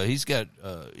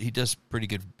 he does pretty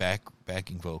good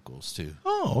backing vocals too.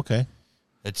 Oh, okay.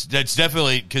 That's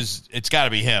definitely because it's got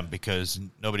to be him because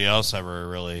nobody else ever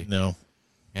really. No.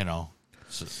 You know.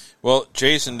 So, Well,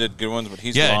 Jason did good ones, but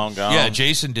he's long gone. Yeah,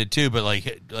 Jason did too, but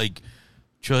like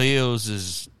Trujillo's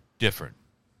is different,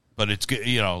 but it's good.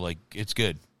 You know, like it's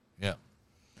good. Yeah.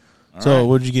 So,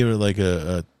 would you give it like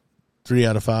a 3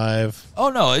 out of 5?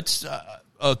 Oh no, it's 3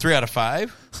 out of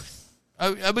 5.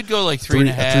 I would go like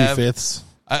 3.5. 3/5.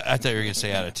 I thought you were gonna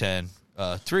say out of 10.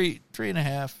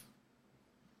 3.5.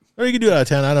 Or you can do it out of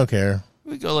 10. I don't care.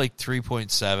 We go like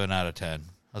 3.7 out of 10.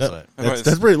 How's that?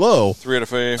 That's pretty low. 3 out of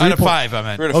 5. Out of 5, I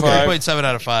meant. 3 out of 5. 3.7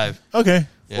 out of 5. Okay.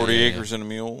 40 acres and a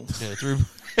mule. Yeah,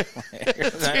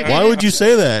 Why would you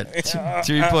say that?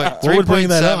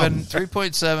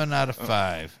 3.7 out of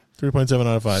 5. 3.7 out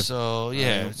of 5. So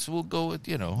yeah, so we'll go with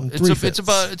it's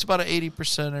 3/5. it's about an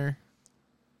 80% or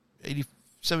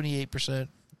 78%.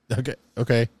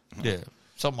 Okay. Yeah,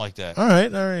 something like that. All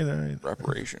right.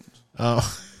 Reparations.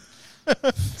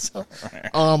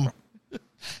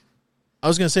 I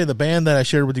was going to say the band that I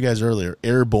shared with you guys earlier,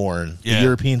 Airborne, the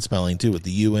European spelling too, with the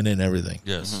U in it and everything.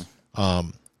 Yes.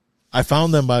 I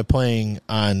found them by playing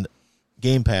on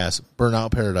Game Pass,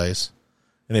 Burnout Paradise,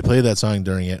 and they played that song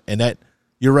during it. And that,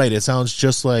 you're right, it sounds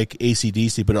just like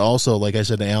AC/DC, but it also, like I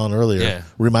said to Alan earlier,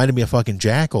 reminded me of fucking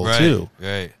Jackal too.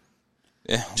 Right.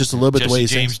 Yeah. Just a little bit the way he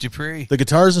James sings. Dupree. The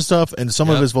guitars and stuff, and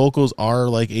some of his vocals are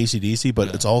like AC/DC,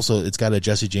 but it's got a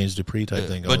Jesse James Dupree type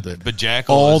thing going with it. But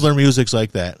Jackal, all their music's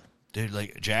like that. Dude,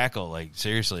 like Jackal, like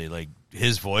seriously, like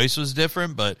his voice was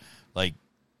different, but like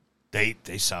they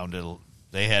sounded,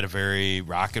 they had a very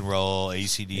rock and roll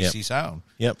AC/DC sound.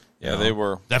 Yep. Yeah, they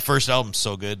were. That first album's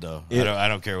so good though. I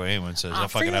don't care what anyone says.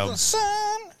 That fucking album.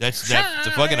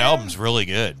 The fucking album's really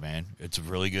good, man. It's a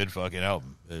really good fucking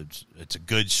album. It's a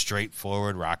good,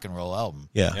 straightforward rock and roll album.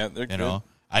 Yeah, they're good. know,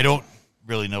 I don't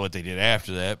really know what they did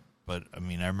after that, but I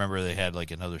mean, I remember they had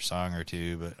like another song or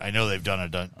two. But I know they've done a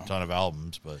ton of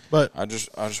albums. But I just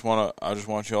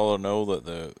want y'all to know that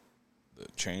the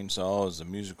chainsaw is a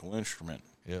musical instrument.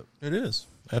 Yep, it is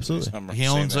absolutely.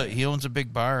 He owns a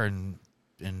big bar in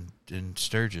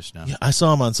Sturgis now. Yeah, I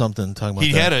saw him on something talking about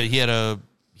He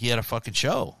had a fucking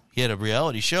show. He had a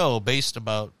reality show based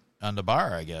on the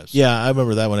bar, I guess. Yeah, I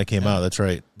remember that when it came out. That's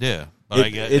right. Yeah,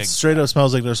 but it straight up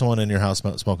smells like there's someone in your house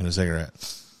smoking a cigarette.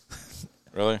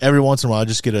 Really? Every once in a while, I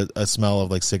just get a smell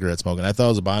of like cigarette smoking. I thought it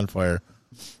was a bonfire,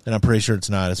 and I'm pretty sure it's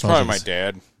not. It's probably my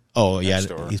dad. Oh yeah,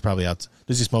 he's probably out.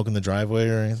 Does he smoke in the driveway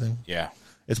or anything? Yeah,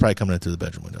 it's probably coming into the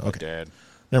bedroom window. Okay, Dad.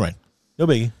 Never mind. No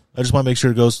biggie. I just want to make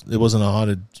sure it wasn't a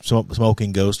haunted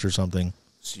smoking ghost or something.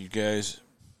 So you guys,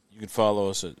 you can follow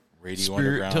us at Radio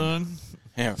Spirit Underground. Tongue.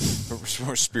 Yeah,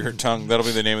 Spirit Tongue. That'll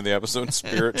be the name of the episode.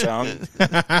 Spirit Tongue.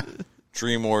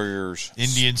 Dream Warriors.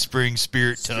 Indian Spring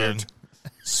Spirit Tongue.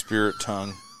 Spirit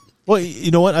Tongue. Well,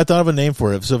 you know what? I thought of a name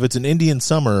for it. So if it's an Indian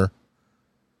summer,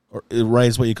 or right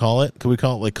is what you call it. Could we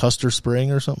call it like Custer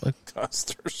Spring or something?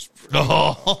 Custer Spring.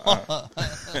 Oh.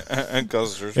 And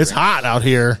Custer Spring. It's hot out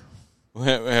here. We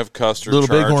have Custer Little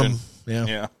charging. Bighorn.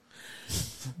 Yeah.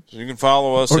 So you can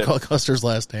follow us. Or call it Custer's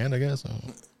Last Stand, I guess.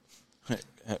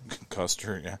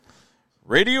 Custer, yeah.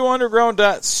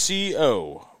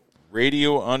 RadioUnderground.co.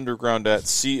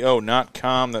 RadioUnderground.co, not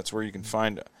com. That's where you can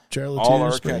find all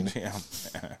our Spring. Yeah.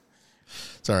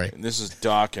 Sorry. And this is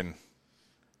Doc and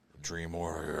Dream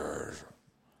Warriors.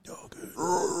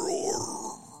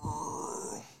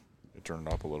 Turn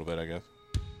it up a little bit, I guess.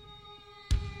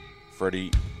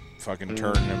 Freddie fucking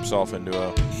turned himself into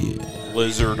a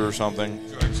lizard or something.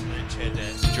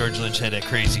 George Lynch had that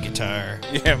crazy guitar.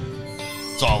 Yeah.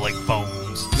 It's all like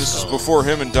bones. This is before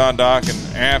him and Don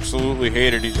Dokken absolutely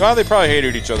hated each other. Well, they probably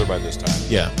hated each other by this time.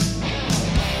 Yeah.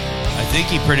 I think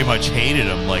he pretty much hated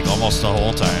him like almost the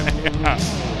whole time.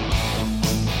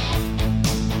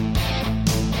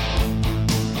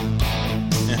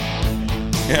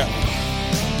 Yeah.